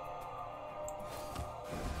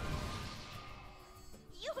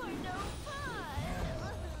 You're no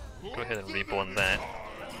fun. Go ahead and reborn that.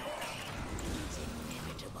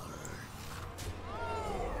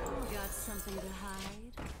 Got something to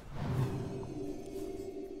hide?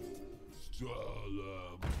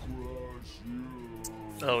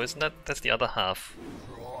 Oh, isn't that's the other half?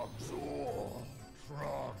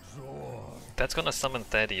 That's gonna summon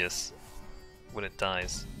Thaddeus when it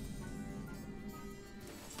dies.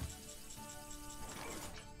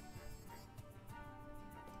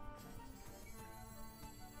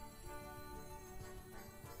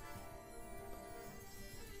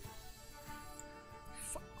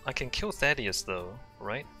 I can kill Thaddeus though,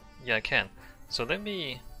 right? Yeah, I can. So let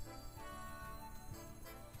me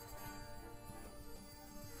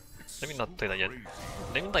not play that yet.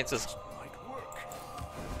 Let me like just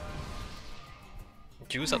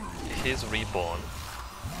use up his reborn.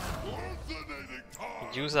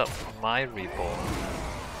 Use up my reborn.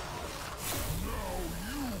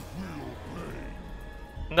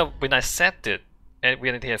 No, when I sapped it, and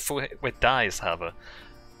when it had full, it dies, however.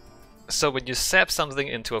 So when you sap something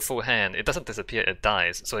into a full hand, it doesn't disappear, it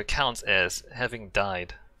dies. So it counts as having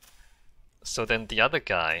died. So then the other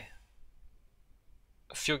guy,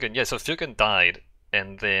 Fugen, yeah, so Fugen died,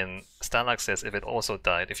 and then Starlock says if it also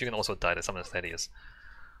died, if Fugen also died, it summons Thaddeus.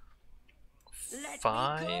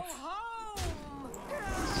 5, 7,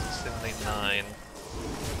 8, 29.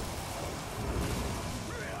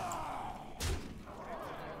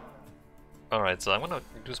 Alright, so I'm gonna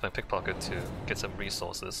use my pickpocket to get some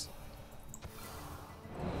resources.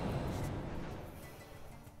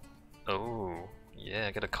 Oh, yeah,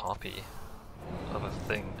 I get a copy of a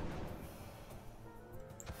thing.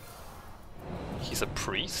 He's a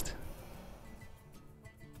priest?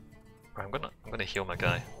 Right, I'm gonna heal my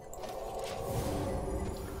guy.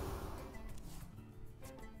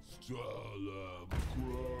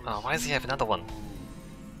 Oh, why does he have another one?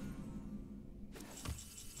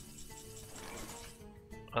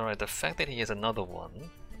 Alright, the fact that he has another one...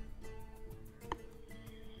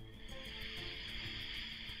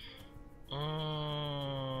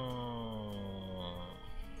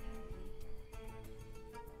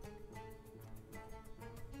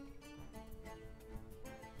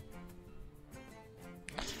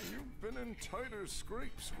 You've been in tighter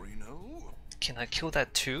scrapes, Reno. Can I kill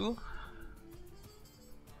that too?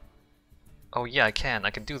 Oh yeah, I can.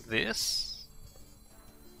 I can do this.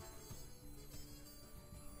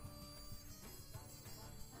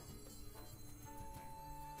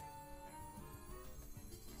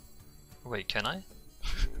 Wait, can I?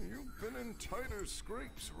 You've been in tighter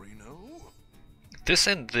scrapes, Reno. This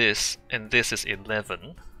and this is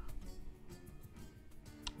 11.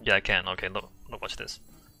 Yeah, I can. Okay, look, watch this.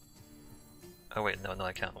 Oh wait, no,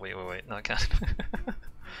 I can't. Wait, no, I can't.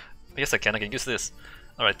 Yes, I can. I can use this.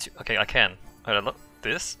 All right, okay, I can. All right, look,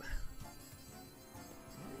 this.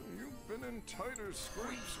 You've been in tighter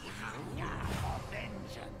scrapes, Reno.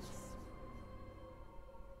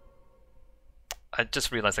 I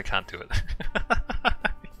just realized I can't do it.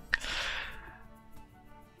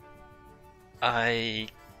 I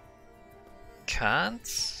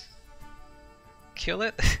can't kill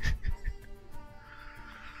it.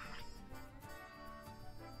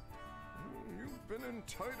 You've been in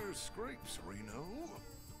tighter scrapes, Reno.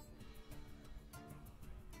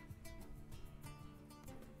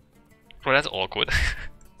 Well, that's awkward.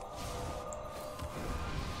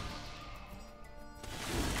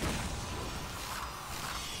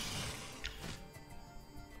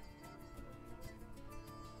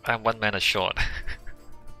 I'm 1 mana short.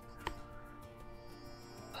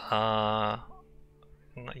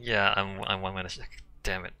 Yeah, I'm 1 mana short.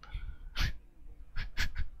 Damn it.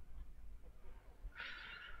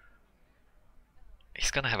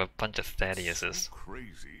 He's gonna have a bunch of Thaddiuses. So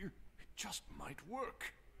crazy, it just might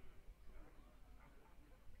work.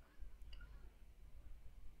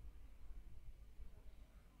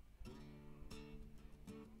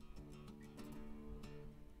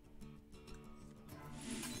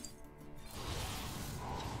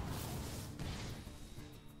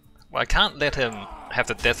 Well, I can't let him have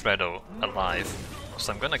the death rattle alive,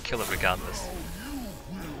 so I'm gonna kill it regardless.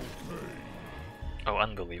 Oh,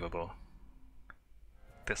 unbelievable.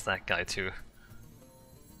 There's that guy too.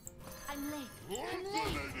 I'm late.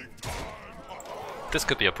 This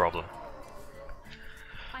could be a problem.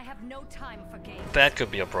 I have no time for games. That could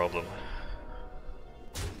be a problem.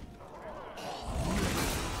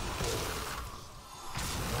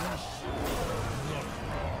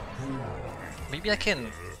 Maybe I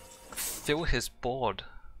can fill his board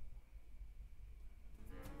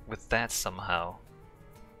with that somehow.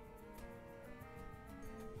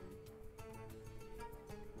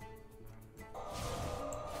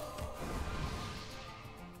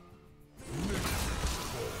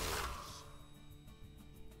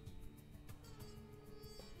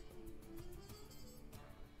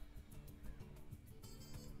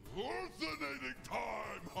 Fascinating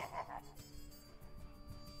time!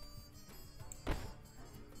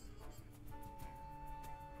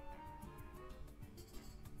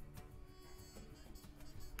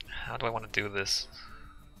 How do I want to do this?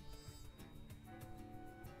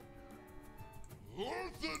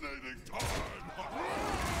 Fascinating time!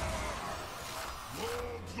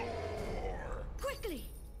 Quickly!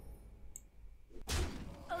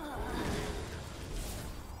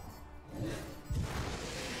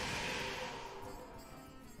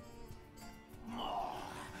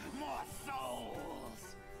 More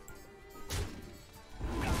souls!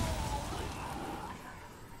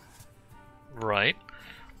 Right.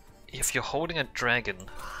 If you're holding a dragon...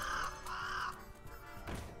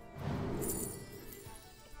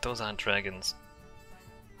 Those aren't dragons.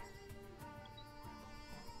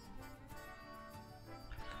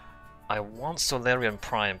 I want Solarian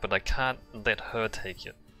Prime, but I can't let her take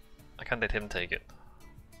it. I can't let him take it.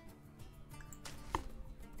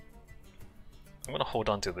 I'm gonna hold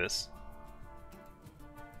on to this.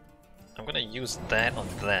 I'm gonna use that on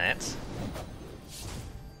that.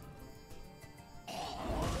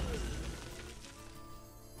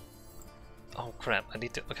 crap, I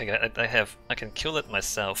need to... Okay, I can kill it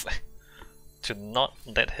myself to not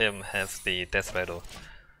let him have the death rattle.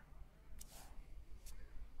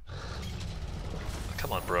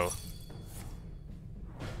 Come on, bro.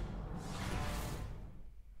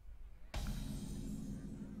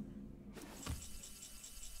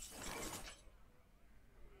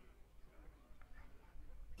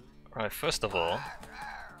 Alright, first of all,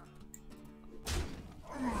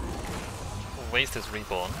 waste is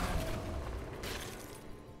reborn.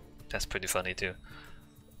 That's pretty funny too.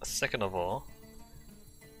 Second of all,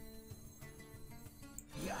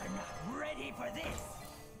 You're not ready for this.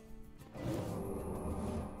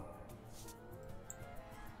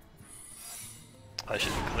 I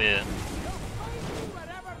should clear.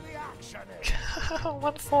 Whatever the action is.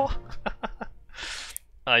 1-4.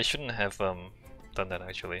 I shouldn't have done that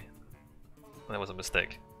actually. That was a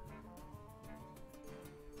mistake.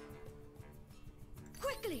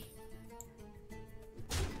 Quickly!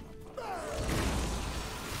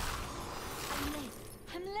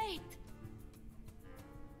 I'm late.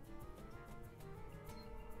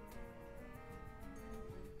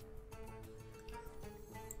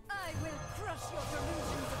 I will crush your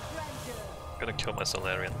delusions of grandeur. I'm gonna kill my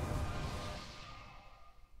Solarian.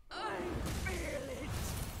 I feel it.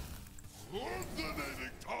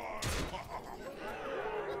 Alternating time.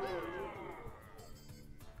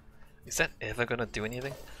 Is that ever gonna do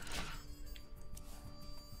anything?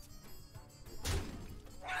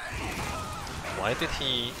 Why did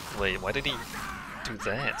he... Wait, why did he do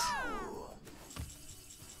that?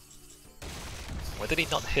 Why did he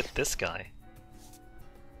not hit this guy?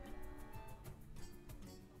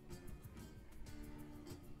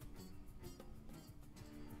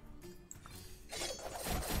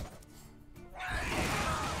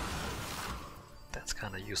 That's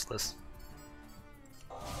kinda useless.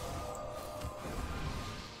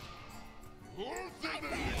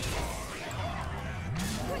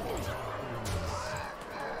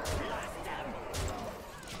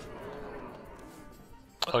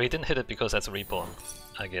 Oh, he didn't hit it because that's a reborn.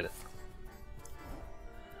 I get it.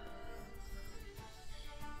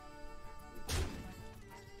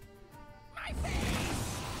 I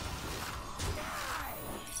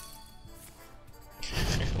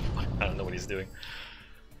don't know what he's doing.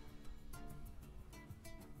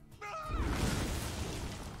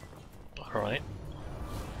 Alright.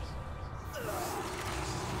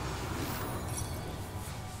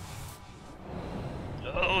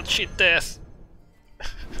 Oh, cheat death!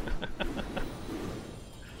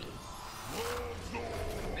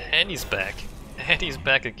 And he's back. And he's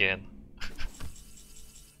back again.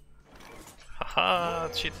 Haha,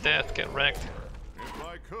 cheat death, get wrecked. If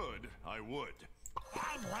I could, I would.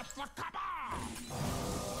 And what's the command?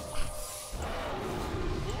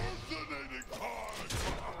 Alternating time.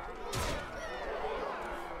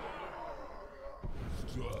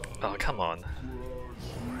 Oh, come on.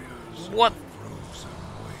 What?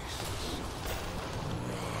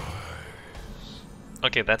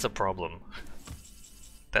 Okay, that's a problem.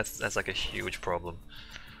 That's like a huge problem.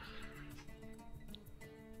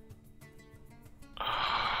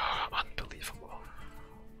 Unbelievable.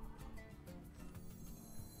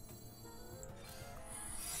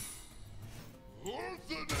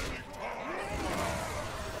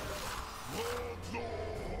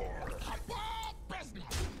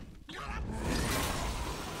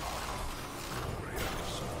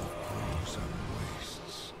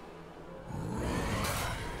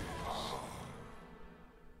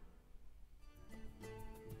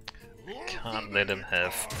 Can't let him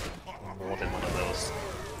have more than one of those.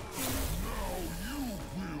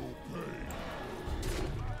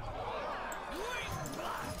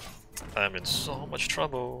 I'm in so much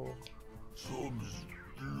trouble.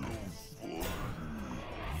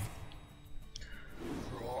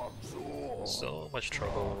 So much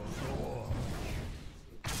trouble.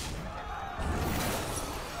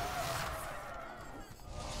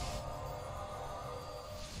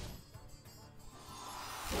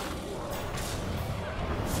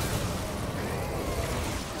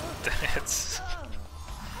 That's...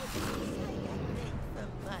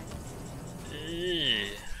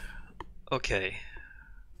 Okay.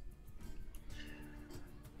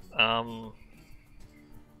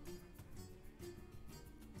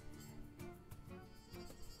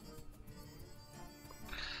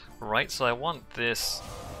 Right, so I want this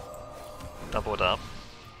doubled up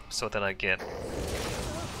so that I get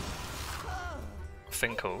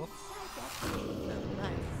Finko.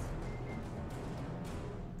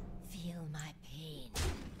 Feel my pain.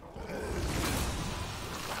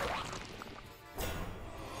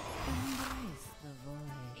 Embrace the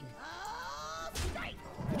void.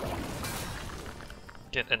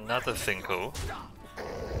 Get another Finko.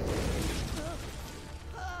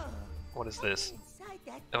 What is this?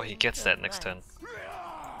 Oh, he gets that next turn.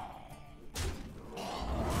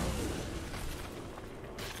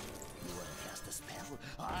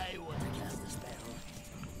 I want to cast a spell.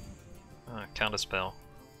 Counter spell.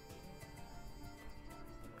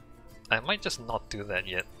 I might just not do that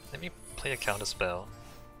yet. Let me play a counter spell.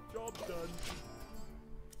 Job done.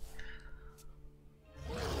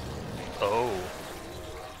 Oh.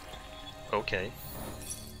 Okay.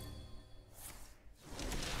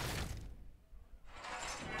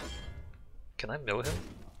 Can I mill him?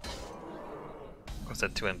 Or is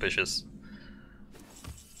that too ambitious?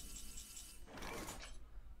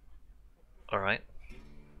 Alright.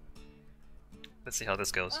 Let's see how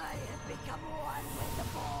this goes. I have become one with the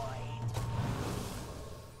void.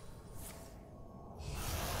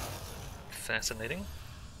 Fascinating.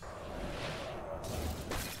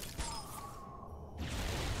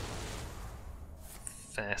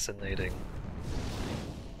 Fascinating.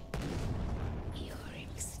 Your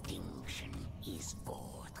extinction is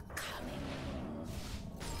forthcoming.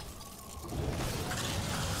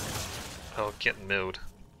 Oh, get milled.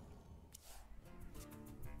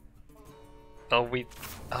 Oh, we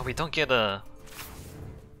don't get a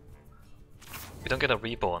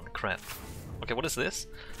reborn. Crap. Okay, what is this?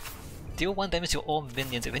 Deal 1 damage to all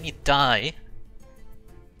minions. If any die,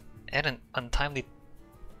 add an untimely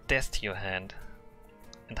death to your hand.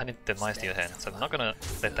 Untimely demise to your hand. So I'm not gonna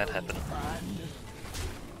let that happen.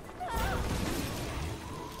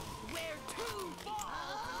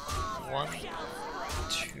 1,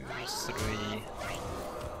 2, 3.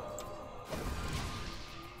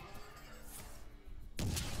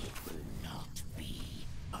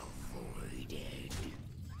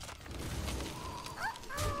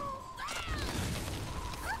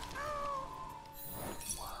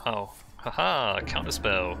 Oh, haha,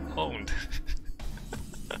 counterspell, owned.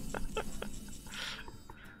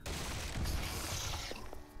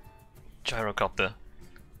 Gyrocopter.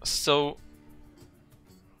 So...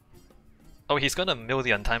 Oh, he's gonna mill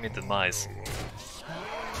the untimely demise.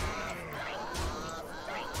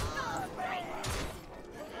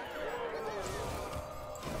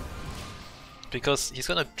 Because he's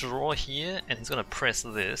gonna draw here and he's gonna press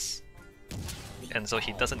this. And so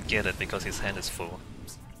he doesn't get it because his hand is full.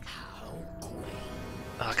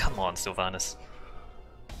 Ah, come on, Sylvanas.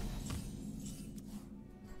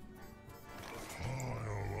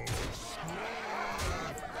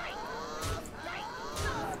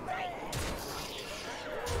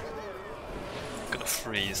 Gonna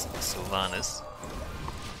freeze Sylvanas.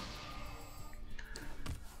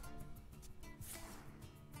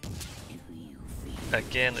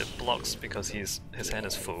 Again, it blocks because his hand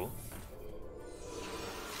is full.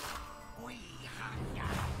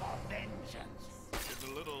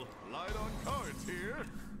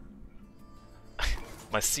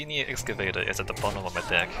 My senior excavator is at the bottom of my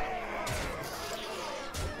deck.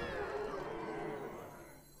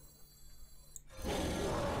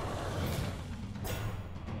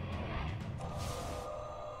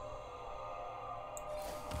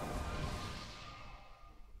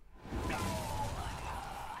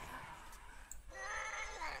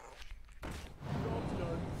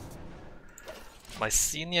 My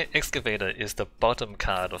senior excavator is the bottom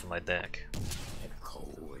card of my deck. The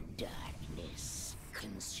cold darkness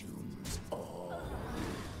consumes all.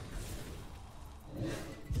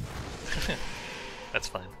 That's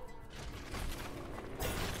fine.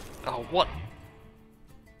 Oh, what?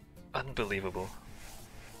 Unbelievable.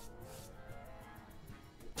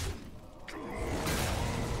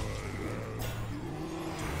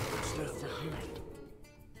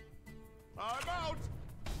 I'm out.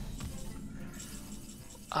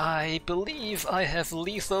 I believe I have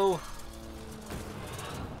lethal.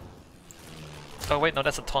 Oh wait, no,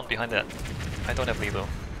 that's a taunt behind that. I don't have lethal.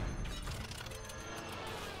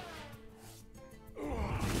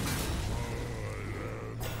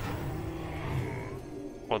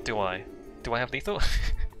 Or do I? Do I have lethal?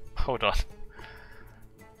 Hold on.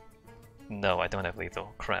 No, I don't have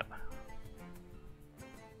lethal. Crap.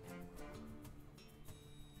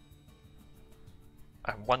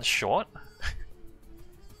 I'm one short?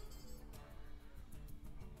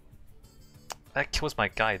 That kills my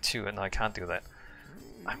guy too, and I can't do that.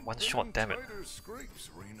 I'm one short, damn it. Scrapes,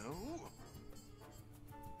 Reno.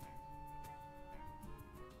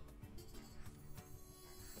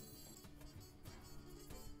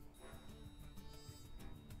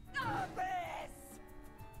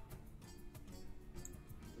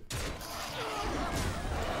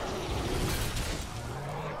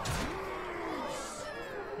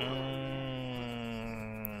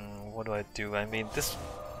 What do I do? I mean, this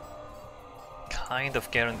kind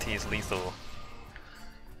of guarantees lethal.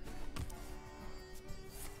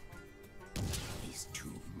 This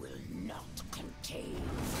tomb will not contain.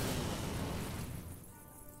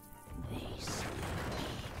 This will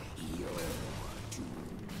be your tomb.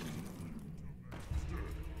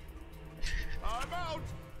 I'm out!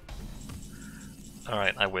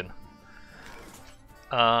 Alright, I win.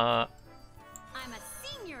 I'm a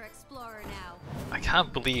senior explorer now. I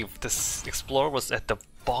can't believe this explorer was at the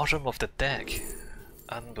bottom of the deck.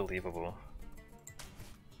 Unbelievable.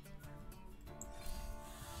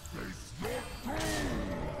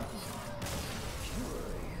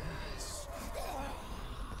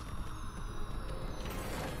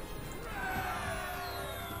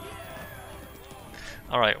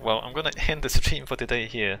 Alright, well, I'm gonna end the stream for today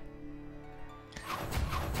here.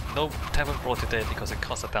 No Tavern Brawl today because it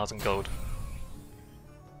costs 1,000 gold.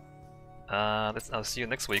 I'll see you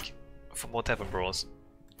next week for more Tavern Brawls.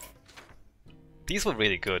 These were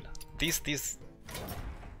really good. These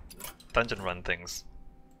dungeon run things,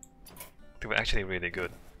 they were actually really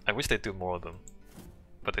good. I wish they'd do more of them,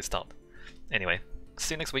 but they stopped. Anyway,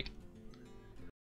 see you next week.